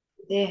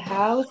the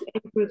house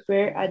and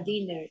prepare a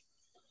dinner.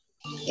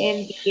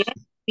 And then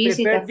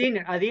visit Prepare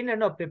dinner. A dinner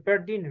no,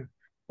 prepare dinner.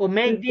 O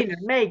make dinner,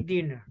 make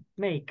dinner.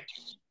 Make.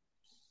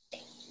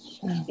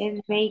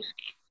 And make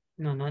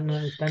No,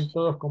 están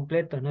todos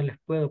completos, no les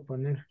puedo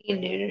poner.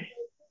 dinner.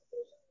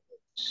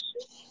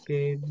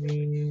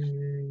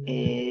 Kevin.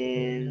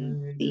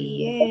 And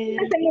the end,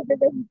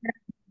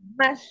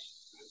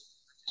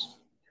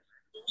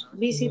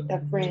 visit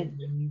a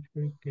friend. Y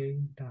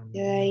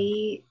de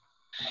ahí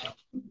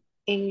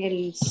en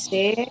el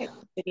C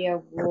sería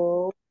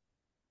go.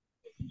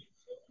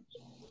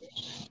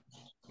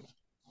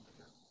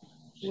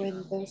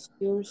 When does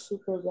your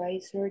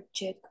supervisor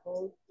check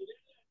all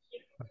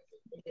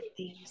the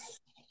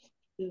things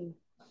do?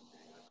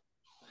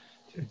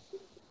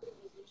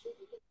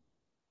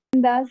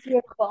 Does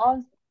your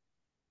boss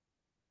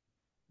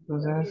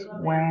Entonces,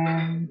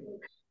 when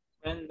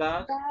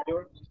does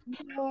your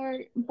your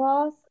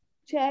boss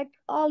check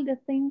all the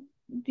things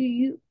do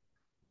you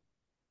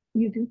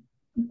do?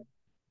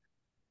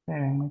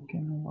 espérenme que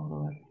no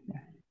logro ver.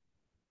 Ya.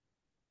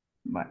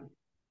 Vale.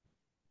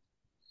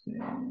 Sí.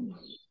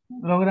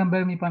 Logran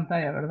ver mi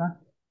pantalla, ¿verdad?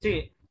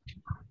 Sí.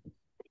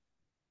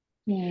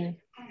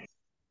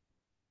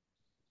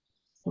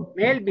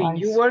 Melvin,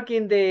 you work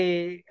in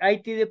the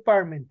IT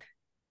department?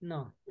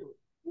 No.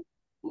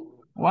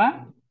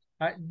 What?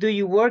 Do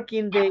you work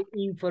in the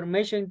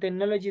information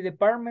technology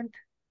department?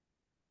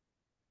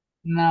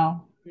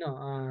 No.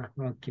 No,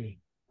 okay.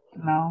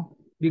 No.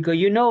 Because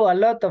you know a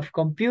lot of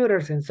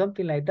computers and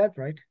something like that,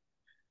 right?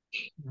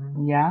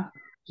 Yeah.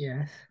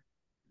 Yes.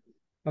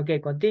 Okay,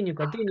 continue,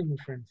 my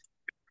friends.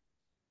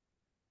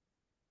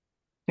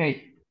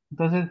 Okay.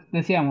 Entonces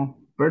decíamos,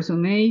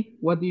 person A,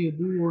 what do you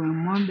do on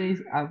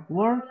Mondays at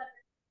work?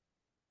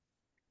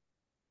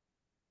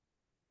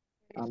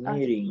 A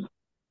meeting.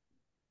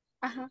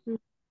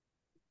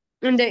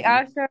 In the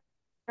after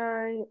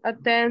I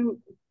attend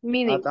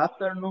meeting. At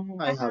afternoon,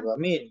 I have a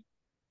meeting.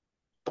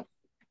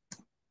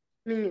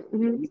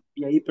 Mm-hmm.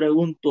 Y ahí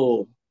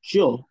pregunto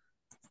yo.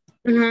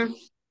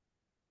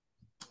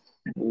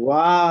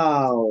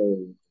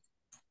 Wow.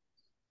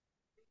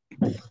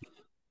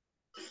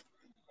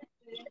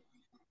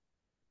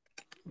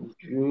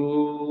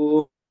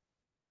 Yo.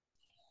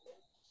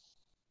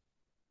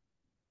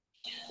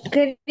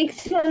 ¿Qué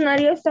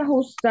diccionario estás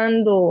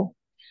usando?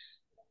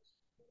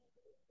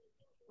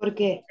 ¿Por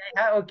qué?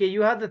 Okay,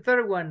 you have the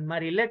third one,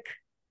 Marilek.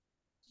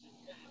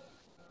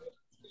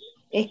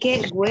 Es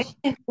que when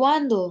es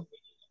cuando.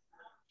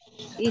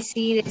 Y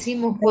si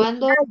decimos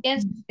cuándo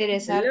piensas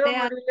regresarte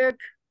a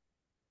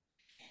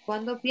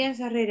 ¿cuándo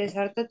piensas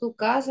regresarte a tu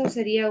casa?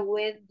 Sería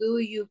when do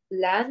you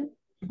plan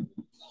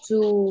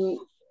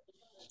to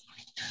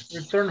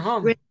return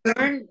home?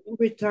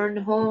 Return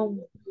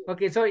home.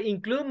 Okay, so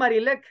include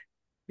Marilek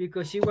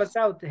because she was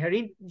out.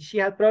 She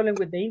had problem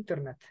with the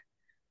internet.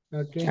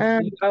 Okay, so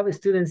you have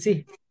student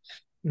C.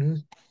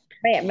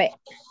 Vaya.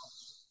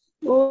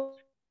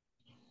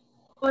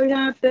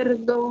 Hola,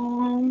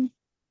 perdón.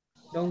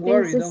 Don't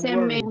worry.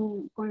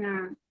 Con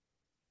la...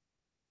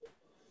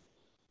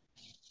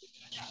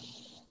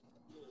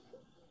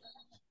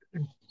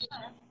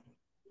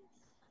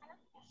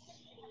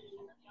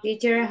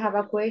 Teacher, I have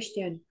a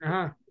question.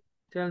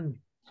 Tell me.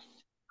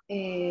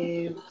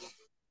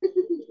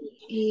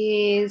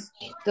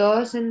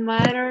 Doesn't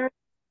matter,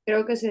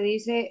 creo que se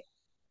dice.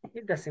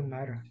 It doesn't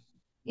matter.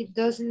 It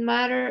doesn't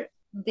matter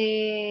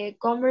the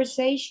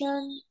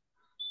conversation.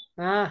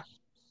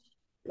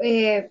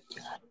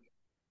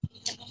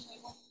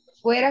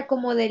 Fuera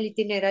como del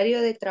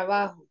itinerario de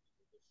trabajo.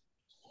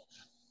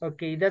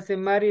 Okay, it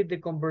doesn't matter if the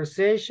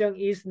conversation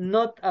is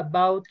not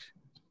about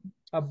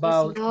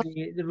It's not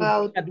the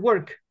about at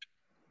work.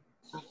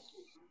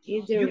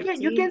 either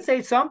You can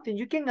say something.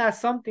 You can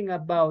ask something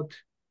about.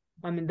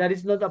 I mean, that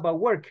is not about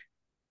work.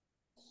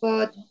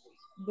 but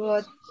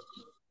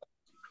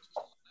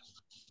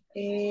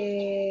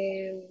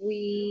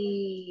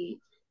we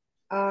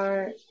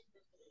are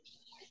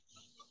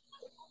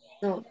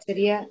no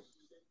sería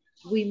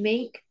we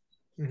make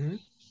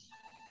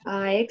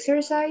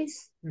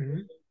exercise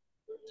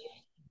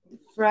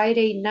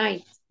Friday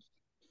night.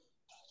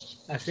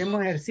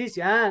 Hacemos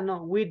ejercicio. Ah,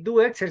 no, we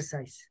do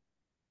exercise.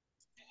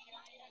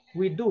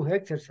 We do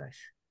exercise.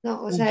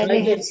 No, o On sea,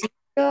 Friday.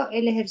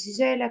 el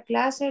ejercicio de la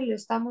clase lo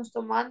estamos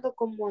tomando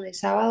como de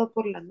sábado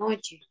por la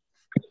noche.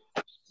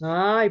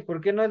 Ah, ¿y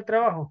por qué no el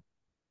trabajo?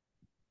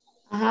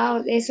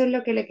 Ajá, eso es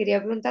lo que le quería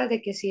preguntar,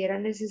 de que si era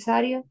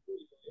necesario.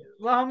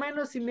 Más o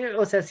menos,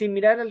 o sea, sin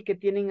mirar al que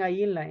tienen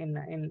ahí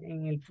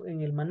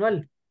en el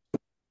manual.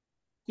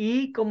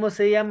 Y cómo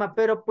se llama,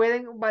 pero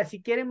pueden,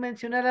 si quieren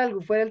mencionar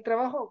algo fuera del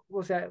trabajo,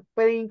 o sea,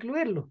 pueden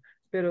incluirlo,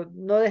 pero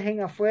no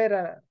dejen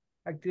afuera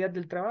actividad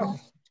del trabajo.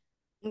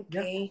 Ok.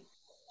 ¿Ya?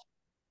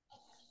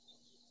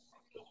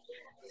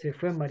 Se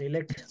fue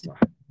Marilek. Buah,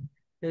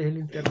 es el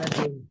internet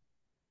de...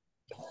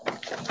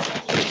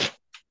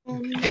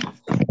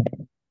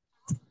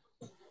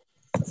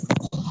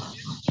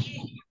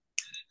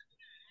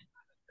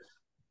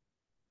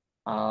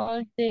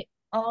 All the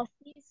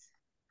office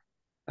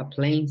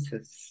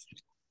Appliances.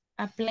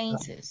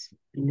 appliances.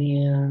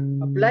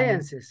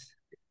 Appliances.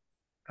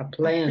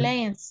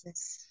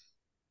 Appliances.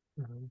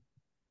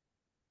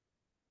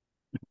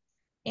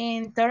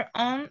 And turn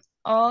on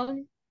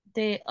all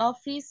the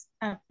office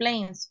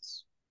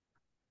appliances.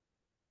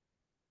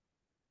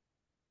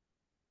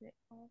 The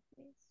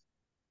office.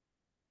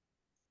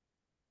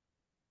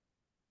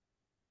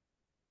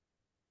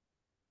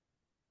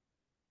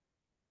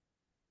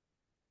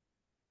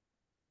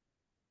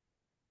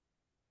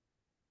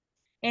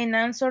 And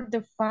answer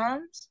the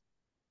phones.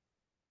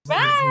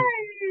 Bye.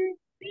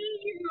 See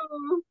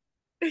you.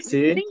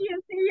 Sí. See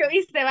you.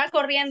 Y se va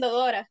corriendo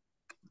Dora.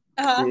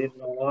 Ajá. Sí,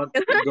 no,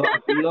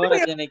 aquí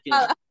Dora tiene que...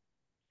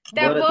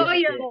 Te Dora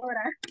tiene apoyo, que...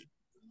 Dora.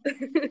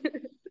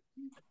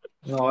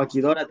 No,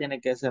 aquí Dora tiene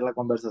que hacer la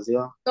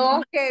conversación.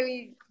 No,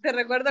 Kevin, te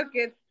recuerdo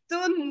que tú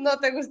no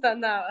te gusta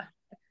nada.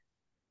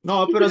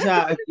 No, pero o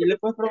sea, aquí le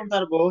puedes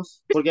preguntar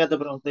vos, porque ya te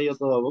pregunté yo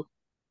todo a vos.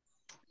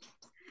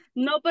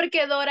 No,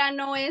 porque Dora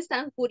no es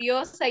tan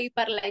curiosa y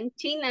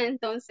parlanchina,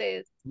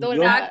 entonces Yo,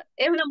 Dora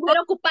es una mujer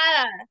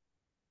ocupada,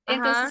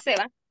 entonces Ajá. se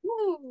va.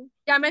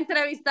 Ya me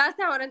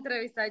entrevistaste, ahora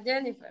entrevista a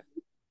Jennifer.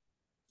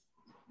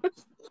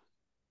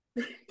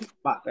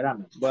 va,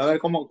 espérame, voy a ver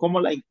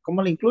cómo la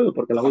incluyo,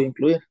 porque la voy a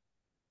incluir.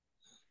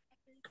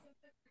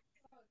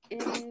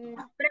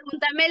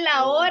 Pregúntame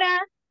la hora,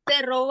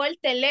 te robo el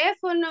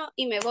teléfono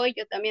y me voy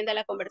yo también de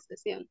la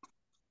conversación.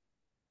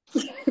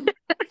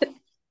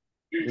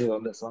 ¿De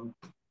dónde son?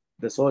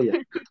 De soya.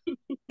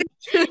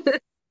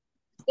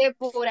 De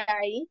por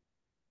ahí.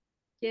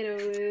 Quiero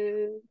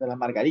ver. De las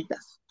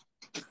margaritas.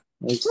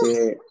 No,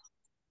 Espérame.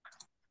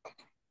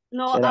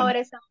 ahora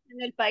estamos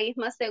en el país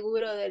más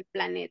seguro del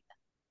planeta.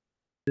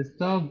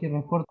 Stock y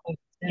reporte de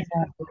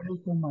licencias de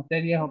productos,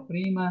 materias o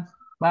primas.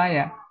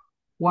 Vaya,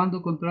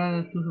 ¿cuándo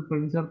controla tu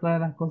supervisor todas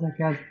las cosas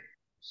que hace?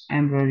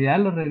 En realidad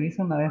lo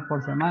revisa una vez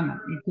por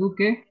semana. ¿Y tú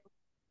qué?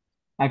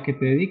 ¿A qué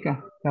te dedicas?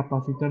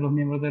 Capacito a los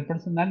miembros del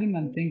personal y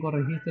mantengo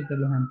registros de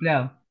los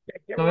empleados.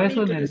 Qué Todo eso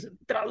bonito en el... es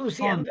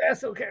traduciendo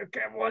eso, qué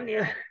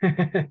bonito.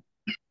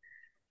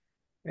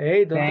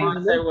 Hey, don't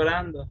translate.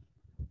 Asegurando.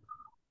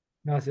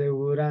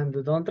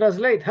 Asegurando. Don't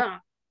translate, huh?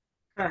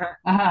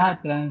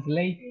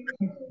 Translate.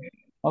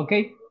 Ok,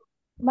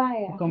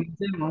 Vaya.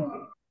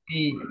 comencemos.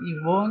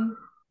 Yvonne,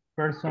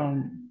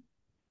 person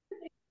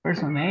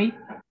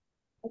A.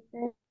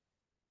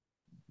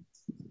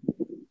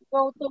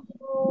 Go to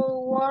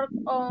work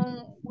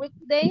on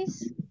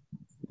weekdays.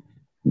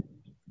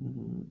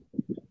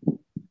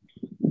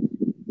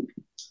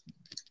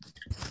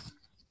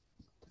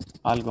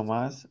 Algo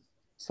más,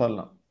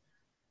 solo.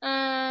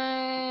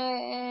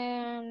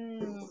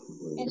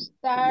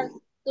 Start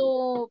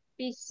to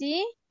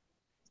PC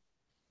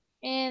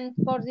and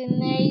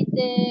coordinate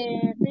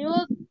the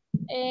route.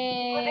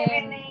 Good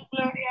evening,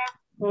 Gloria.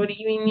 Good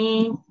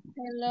evening.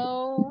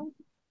 Hello.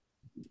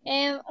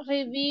 And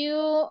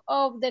review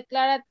of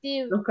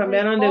declarative ¿Nos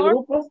cambiaron de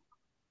report. grupo?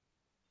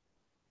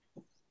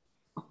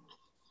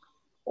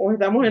 ¿O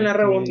estamos en la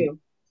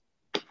reunión?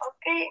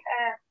 Ok,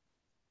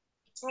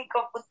 mi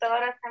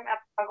computadora se me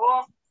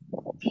apagó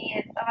y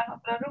estaba en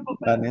otro grupo.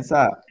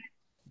 Vanessa,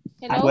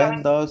 Hello.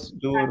 when does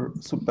your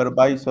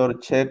supervisor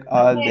check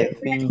all the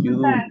things you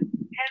do?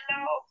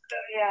 Hello,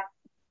 Gloria.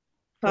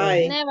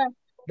 Hi. Never.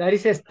 That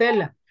is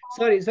Estela.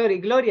 Sorry,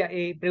 Gloria.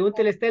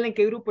 Pregúntele a Estela en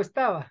qué grupo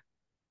estaba.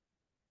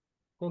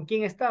 ¿Con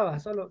quién estaba?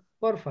 Solo,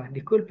 porfa,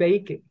 disculpe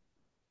ahí que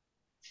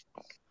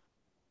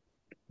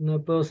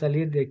no puedo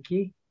salir de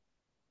aquí.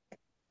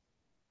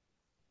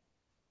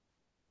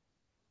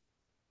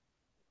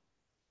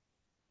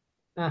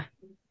 Ah.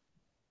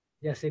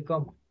 Ya sé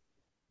cómo.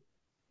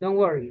 Don't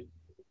worry.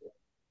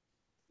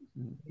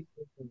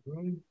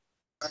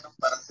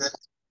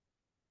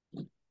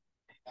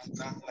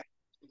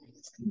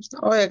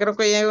 Oye, creo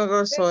que llegó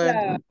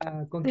Rosoel.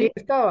 ¿Con quién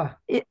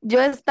estaba?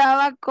 Yo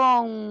estaba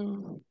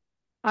con...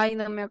 Ay,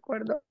 no me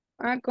acuerdo.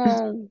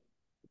 Con...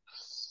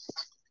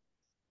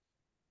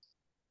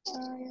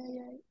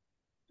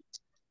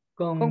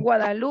 Con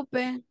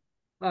Guadalupe.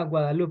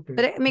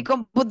 Guadalupe. Mi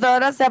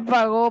computadora se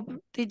apagó,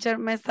 teacher,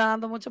 me está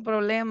dando mucho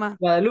problema.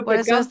 Guadalupe Por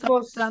eso estaba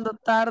Campos. entrando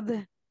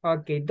tarde.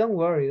 Ok, don't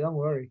worry, don't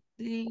worry.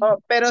 Sí. Oh,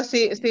 pero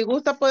si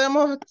gusta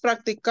podemos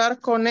practicar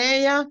con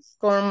ella,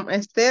 con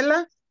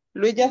Estela.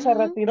 Luis ya se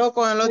retiró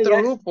con el otro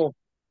grupo.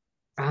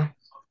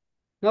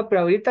 No,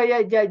 pero ahorita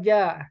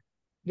ya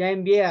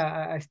envié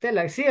a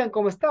Estela. Sigan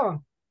como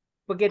estaban,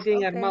 porque ya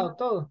tienen armado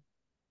todo.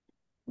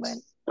 Bueno.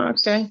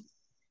 Ok.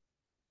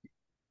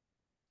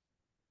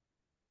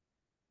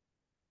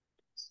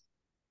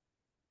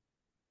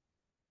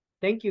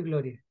 Thank you,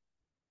 Gloria.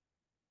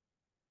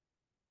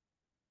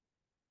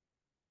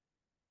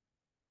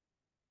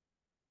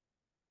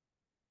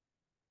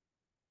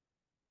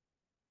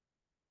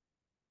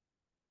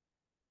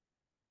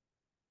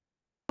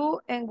 You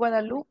en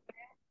Guadalupe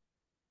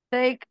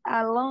take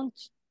a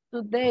lunch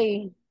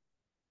today.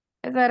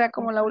 Esa era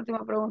como la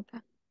última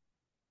pregunta.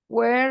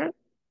 Where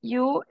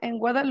you en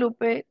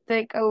Guadalupe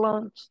take a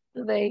lunch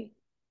today.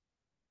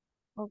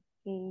 Ok,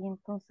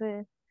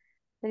 entonces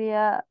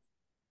sería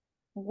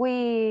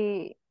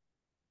we...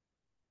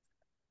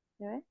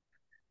 ¿ya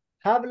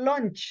Have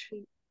lunch.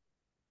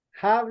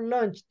 Have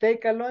lunch.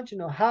 Take a lunch.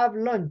 No, have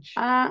lunch.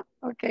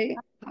 Okay.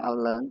 Have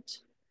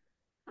lunch.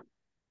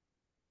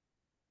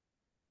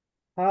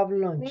 Have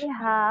lunch.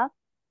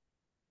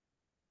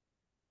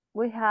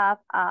 We have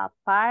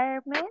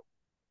apartment.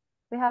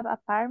 We have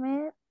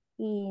apartment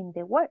in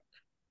the work.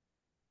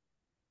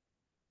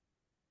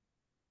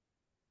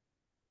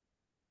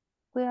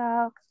 We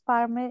have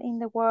apartment in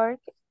the work,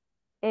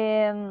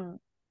 and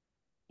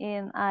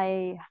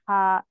we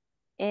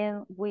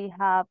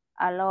have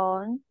a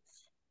lunch.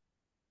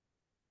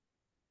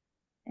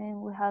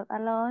 And we have a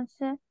lunch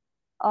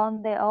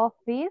on the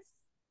office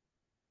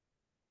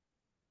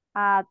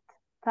at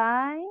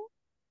time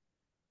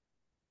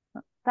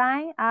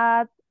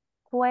at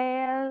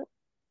 12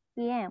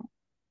 p.m.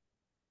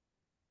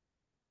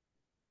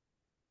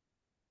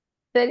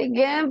 Say it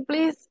again,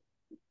 please.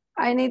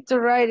 I need to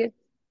write it.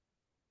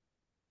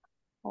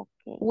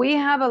 Okay. We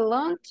have a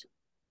lunch.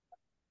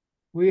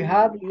 We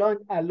have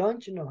lunch. A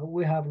lunch? No,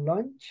 we have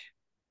lunch.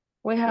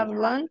 We have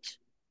lunch.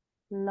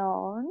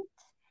 Lunch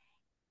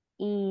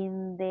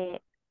in the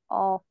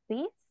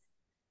office.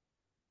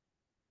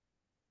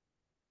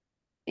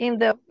 In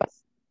the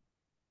office.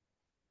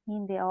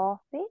 In the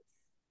office.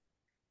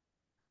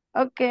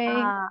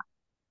 Okay.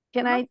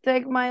 Can I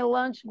take my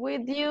lunch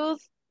with you?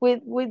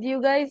 With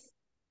you guys?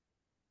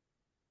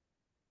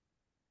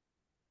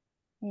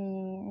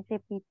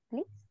 Repeat,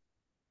 please.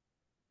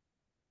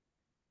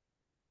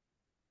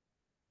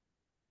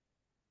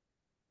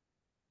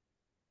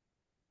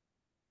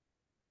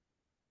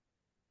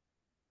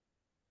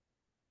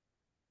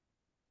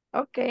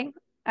 Okay,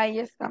 ahí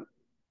está.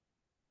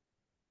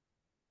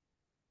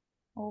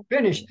 Okay.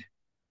 Finished.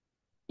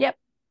 Yep.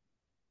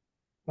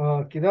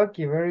 Okie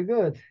dokie, very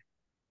good.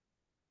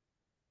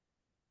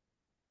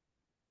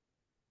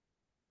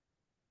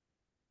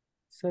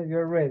 So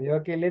you're ready.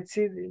 Okay, let's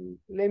see.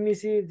 Let me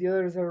see if the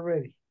others are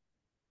ready.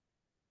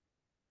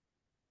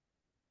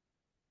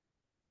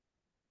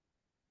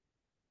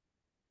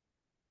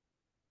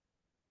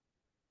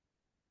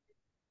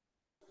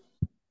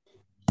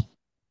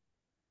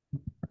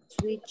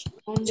 Switch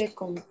on the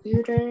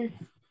computer.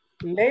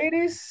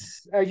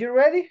 Ladies, are you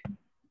ready?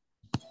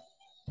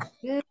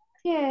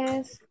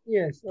 Yes.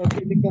 Yes.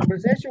 Okay, the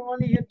conversation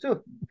only you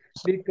two.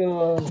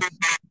 Because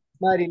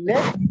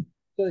Marilette,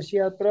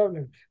 social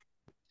problems.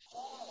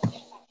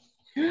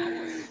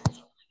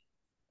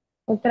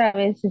 Otra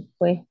vez se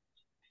fue.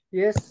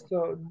 Yes,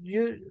 so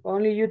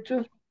only you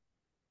two.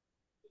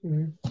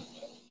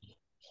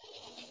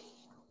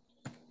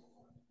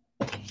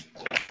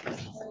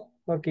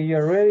 Okay,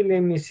 you're ready.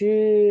 Let me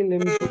see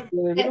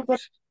the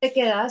groups. ¿Te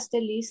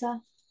quedaste,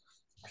 Lisa?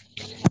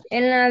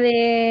 En la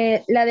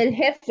del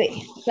jefe,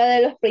 la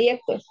de los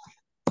proyectos.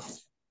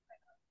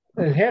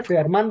 El jefe,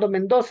 Armando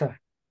Mendoza.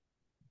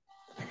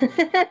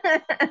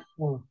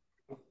 Oh,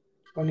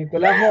 con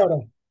Nicolás Mora.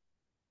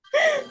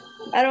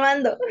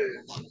 Armando.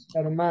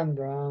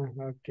 Armando,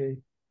 ok.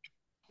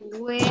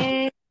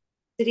 When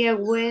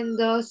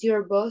does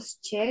your boss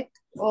check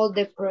all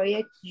the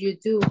projects you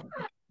do?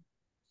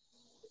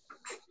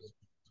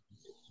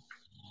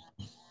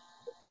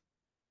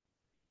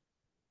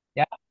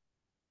 Yeah.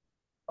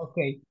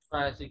 Okay.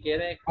 Si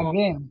quiere.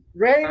 Again.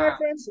 Ready, my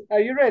friends? Are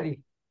you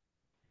ready?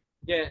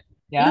 Yeah.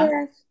 Yeah.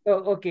 Yes.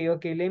 Oh, okay.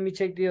 Let me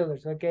check the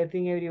others. Okay, I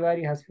think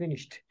everybody has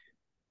finished.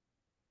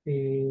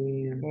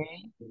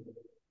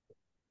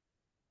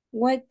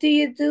 What do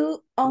you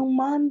do on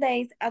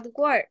Mondays at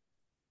work?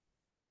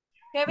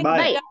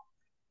 Bye.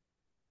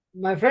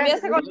 My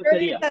friend, are you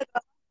ready?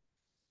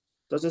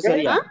 Entonces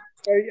Okay. sería,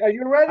 Are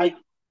you ready? I,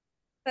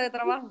 De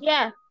trabajo.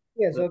 Yeah.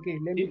 Yes, okay,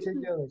 let me check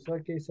the others.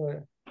 Okay,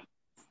 so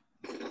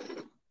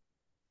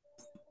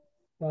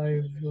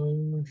 5,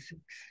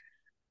 6.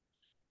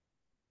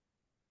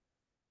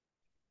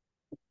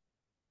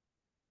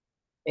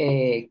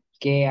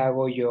 ¿Qué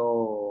hago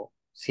yo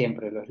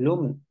siempre los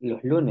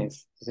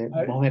lunes? Entonces, A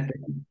ver, vos me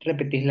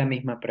repetís la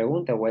misma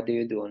pregunta. What do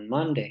you do on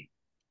Monday?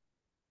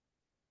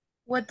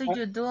 What do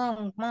you do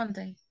on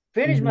Monday?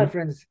 finish, my Ujú.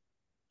 friends.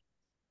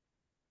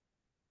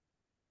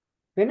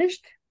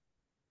 Finished?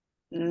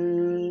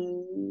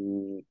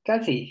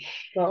 Casi.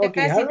 Oh,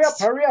 okay, Casi.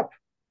 hurry up.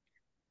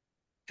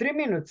 3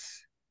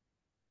 minutes.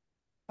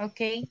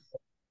 Okay.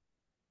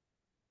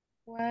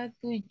 What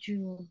do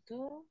you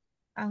do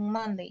on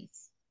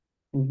Mondays?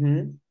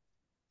 Ujú.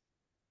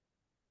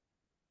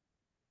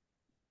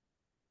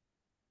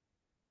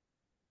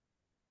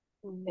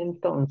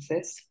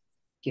 Entonces,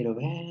 quiero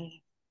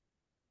ver.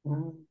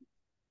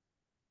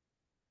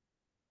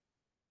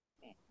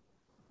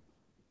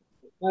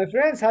 My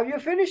friends, have you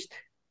finished?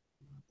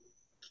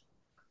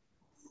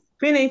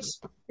 Finish.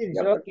 Finish,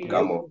 Ya okay,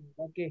 practicamos.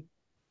 excellent, okay.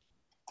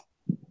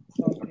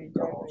 Okay,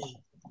 you're ready.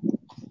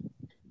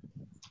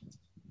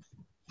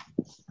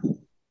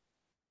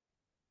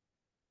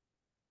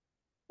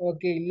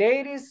 Okay,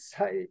 ladies,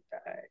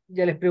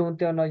 ya les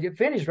pregunté o no, you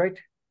finished, right?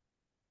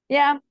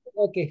 Yeah,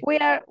 Okay,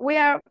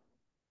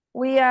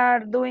 we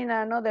are doing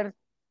another.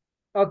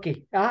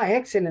 okay,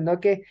 excellent,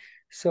 okay.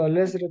 So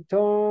let's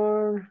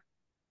return.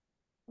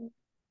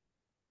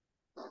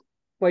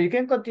 Well, you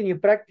can continue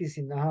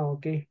practicing,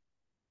 okay.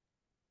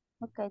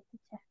 Okay,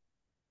 teacher.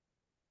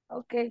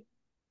 Okay.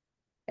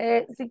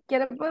 Si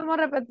quiere podemos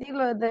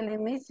repetirlo desde el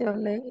inicio,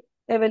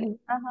 Evelyn.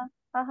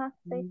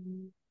 Sí.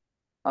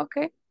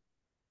 Okay.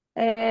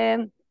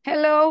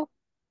 Hello,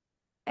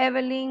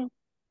 Evelyn.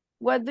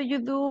 What do you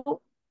do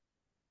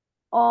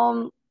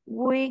on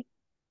weekends?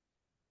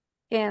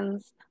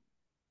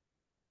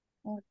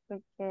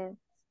 Because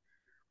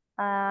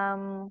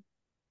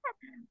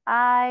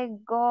I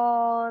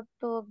go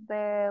to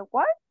the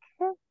work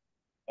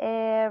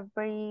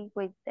every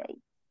weekday.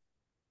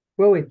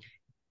 Wait.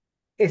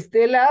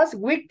 Estela's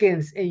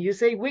weekends, and you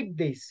say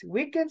weekdays.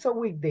 Weekends or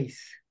weekdays?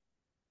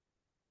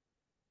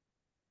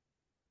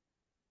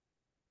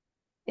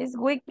 It's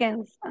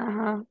weekends.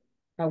 A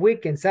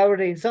weekend,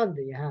 Saturday and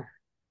Sunday,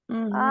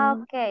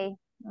 Okay.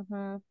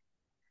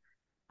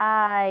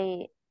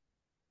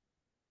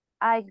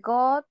 I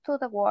go to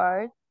the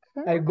work.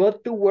 I go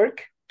to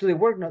work,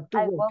 not to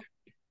I work.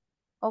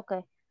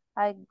 Okay.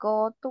 I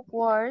go to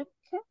work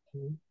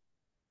in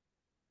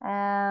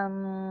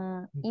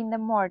the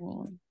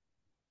morning.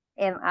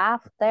 And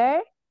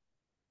after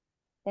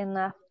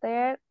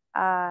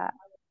I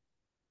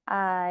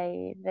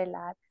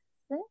relax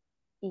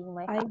in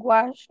my I house.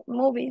 watch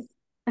movies.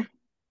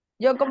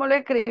 Yo como lo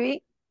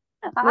escribí,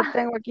 lo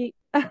tengo aquí.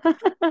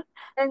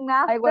 And I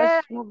after watch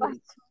I movies. watch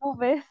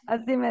movies.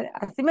 Así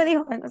me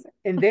dijo. No sé.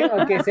 And then,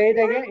 okay, say it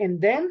again. And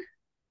then?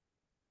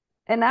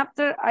 And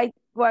after I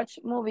watch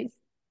movies.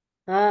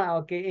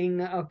 Okay.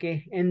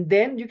 Okay. And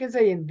then you can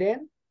say, and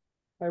then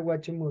I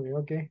watch a movie.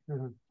 Okay.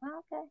 Okay.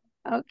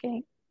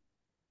 Okay.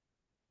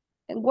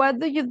 And what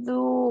do you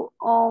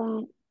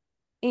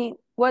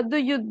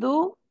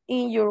do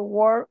in your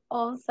work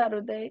on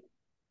Saturday?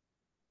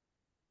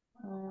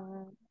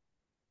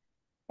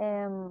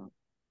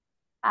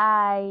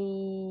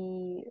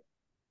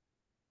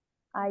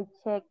 I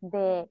check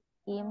the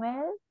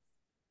emails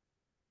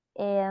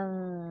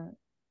and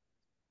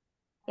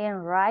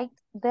write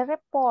the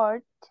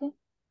report,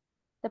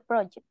 the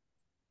project.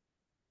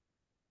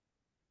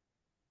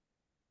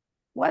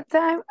 What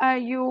time are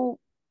you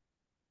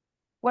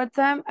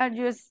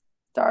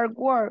start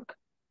work?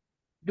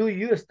 Do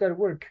you start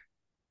work?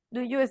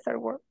 Do you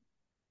start work?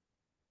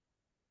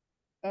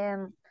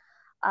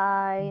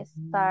 I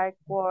start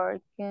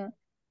work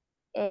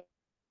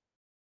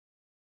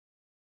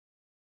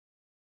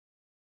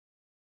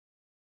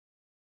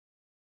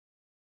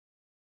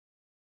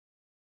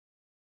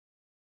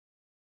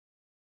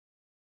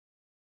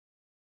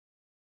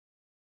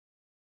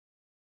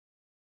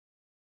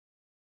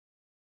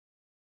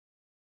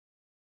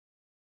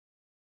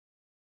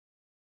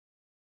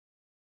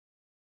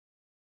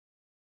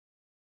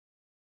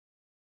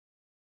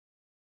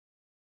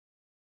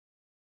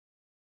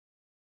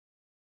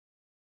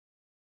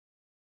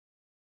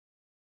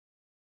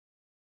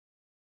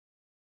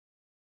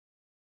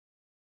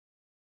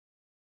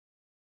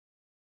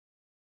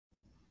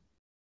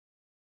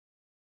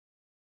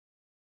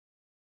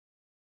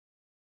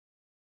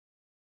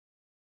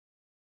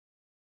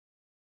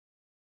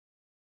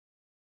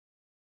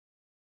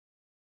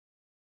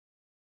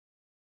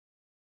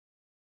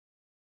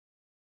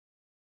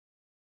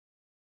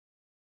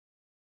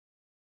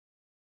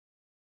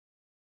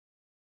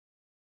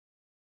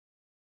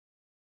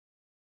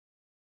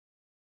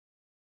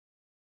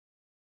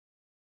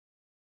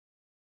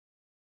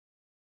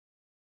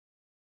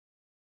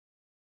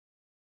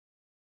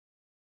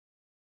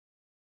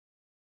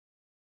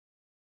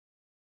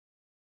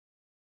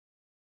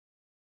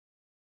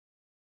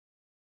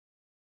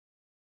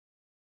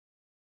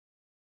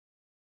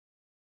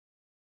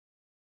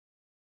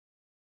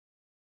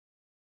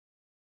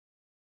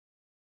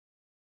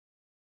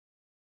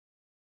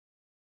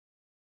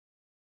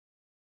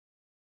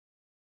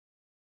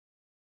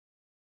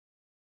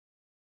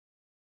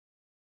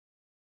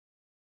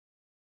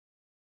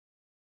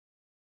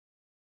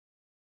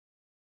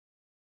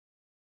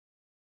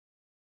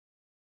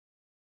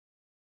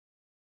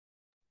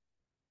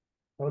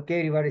Okay,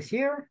 everybody's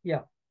here?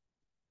 Yeah.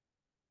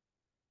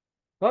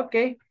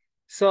 Okay,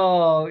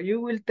 so you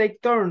will take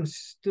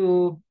turns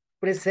to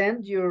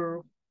present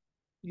your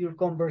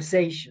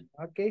conversation,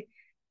 okay?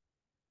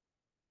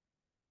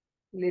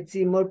 Let's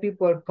see, more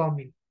people are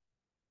coming.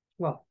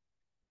 Well,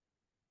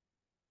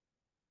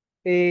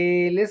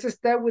 let's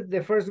start with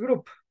the first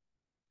group.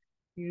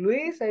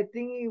 Luis, I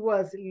think it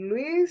was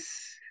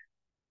Luis,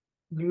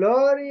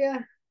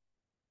 Gloria,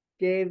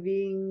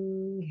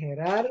 Kevin,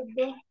 Gerardo,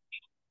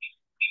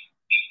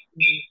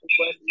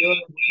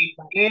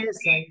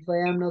 Vanessa, if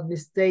I am not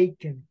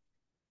mistaken.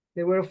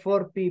 There were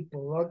 4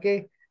 people,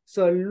 okay?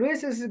 So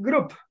Luis's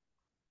group.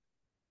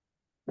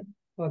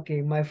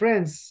 Okay, my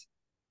friends,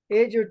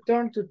 it's your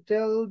turn to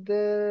tell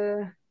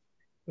the,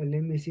 well,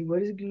 let me see,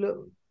 what is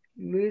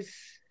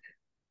Luis,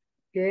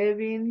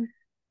 Kevin,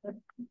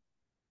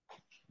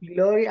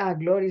 Gloria,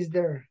 Gloria is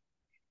there.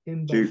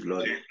 Sí,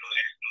 Gloria.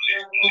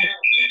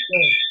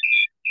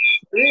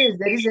 Luis,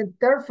 there is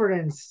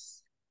interference.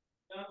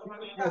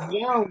 A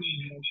sound.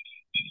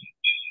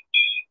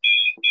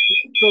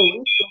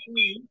 Echo.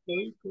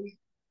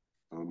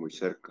 Estamos muy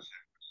cerca.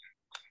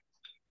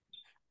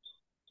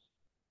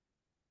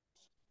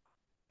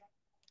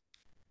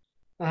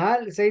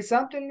 Say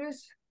something,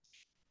 Luis.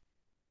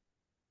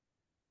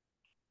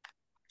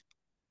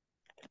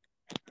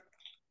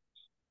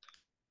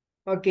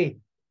 Ok.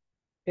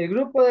 El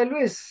grupo de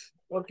Luis.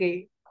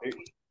 Ok.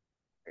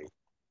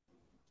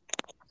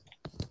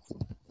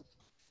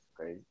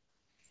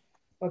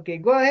 Ok,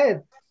 go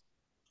ahead.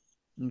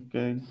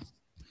 Okay.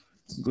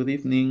 Good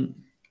evening.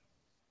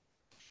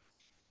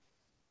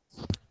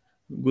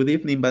 Good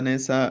evening,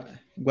 Vanessa.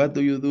 What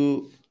do you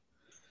do?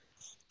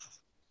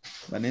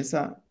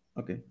 Vanessa?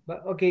 Okay.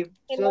 Okay,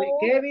 so Hello.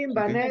 Kevin,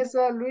 Okay.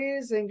 Vanessa,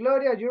 Luis, and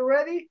Gloria, you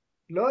ready?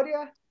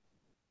 Gloria?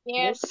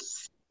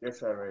 Yes.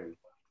 Yes, I'm ready.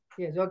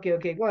 Yes,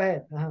 okay, go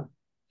ahead.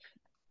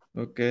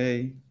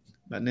 Okay.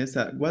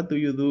 Vanessa, what do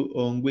you do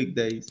on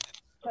weekdays?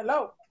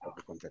 Hello.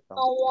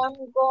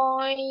 I'm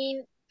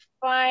going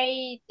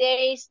 5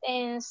 days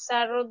and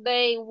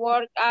Saturday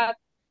work at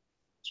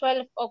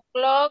 12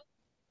 o'clock.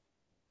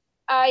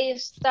 I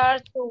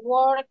start to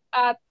work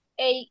at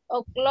 8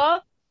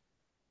 o'clock.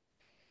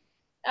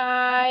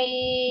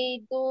 I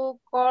do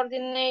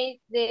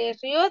coordinate the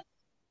route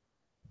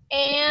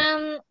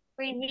and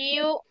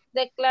review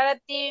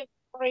declarative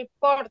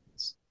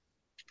reports.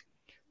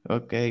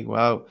 Okay,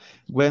 wow.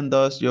 When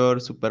does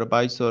your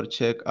supervisor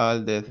check all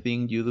the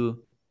things you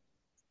do?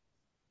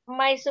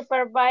 My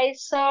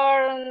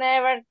supervisor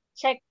never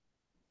check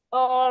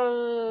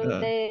all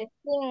the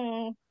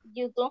things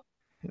you do.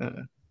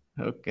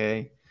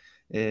 Okay.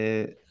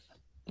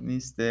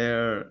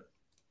 Mr.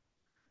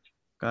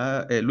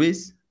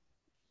 Luis,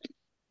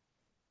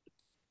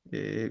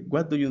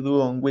 what do you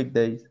do on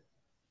weekdays?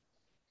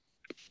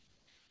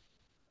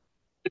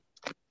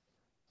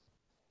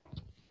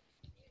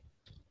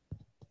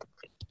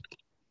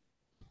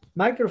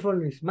 Microphone,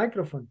 Luis,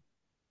 microphone.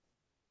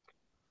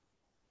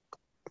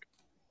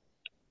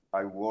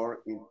 I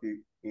work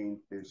in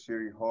the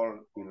city hall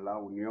in La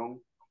Unión.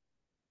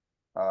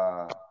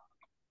 I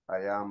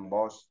am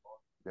boss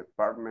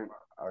department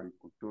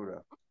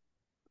agricultura.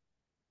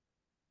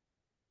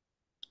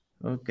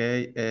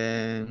 Okay,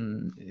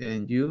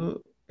 and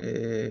you,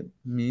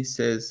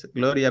 Mrs.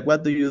 Gloria,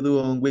 what do you do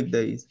on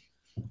weekdays?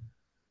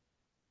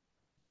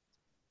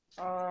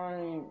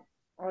 I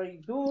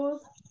do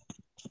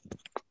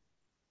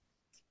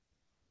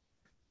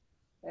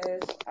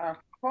as a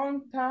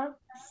contact.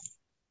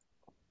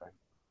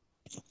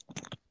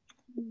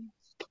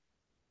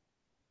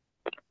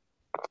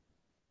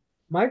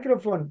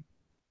 Microphone.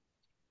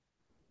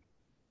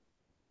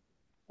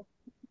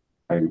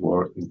 I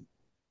work.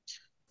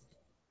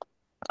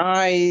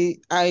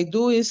 I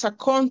do is a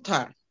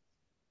contact.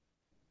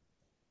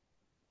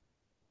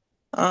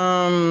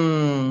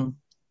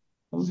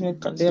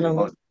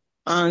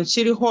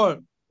 City Hall.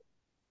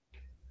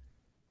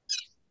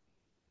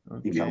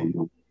 Okay.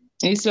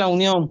 Es la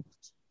unión.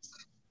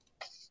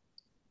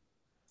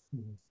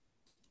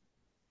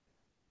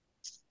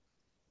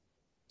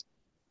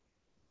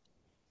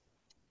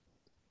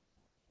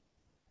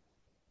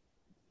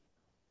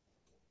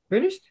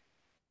 Finished?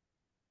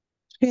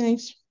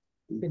 Finished.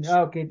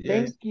 Okay, Yes.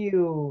 thank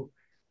you.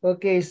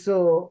 Okay,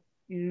 so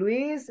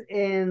Luis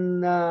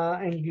and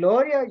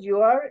Gloria,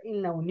 you are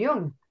in La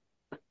Unión.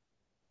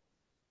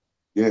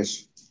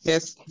 Yes.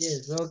 Yes.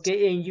 Yes,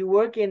 okay, and you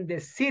work in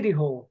the city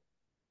hall.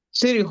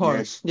 City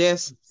Hall.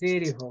 Yes.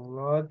 City hall,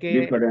 okay.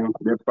 Different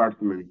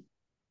department.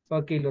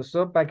 Okay,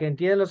 para que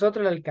entiendan los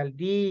otros, la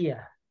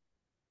alcaldía.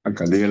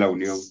 Alcaldía de La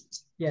Unión.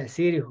 Yeah,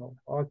 city hall.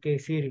 Okay,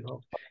 city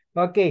hall.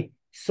 Okay,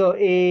 so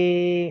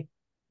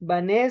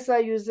Vanessa,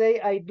 you say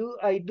I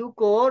do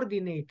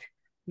coordinate.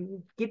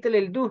 Quítale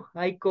el do.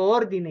 I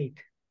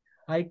coordinate.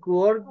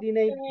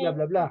 Blah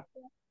blah blah.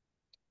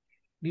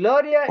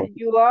 Gloria,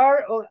 you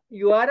are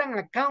an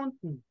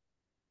accountant.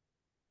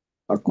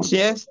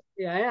 Yes.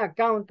 Yeah, an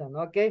accountant,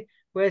 okay.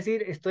 Puede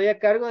decir, estoy a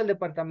cargo del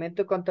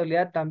departamento de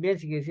contabilidad también.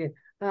 Si quiere decir,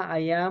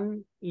 I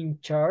am in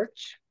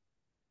charge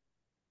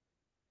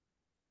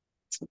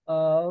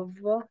of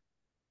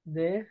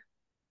the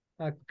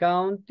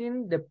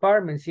accounting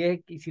department.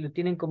 Si lo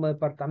tienen como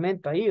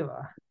departamento, ahí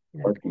va.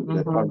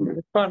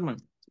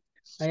 Department.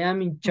 I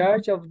am in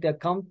charge of the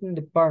accounting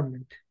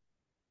department.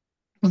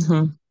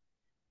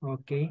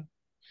 Okay.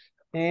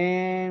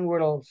 And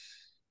what else?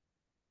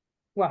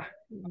 Wow,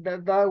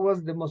 that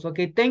was the most.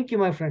 Okay, thank you,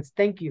 my friends.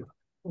 Thank you.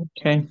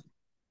 Okay.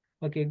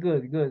 Okay,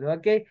 good, good.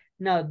 Okay,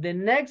 now the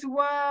next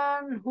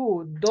one,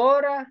 who?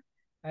 Dora.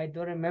 I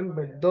don't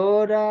remember.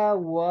 Dora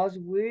was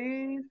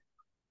with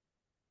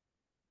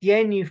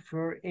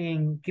Jennifer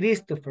and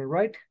Christopher,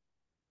 right?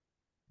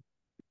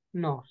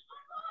 No.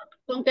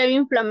 Con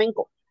Kevin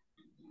Flamenco.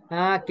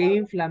 Ah,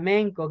 Kevin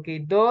Flamenco. Okay,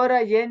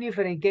 Dora,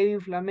 Jennifer, and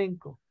Kevin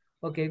Flamenco.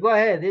 Okay, go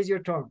ahead. It's your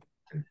turn.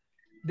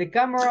 The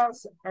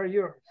cameras are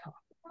yours.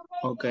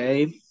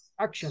 Okay.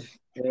 Action.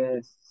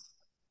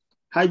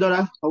 Hi,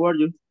 Dora. How are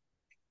you?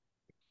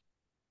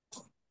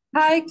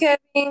 Hi,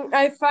 Kevin.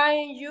 I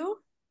find you.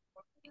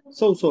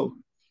 So,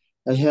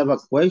 I have a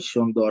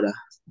question, Dora.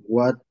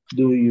 What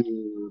do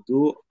you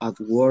do at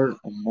work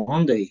on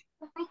Monday?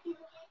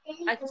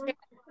 I check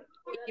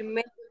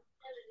email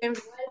and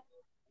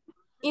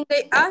in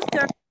the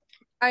after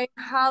I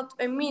have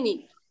a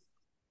minute.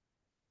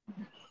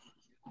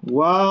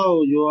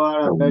 Wow, you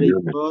are very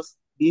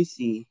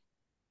busy.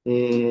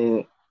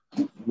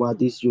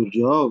 What is your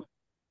job?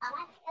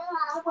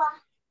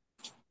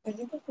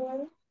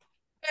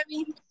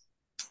 Kevin.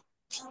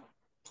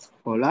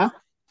 Hola?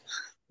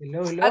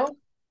 Hello, hello.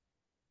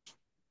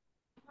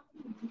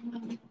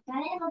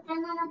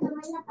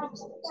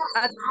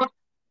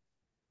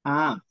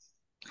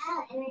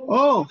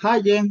 Oh,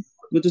 hi, Jen.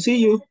 Good to see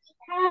you.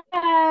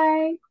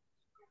 Hi.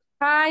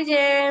 Hi,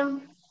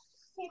 Jem.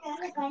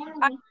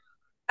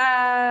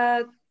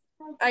 I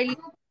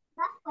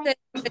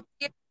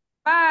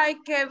bye,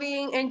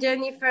 Kevin and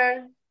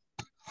Jennifer.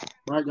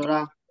 Bye,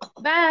 Dora.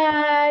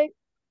 Bye.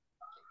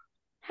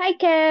 Hi,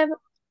 Kev.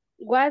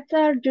 What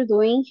are you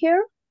doing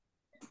here?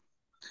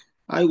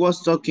 I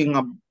was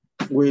talking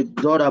with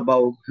Dora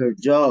about her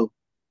job.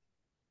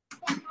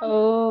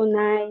 Oh,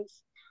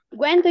 nice.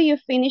 When do you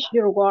finish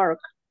your work?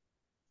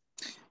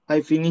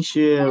 I finished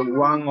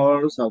 1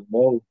 hour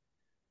ago.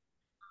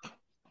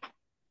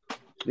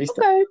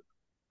 Listo.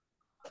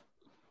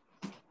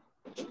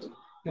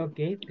 Okay.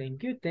 Okay,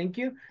 thank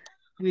you.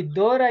 With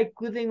Dora, I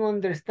couldn't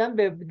understand,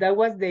 but that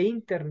was the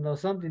intern or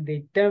something, the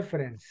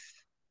interference.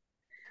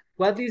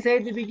 What do you say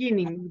at the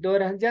beginning,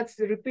 Dora? Just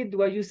repeat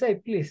what you say,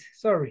 please.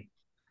 Sorry.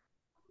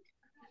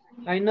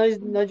 I know it's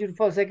not your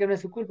fault, sé que no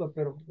es su culpa,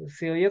 pero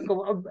se oyó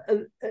como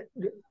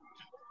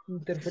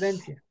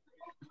interferencia.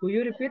 Will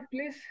you repeat,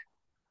 please?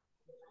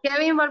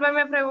 Kevin,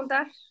 volveme a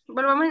preguntar.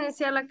 Volvamos a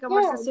iniciar la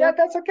conversación. No,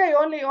 that's okay.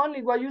 Only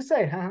what you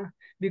say.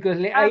 Because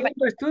I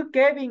understood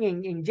Kevin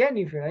and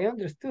Jennifer. I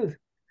understood.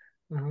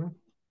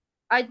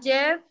 I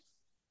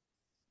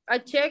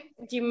checked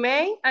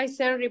Gmail. I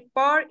sent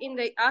report in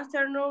the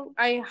afternoon.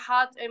 I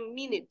had a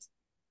minute.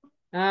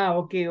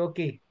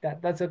 Okay.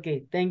 That's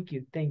okay. Thank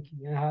you. I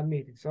have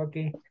meetings.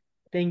 Okay.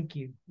 Thank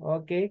you.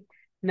 Okay.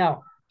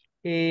 Now,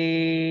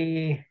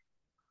 I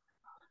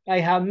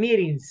have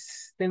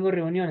meetings. Tengo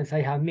reuniones.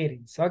 I have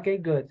meetings. Okay,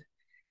 good.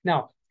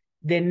 Now,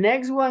 the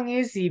next one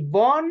is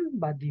Yvonne,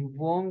 but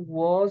Yvonne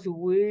was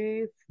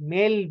with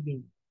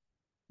Melvin.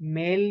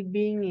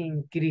 Melvin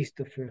and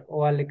Christopher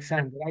or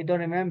Alexander. I don't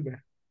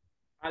remember.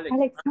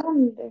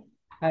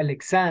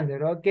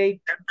 Alexander, okay.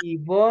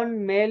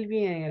 Yvonne,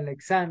 Melvin, and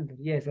Alexander.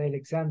 Yes,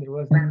 Alexander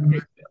was.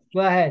 Go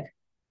ahead.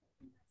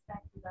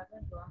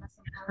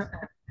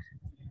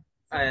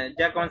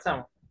 Ya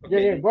comenzamos.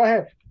 Okay. Yeah, go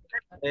ahead.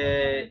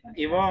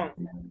 Yvonne,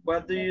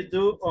 what do you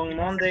do on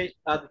Monday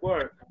at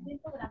work?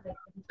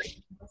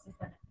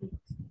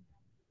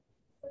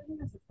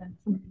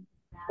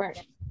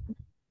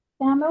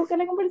 Déjame buscar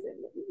la conversación.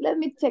 Let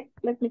me check.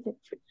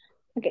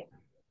 Okay.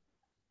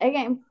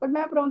 Again, ponme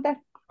a preguntar.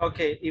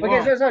 Okay,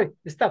 Yvonne. Okay, sorry.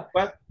 Stop.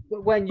 What?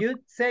 When you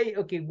say,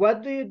 okay,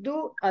 what do you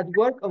do at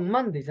work on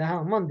Mondays?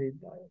 Monday,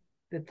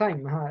 the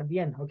time, at the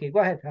end. Okay, go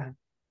ahead.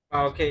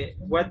 Okay,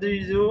 what do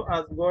you do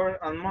at work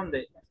on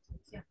Monday?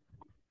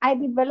 I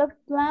develop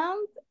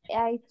plans,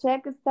 I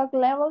check stock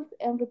levels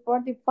and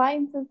report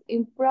deficiencies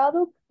in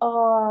product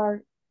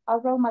or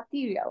raw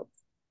materials.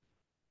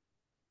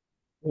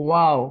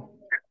 Wow.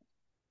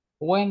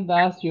 When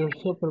does your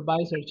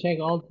supervisor check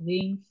all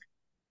things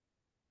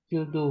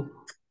you do?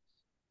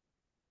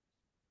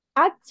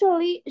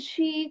 Actually,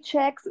 she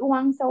checks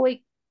once a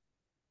week.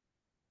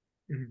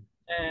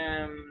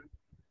 And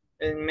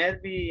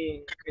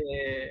maybe,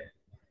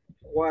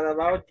 what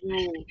about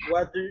you?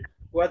 What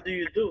do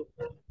you do?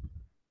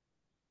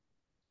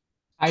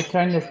 I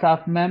train the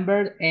staff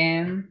member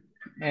and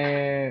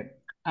I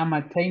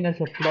maintain the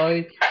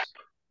employee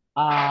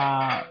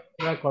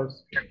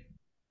records.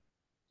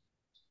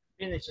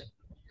 Finish it.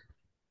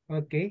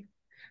 Okay.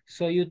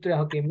 So you train,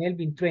 okay,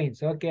 Melvin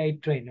trains. Okay, I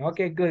train.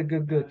 Okay,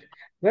 good.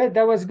 Well,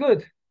 that was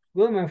good.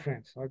 Good, my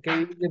friends.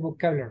 Okay, the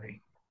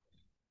vocabulary.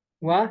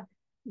 What?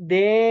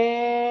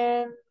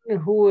 Then,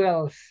 who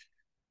else?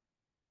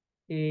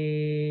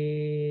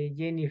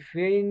 Jenny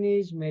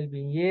finished.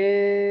 Melvin,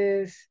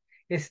 yes.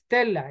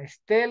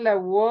 Stella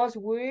was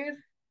with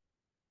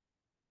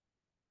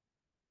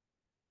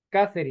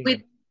Catherine.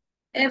 With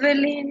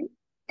Evelyn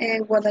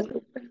and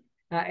Guadalupe.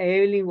 Ah,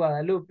 Evelyn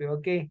Guadalupe,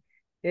 ok.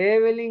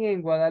 Evelyn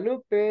en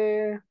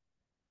Guadalupe.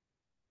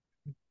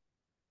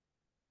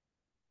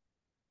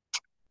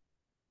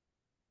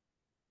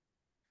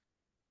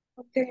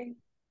 Okay.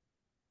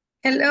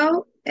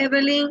 Hello,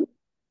 Evelyn.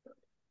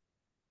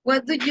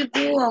 What do you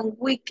do on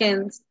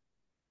weekends?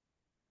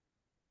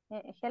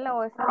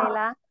 Hello,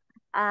 Stella.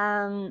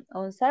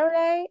 On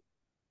Saturday,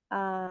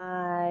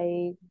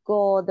 I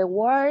go to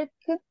work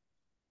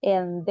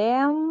and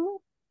then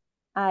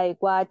I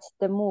watch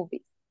the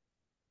movie.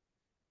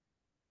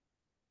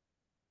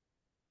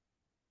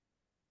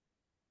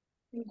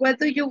 What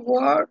do you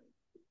work?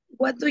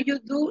 What do you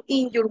do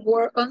in your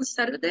work on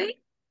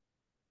Saturday?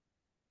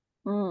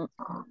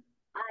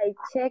 I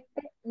check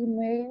the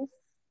emails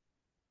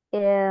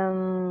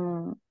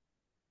and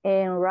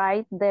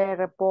write the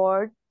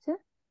report,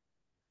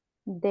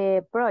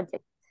 the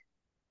project.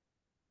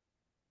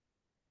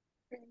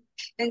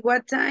 And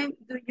what time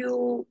do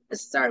you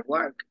start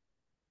work?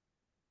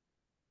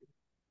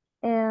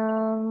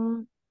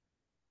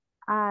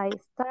 I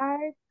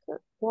start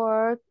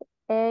work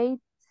 8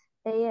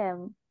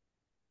 a.m.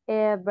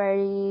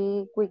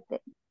 every weekday.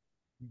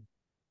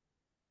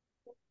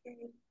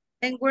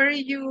 And where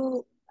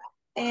you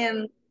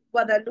and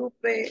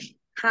Guadalupe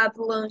have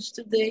lunch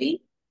today?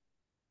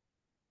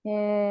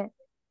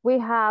 We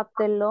have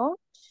the lunch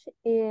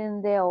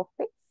in the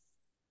office.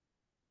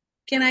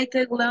 Can I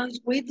take lunch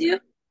with you?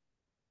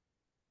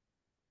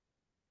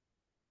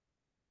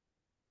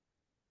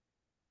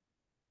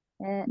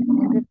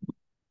 Can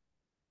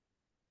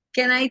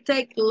I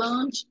take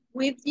lunch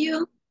with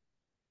you?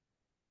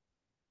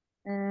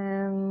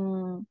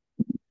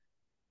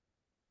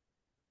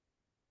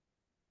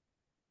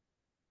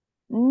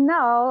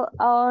 No,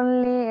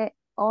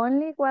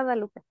 only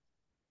Guadalupe.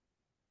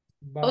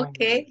 Bye.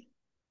 Okay.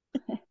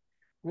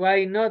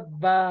 Why not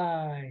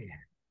buy?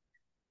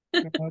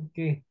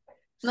 Okay.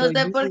 No So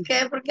sé por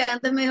qué, porque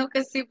antes me dijo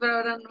que sí, pero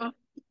ahora no.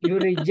 you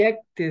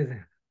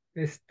rejected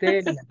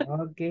Stella.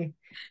 Okay.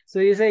 So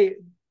you say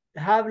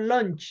have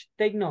lunch.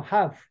 Take no,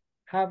 have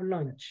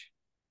lunch.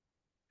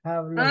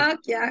 Have lunch.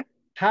 Yeah.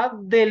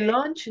 Have the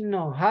lunch?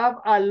 No. Have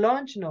a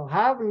lunch? No.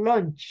 Have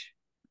lunch.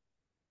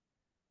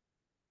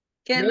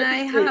 Can Maybe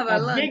I say have a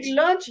lunch? big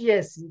lunch?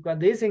 Yes.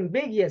 Cuando dicen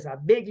big, yes. A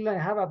big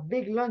lunch. Have a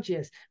big lunch?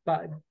 Yes.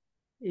 But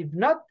if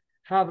not,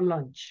 have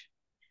lunch.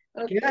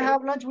 Okay. Can I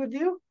have lunch with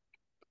you?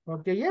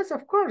 Okay. Yes,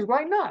 of course.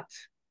 Why not?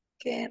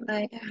 Can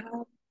I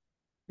have?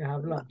 You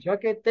have lunch.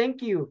 Okay.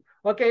 Thank you.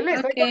 Okay.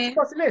 List. Okay. I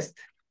got the list.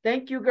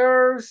 Thank you,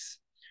 girls.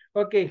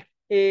 Okay.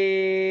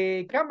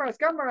 Cameras.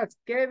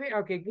 Kevin.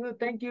 Okay, good.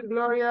 Thank you,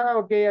 Gloria.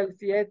 Okay,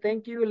 Alicia.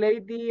 Thank you,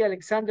 Lady.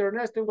 Alexander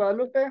Ernesto,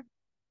 Guadalupe.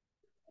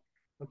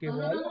 Okay,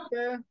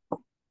 Guadalupe.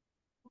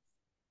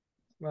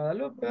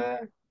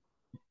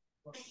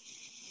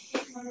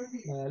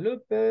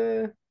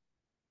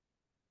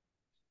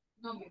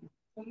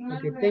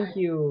 Okay, thank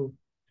you.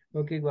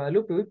 Okay,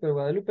 Guadalupe. Uy, pero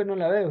Guadalupe no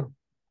la veo.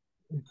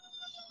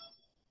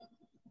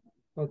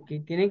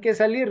 Ok, tienen que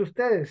salir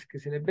ustedes, que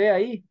se les ve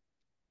ahí.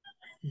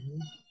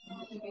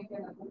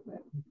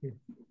 Okay.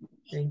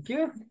 Thank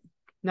you.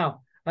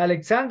 Now,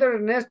 Alexander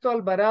Ernesto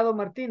Alvarado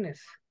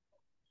Martínez.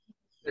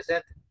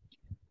 Presente.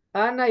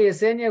 Ana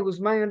Yesenia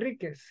Guzmán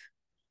Enríquez.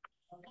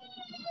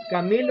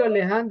 Camilo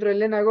Alejandro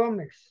Elena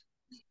Gómez.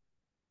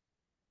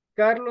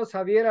 Carlos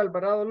Javier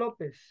Alvarado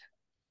López.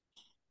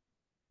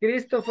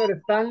 Christopher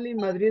Stanley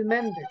Madrid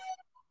Méndez.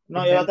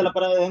 No, llévatela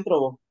para adentro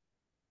vos.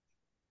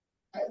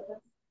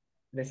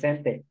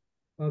 Presente.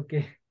 Ok.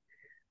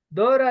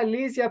 Dora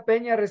Alicia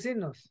Peña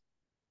Recinos.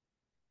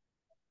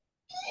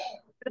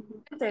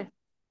 Presente.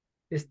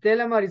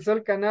 Estela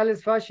Marisol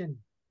Canales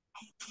Fashion.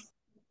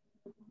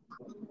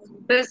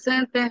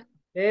 Presente.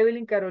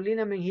 Evelyn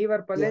Carolina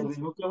Mengíbar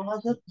Palencia.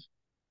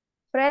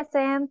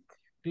 Present.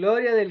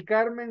 Gloria del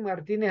Carmen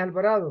Martínez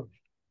Alvarado.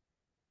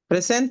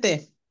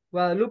 Presente.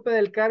 Guadalupe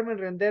del Carmen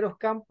Renderos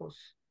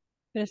Campos.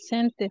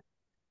 Presente.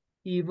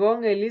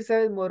 Ivonne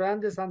Elizabeth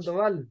Morán de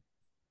Sandoval.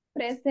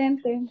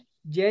 Presente.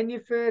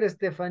 Jennifer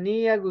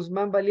Estefanía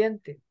Guzmán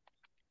Valiente.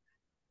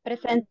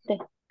 Presente.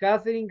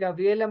 Catherine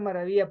Gabriela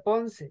Maravilla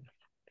Ponce.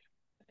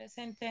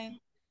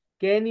 Presente.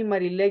 Kenny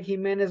Marilek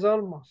Jiménez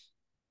Olmos.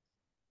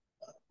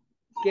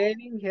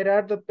 Kevin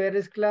Gerardo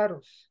Pérez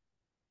Claros.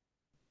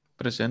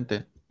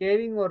 Presente.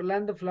 Kevin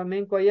Orlando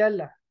Flamenco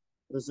Ayala.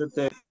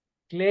 Presente.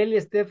 Cleli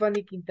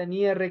Stephanie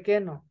Quintanilla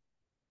Requeno.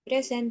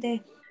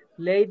 Presente.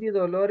 Lady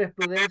Dolores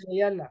Prudencia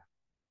Ayala.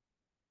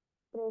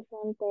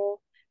 Presente.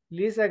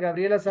 Lisa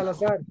Gabriela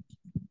Salazar.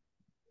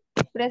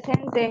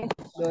 Presente.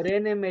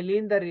 Lorena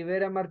Melinda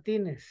Rivera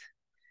Martínez.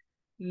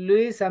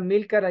 Luis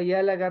Amílcar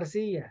Ayala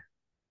García.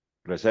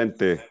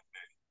 Presente.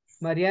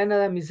 Mariana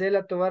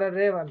Damisela Tobar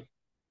Arrebal.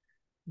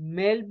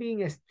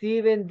 Melvin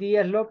Steven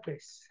Díaz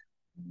López.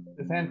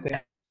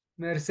 Presente.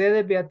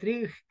 Mercedes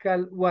Beatriz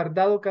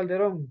Guardado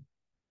Calderón.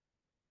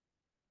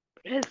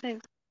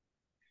 Present.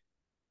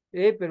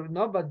 Pero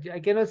no, but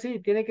I cannot see.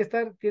 Tiene que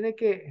estar, tiene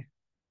que,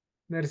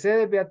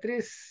 Mercedes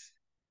Beatriz,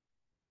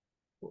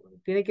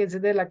 tiene que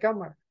encender la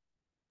cámara.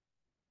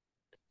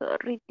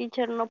 Sorry,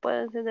 teacher, no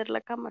puedo encender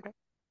la cámara.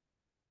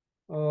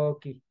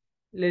 Ok.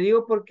 Le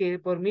digo porque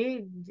por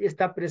mí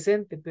está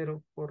presente,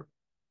 pero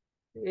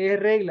es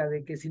regla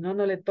de que si no,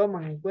 no le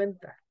toman en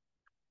cuenta.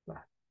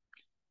 Va.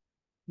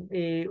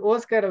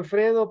 Oscar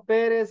Alfredo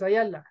Pérez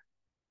Ayala.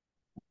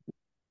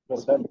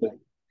 Presente.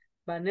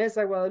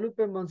 Vanessa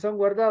Guadalupe Monzón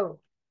Guardado.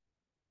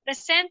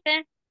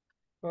 Presente.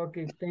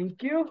 Okay,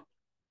 thank you.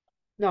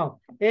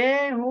 No.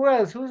 And who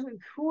else?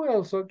 Who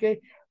else?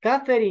 Okay.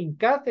 Catherine,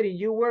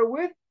 you were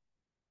with?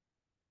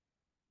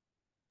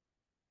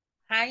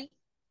 Hi,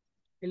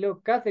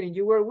 Hello, Catherine,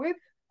 you were with?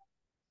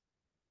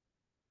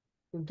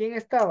 ¿Con quién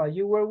estaba?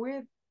 You were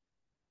with?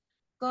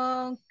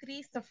 con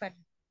Christopher.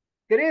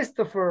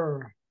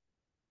 Christopher.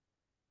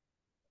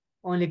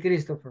 Only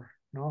Christopher.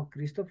 No,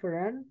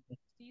 Christopher and?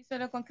 Sí,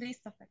 solo con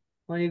Christopher.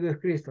 Only with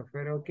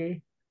Christopher,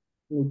 okay.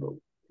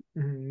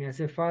 Me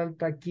hace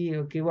falta aquí.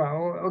 Okay,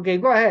 wow. Okay,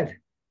 go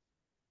ahead.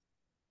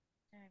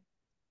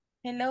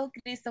 Hello,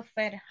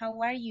 Christopher.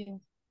 How are you?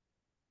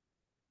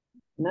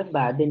 Not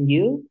bad, and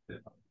you?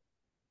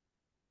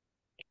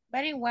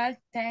 Very well,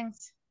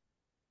 thanks.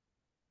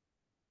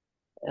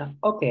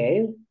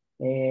 Okay.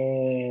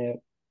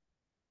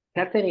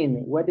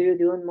 Catherine, what do you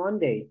do on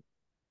Monday?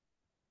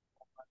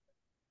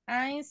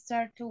 I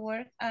start to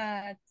work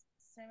at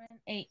 7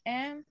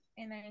 a.m.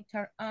 and I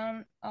turn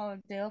on all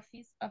the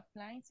office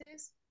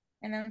appliances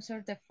and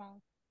answer the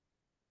phone.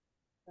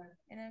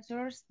 And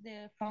answer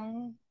the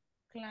phone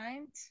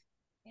clients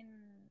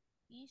and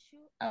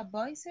issue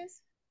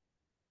invoices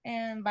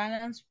and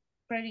balance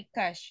petty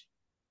cash.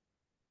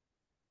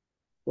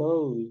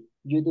 So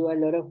you do a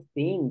lot of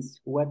things.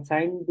 What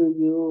time do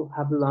you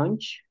have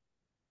lunch?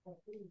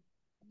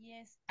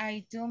 Yes,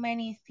 I do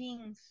many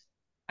things.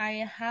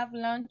 I have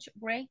lunch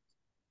break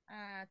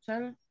at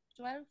 12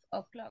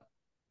 o'clock.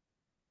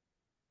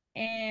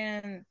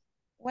 And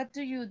what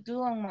do you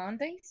do on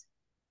Mondays?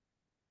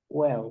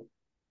 Well,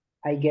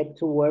 I get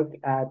to work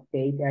at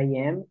 8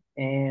 a.m.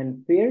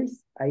 and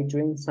first I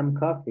drink some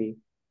coffee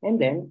and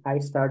then I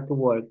start to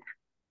work.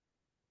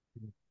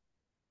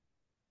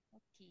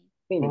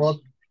 Finish.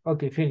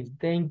 Okay, finish.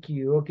 Thank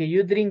you. Okay,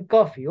 you drink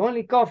coffee.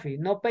 Only coffee,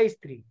 no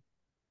pastry.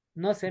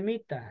 No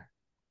semita.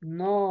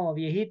 No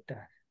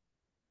viejita.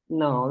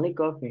 No, only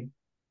coffee.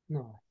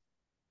 No.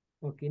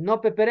 Okay,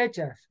 no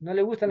peperechas. ¿No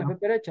le gustan las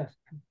peperechas?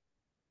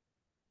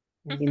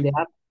 In the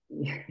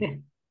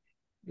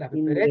Las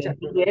in peperechas.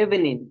 the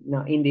evening.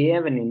 No, in the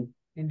evening.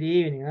 In the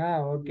evening.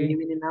 Ah, okay. In the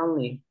evening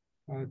only.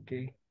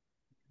 Okay.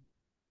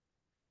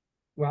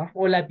 Wow.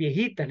 O las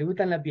viejitas. ¿Le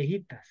gustan las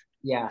viejitas?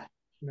 Yeah.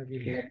 Las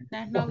viejitas.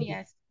 Las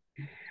novias.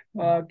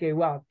 Okay,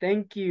 wow.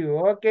 Thank you.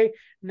 Okay.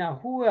 Now,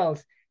 who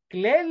else?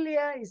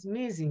 Clelia is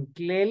missing.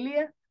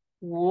 Clelia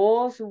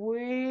was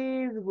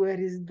with, where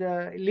is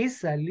the,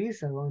 Lisa,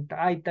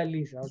 ahí está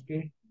Lisa,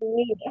 okay.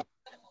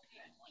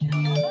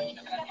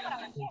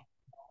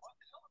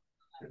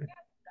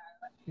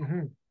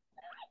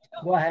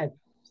 Go ahead.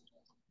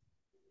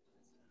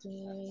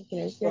 What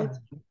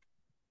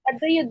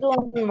do you do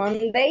on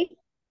Monday?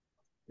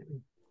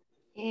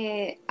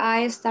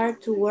 I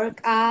start to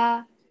work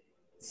at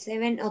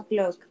 7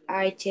 o'clock.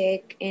 I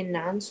check and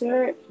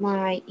answer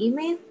my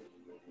email.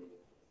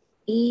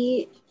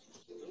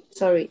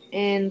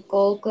 And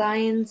call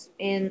clients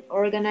and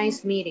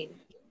organize meeting.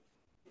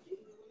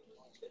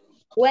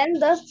 When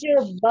does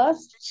your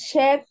boss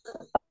check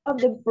of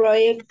the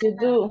project you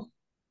do?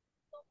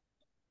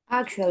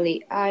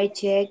 Actually, I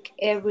check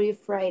every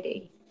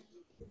Friday.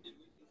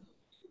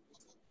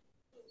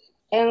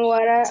 And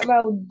what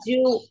about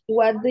you?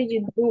 What do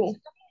you do?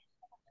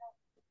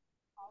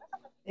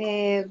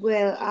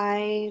 Well,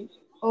 I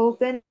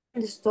open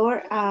the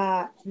store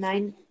at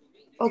 9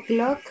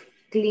 o'clock,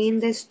 clean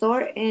the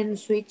store and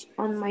switch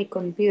on my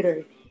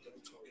computer.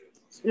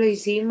 Lo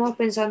hicimos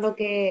pensando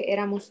que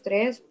éramos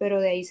 3, pero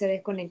de ahí se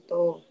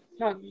desconectó.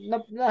 No,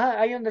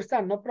 I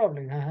understand, no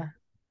problem.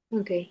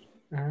 Okay.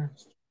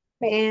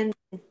 And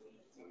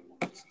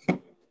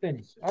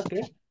finish.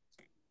 Okay.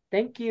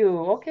 Thank you.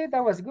 Okay,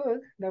 that was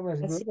good. That was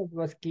good. That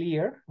was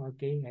clear.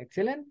 Okay,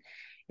 excellent.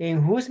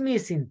 And who's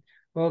missing?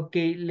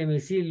 Okay, let me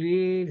see.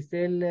 Luis,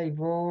 Stella,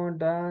 Yvonne,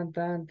 tan.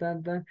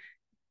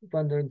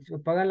 Cuando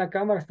apagan la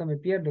cámara hasta me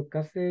pierdo.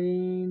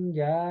 Catherine,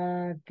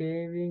 ya,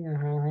 Kevin,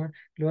 ajá.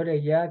 Gloria,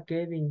 ya,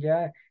 Kevin,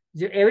 ya.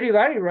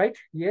 Everybody, right?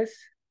 Yes.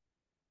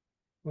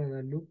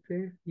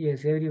 Guadalupe.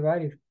 Yes,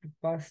 everybody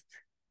passed.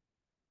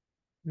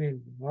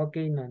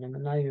 Okay, no,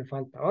 nadie me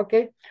falta.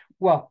 Okay,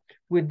 well,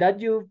 with that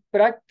you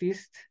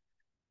practiced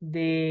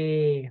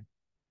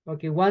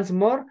once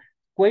more,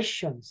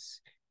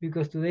 questions,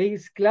 because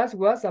today's class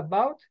was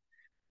about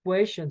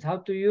questions, how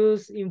to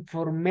use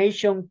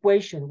information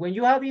question. When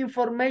you have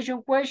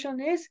information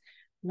question is,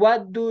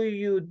 what do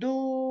you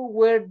do,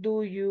 where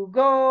do you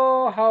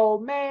go, how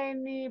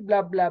many,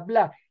 blah, blah,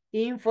 blah.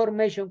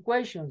 Information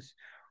questions.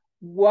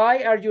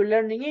 Why are you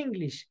learning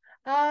English?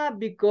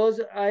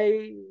 Because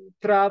I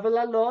travel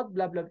a lot,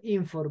 blah, blah,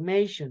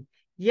 information.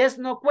 Yes,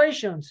 no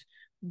questions.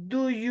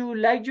 Do you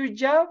like your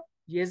job?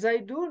 Yes, I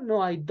do. No,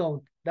 I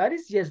don't. That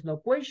is yes, no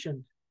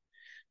question.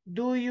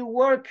 Do you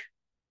work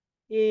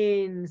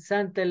in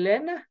Santa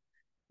Elena?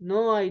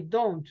 No, I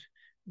don't.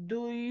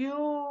 Do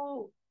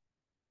you,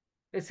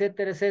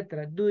 etc.,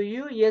 etc. Do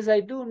you? Yes,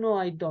 I do. No,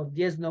 I don't.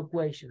 Yes, no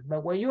question.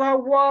 But when you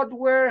have what,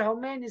 where, how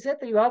many,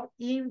 etc., you have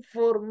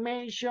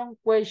information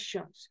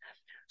questions.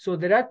 So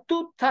there are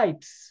two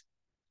types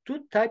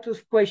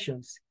of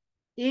questions: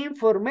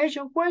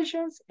 information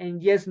questions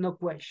and yes, no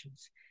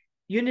questions.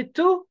 Unit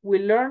 2, we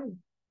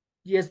learn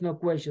yes, no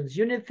questions.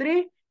 Unit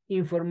 3,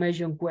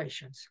 information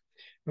questions.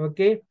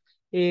 Okay.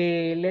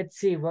 Let's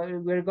see.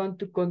 We're going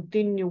to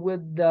continue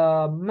with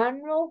the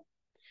manual.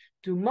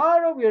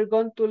 Tomorrow we are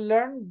going to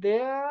learn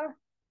the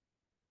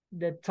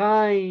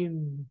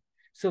time.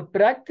 So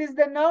practice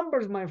the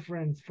numbers, my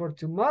friends, for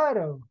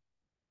tomorrow.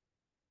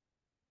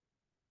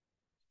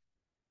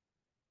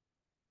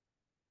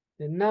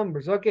 The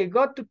numbers. Okay,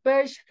 go to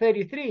page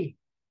 33.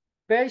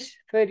 Page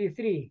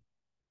 33.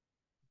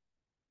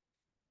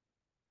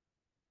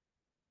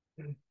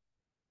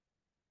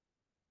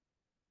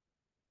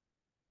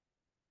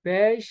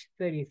 Page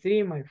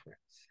 33, my friends.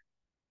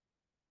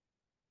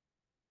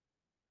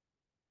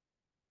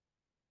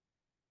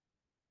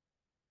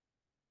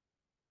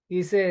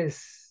 It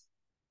says,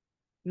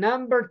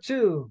 number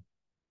 2.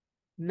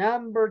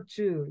 Number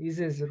 2. It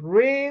says,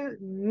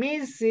 read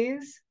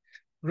Mrs.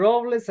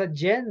 Robles'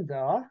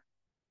 agenda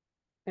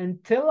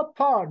and tell a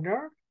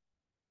partner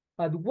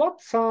at what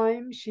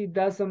time she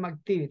does some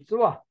activities.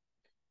 Well,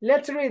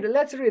 let's read,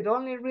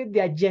 only read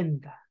the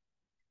agenda.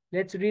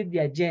 Let's read the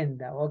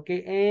agenda,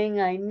 okay?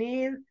 And I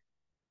need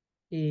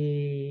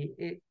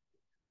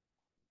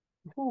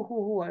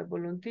who I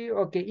volunteer?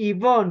 Okay,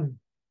 Yvonne,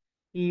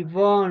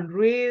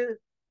 read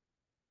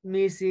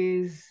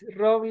Mrs.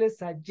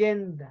 Robles'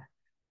 agenda.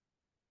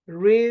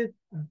 Read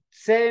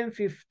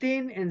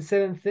 7:15 and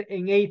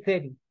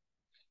 8:30.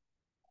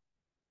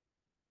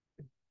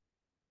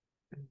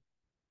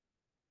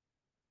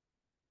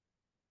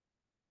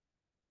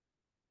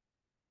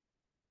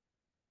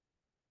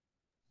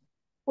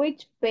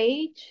 Which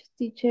page,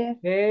 teacher?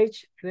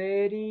 Page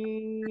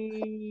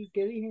 30,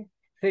 ¿qué dije?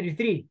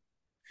 33.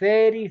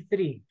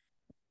 33.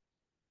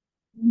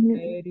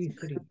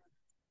 33.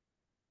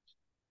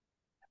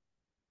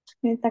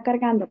 Me está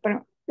cargando,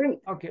 pero.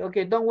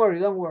 Okay, don't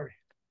worry.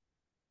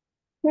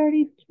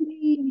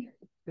 33.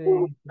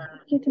 Sí.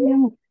 Ya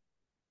teníamos.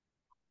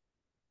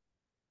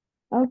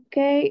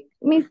 Okay,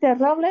 Mr.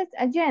 Robles'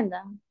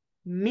 agenda.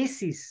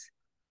 Mrs.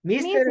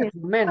 Mr. es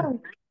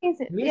men.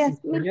 Mrs. Mrs. Yes,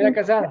 Señora Mrs.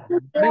 casada.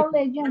 Mr.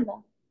 Robles'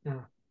 agenda.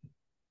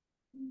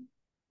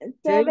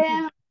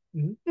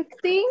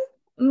 7:15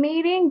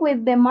 meeting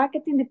with the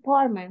marketing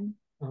department.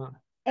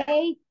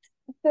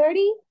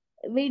 8:30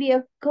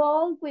 video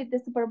call with the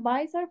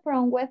supervisor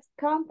from West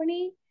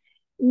Company.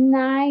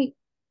 9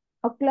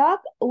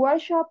 o'clock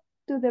workshop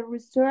to the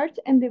research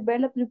and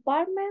develop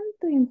department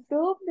to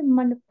improve the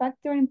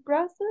manufacturing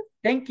process.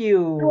 Thank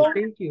you.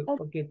 Okay,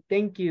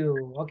 thank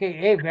you. Okay,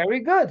 hey, very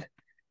good.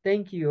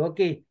 Thank you.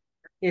 Okay,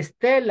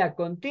 Estela,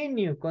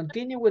 continue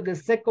with the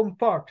second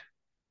part.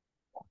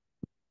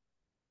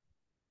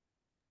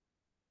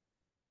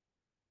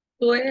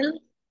 12,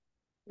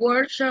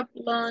 workshop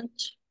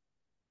launch.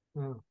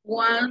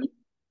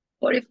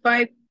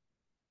 1:45,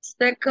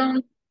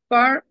 second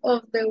part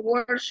of the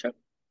workshop.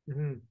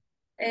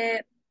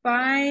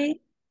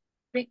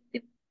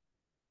 5:50.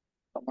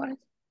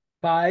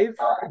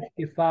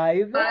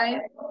 5:55.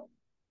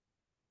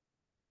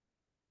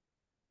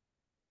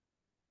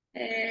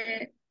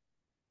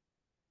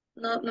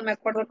 No me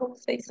acuerdo cómo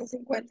se dice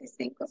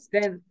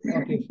 55.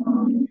 Okay.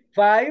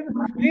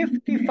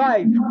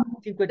 5:55.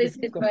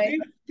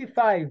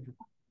 55.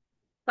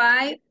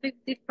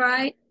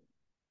 5:55.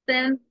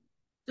 Then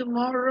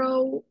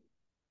tomorrow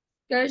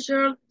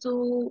scheduled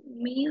to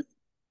Miss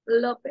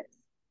Lopez,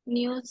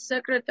 new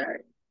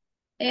secretary,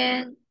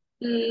 and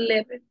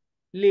leave.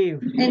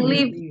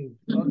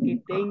 Okay,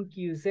 thank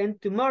you.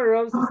 Send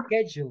tomorrow's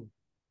schedule.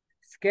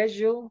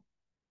 Schedule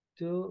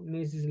to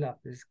Mrs.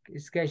 Lopez.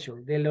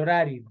 Schedule, del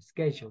horario,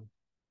 schedule.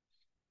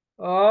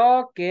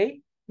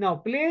 Okay. Now,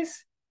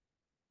 please,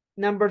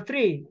 number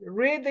 3,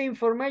 read the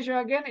information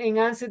again and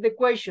answer the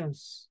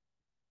questions.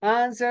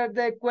 Answer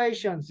the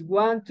questions,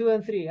 1, 2,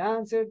 and 3.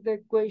 Answer the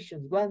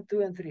questions, 1,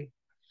 2, and 3.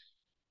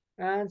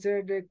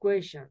 Answer the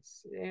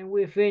questions. And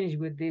we finish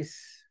with this.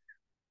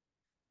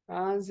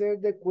 Answer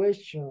the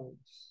questions.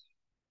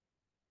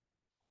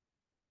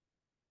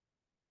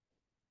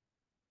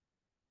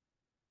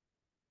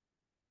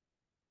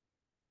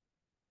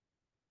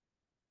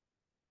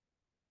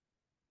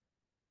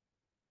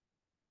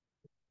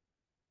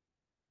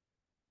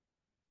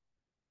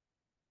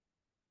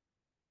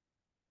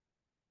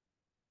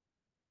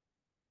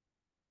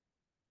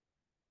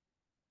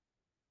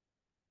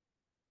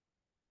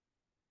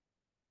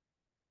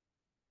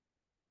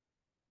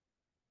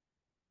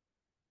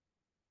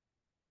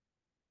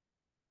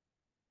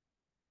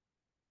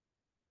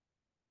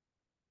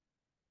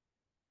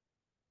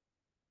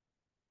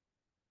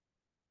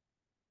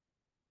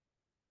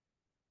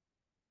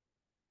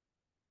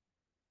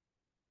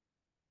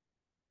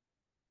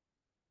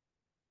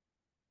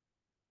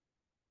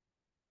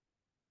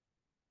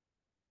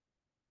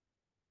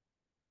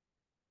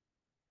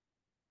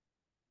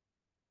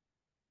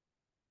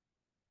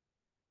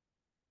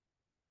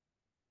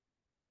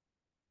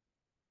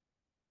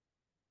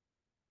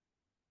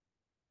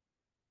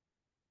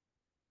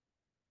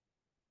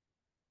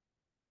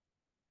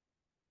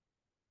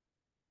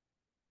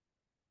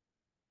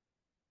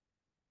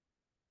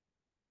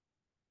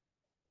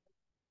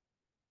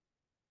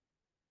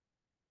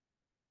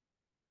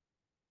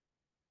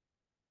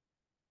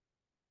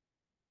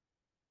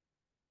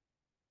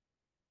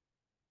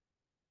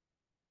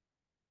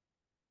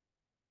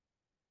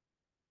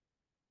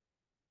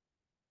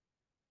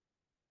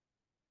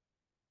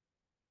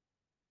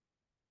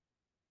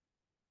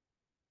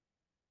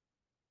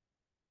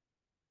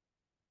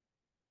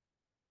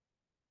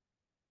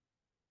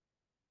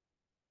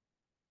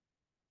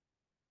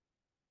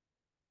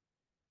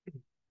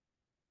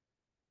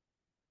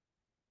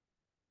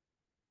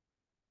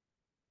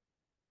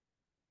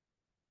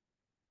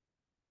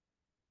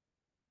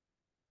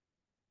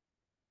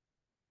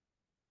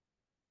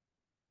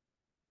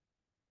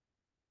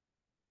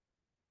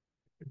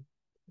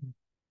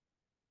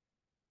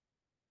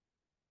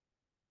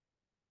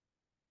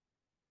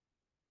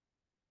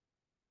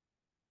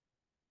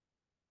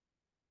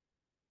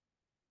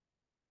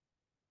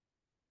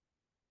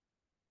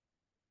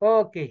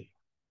 Okay.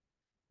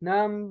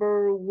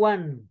 Number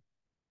 1.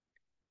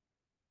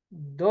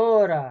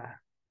 Dora.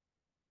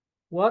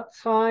 What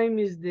time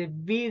is the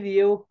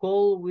video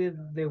call with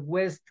the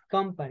West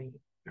Company?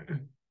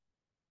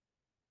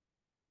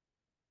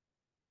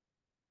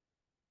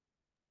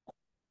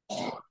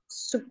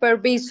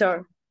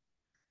 Supervisor.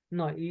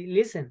 No,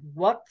 listen.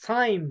 What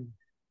time?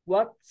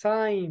 What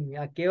time?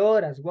 ¿A qué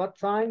horas? What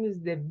time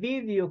is the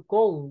video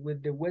call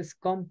with the West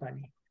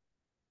Company?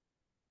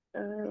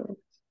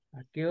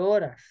 ¿A qué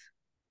horas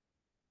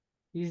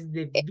is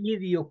the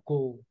video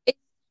call?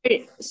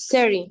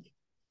 8:30.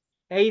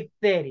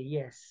 8:30,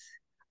 yes.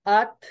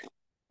 At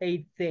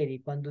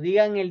 8:30. Cuando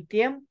digan el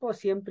tiempo,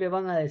 siempre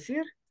van a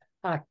decir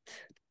at.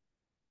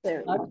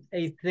 At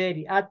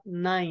 8:30, at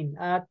 9,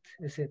 at,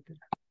 etc.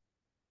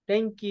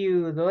 Thank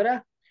you,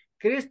 Dora.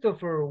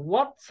 Christopher,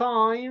 what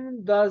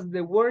time does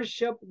the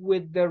workshop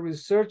with the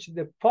research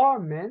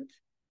department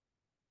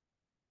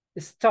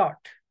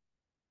start?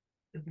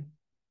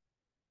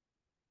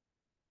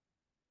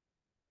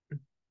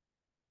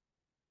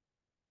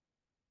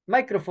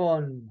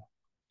 Microphone.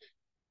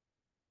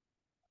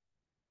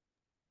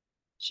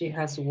 She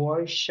has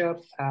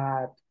workshop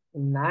at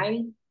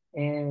 9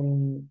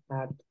 and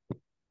at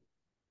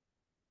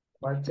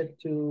quarter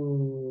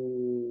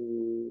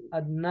to...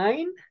 At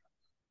 9?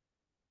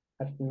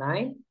 At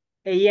 9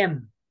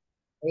 a.m.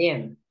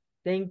 a.m.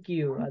 Thank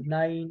you. At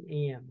 9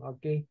 a.m.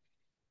 Okay.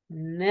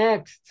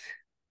 Next.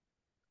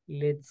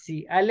 Let's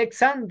see.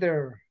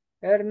 Alexander.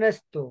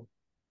 Ernesto.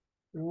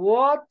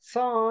 What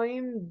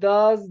time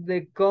does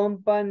the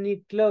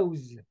company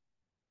close?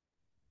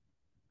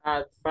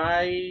 At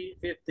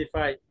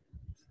 5:55.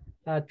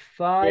 At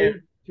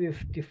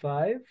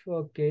 5:55.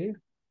 Okay.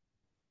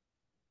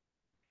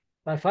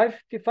 At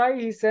 5:55,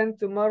 he sent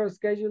tomorrow's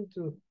schedule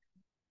to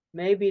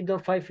maybe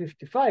not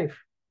 5:55.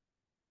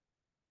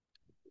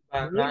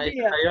 No, hay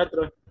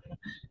otro.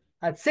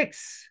 At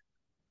 6.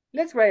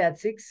 Let's write at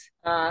 6.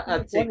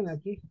 At 6.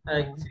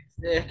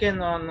 Es que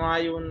no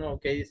hay uno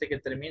que dice que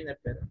termine,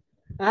 pero...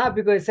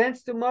 Because it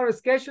sends tomorrow's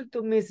schedule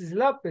to Mrs.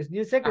 López.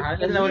 New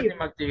secretary. Es la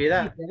última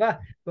actividad. Sí, se va,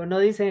 pero no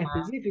dice en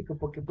específico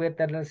porque puede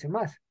tardarse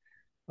más.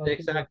 Okay.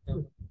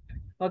 Exacto.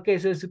 Okay,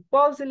 so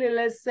supposedly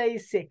let's say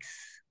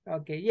 6.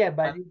 Okay, yeah,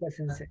 but it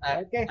doesn't say.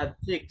 Okay. At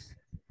 6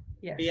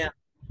 yes. p.m.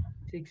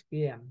 6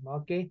 p.m.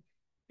 Okay.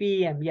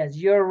 p.m. Yes,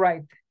 you're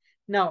right.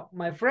 Now,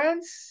 my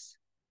friends,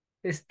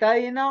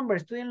 study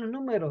numbers, estudien los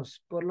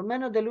números, por lo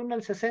menos del 1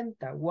 al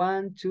 60.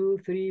 1,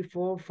 2, 3,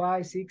 4,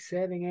 5, 6,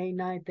 7, 8,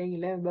 9,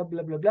 10, 11, bla,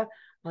 bla, bla, bla,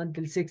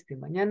 until 60.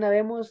 Mañana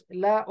vemos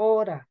la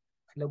hora.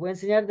 Se les voy a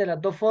enseñar de las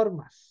dos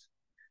formas.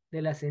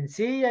 De la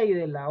sencilla y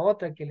de la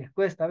otra que les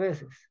cuesta a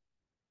veces.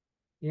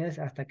 Yes,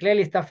 hasta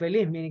Cleli está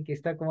feliz, miren que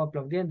está como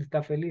aplaudiendo,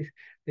 está feliz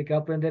de que va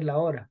a aprender la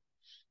hora.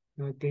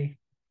 Ok.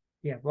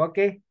 Yeah, ok.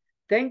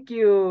 Thank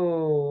you.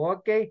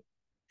 Ok.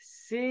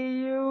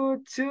 See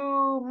you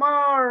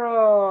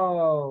tomorrow.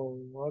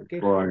 Ok.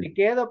 Me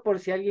quedo por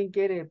si alguien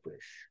quiere,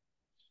 pues,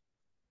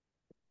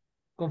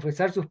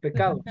 confesar sus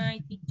pecados. Good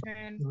night,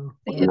 teacher.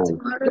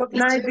 Good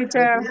night,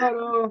 teacher.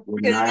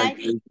 Good night,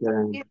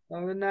 teacher.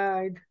 Good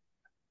night.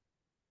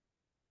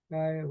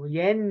 Ay,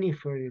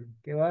 Jennifer,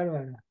 qué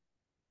bárbaro.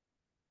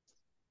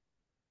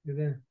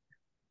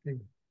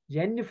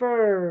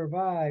 Jennifer,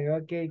 bye.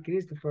 Okay,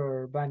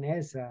 Christopher,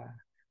 Vanessa.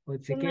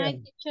 Good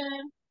night,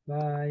 teacher.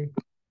 Bye.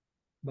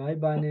 Bye,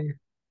 Vanessa.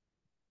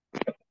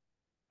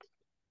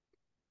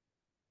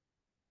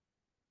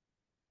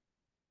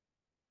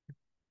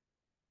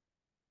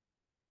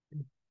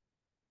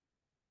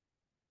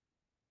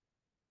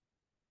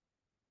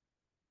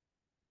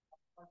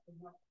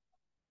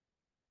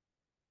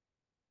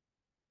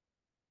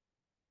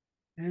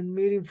 And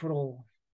meeting for all.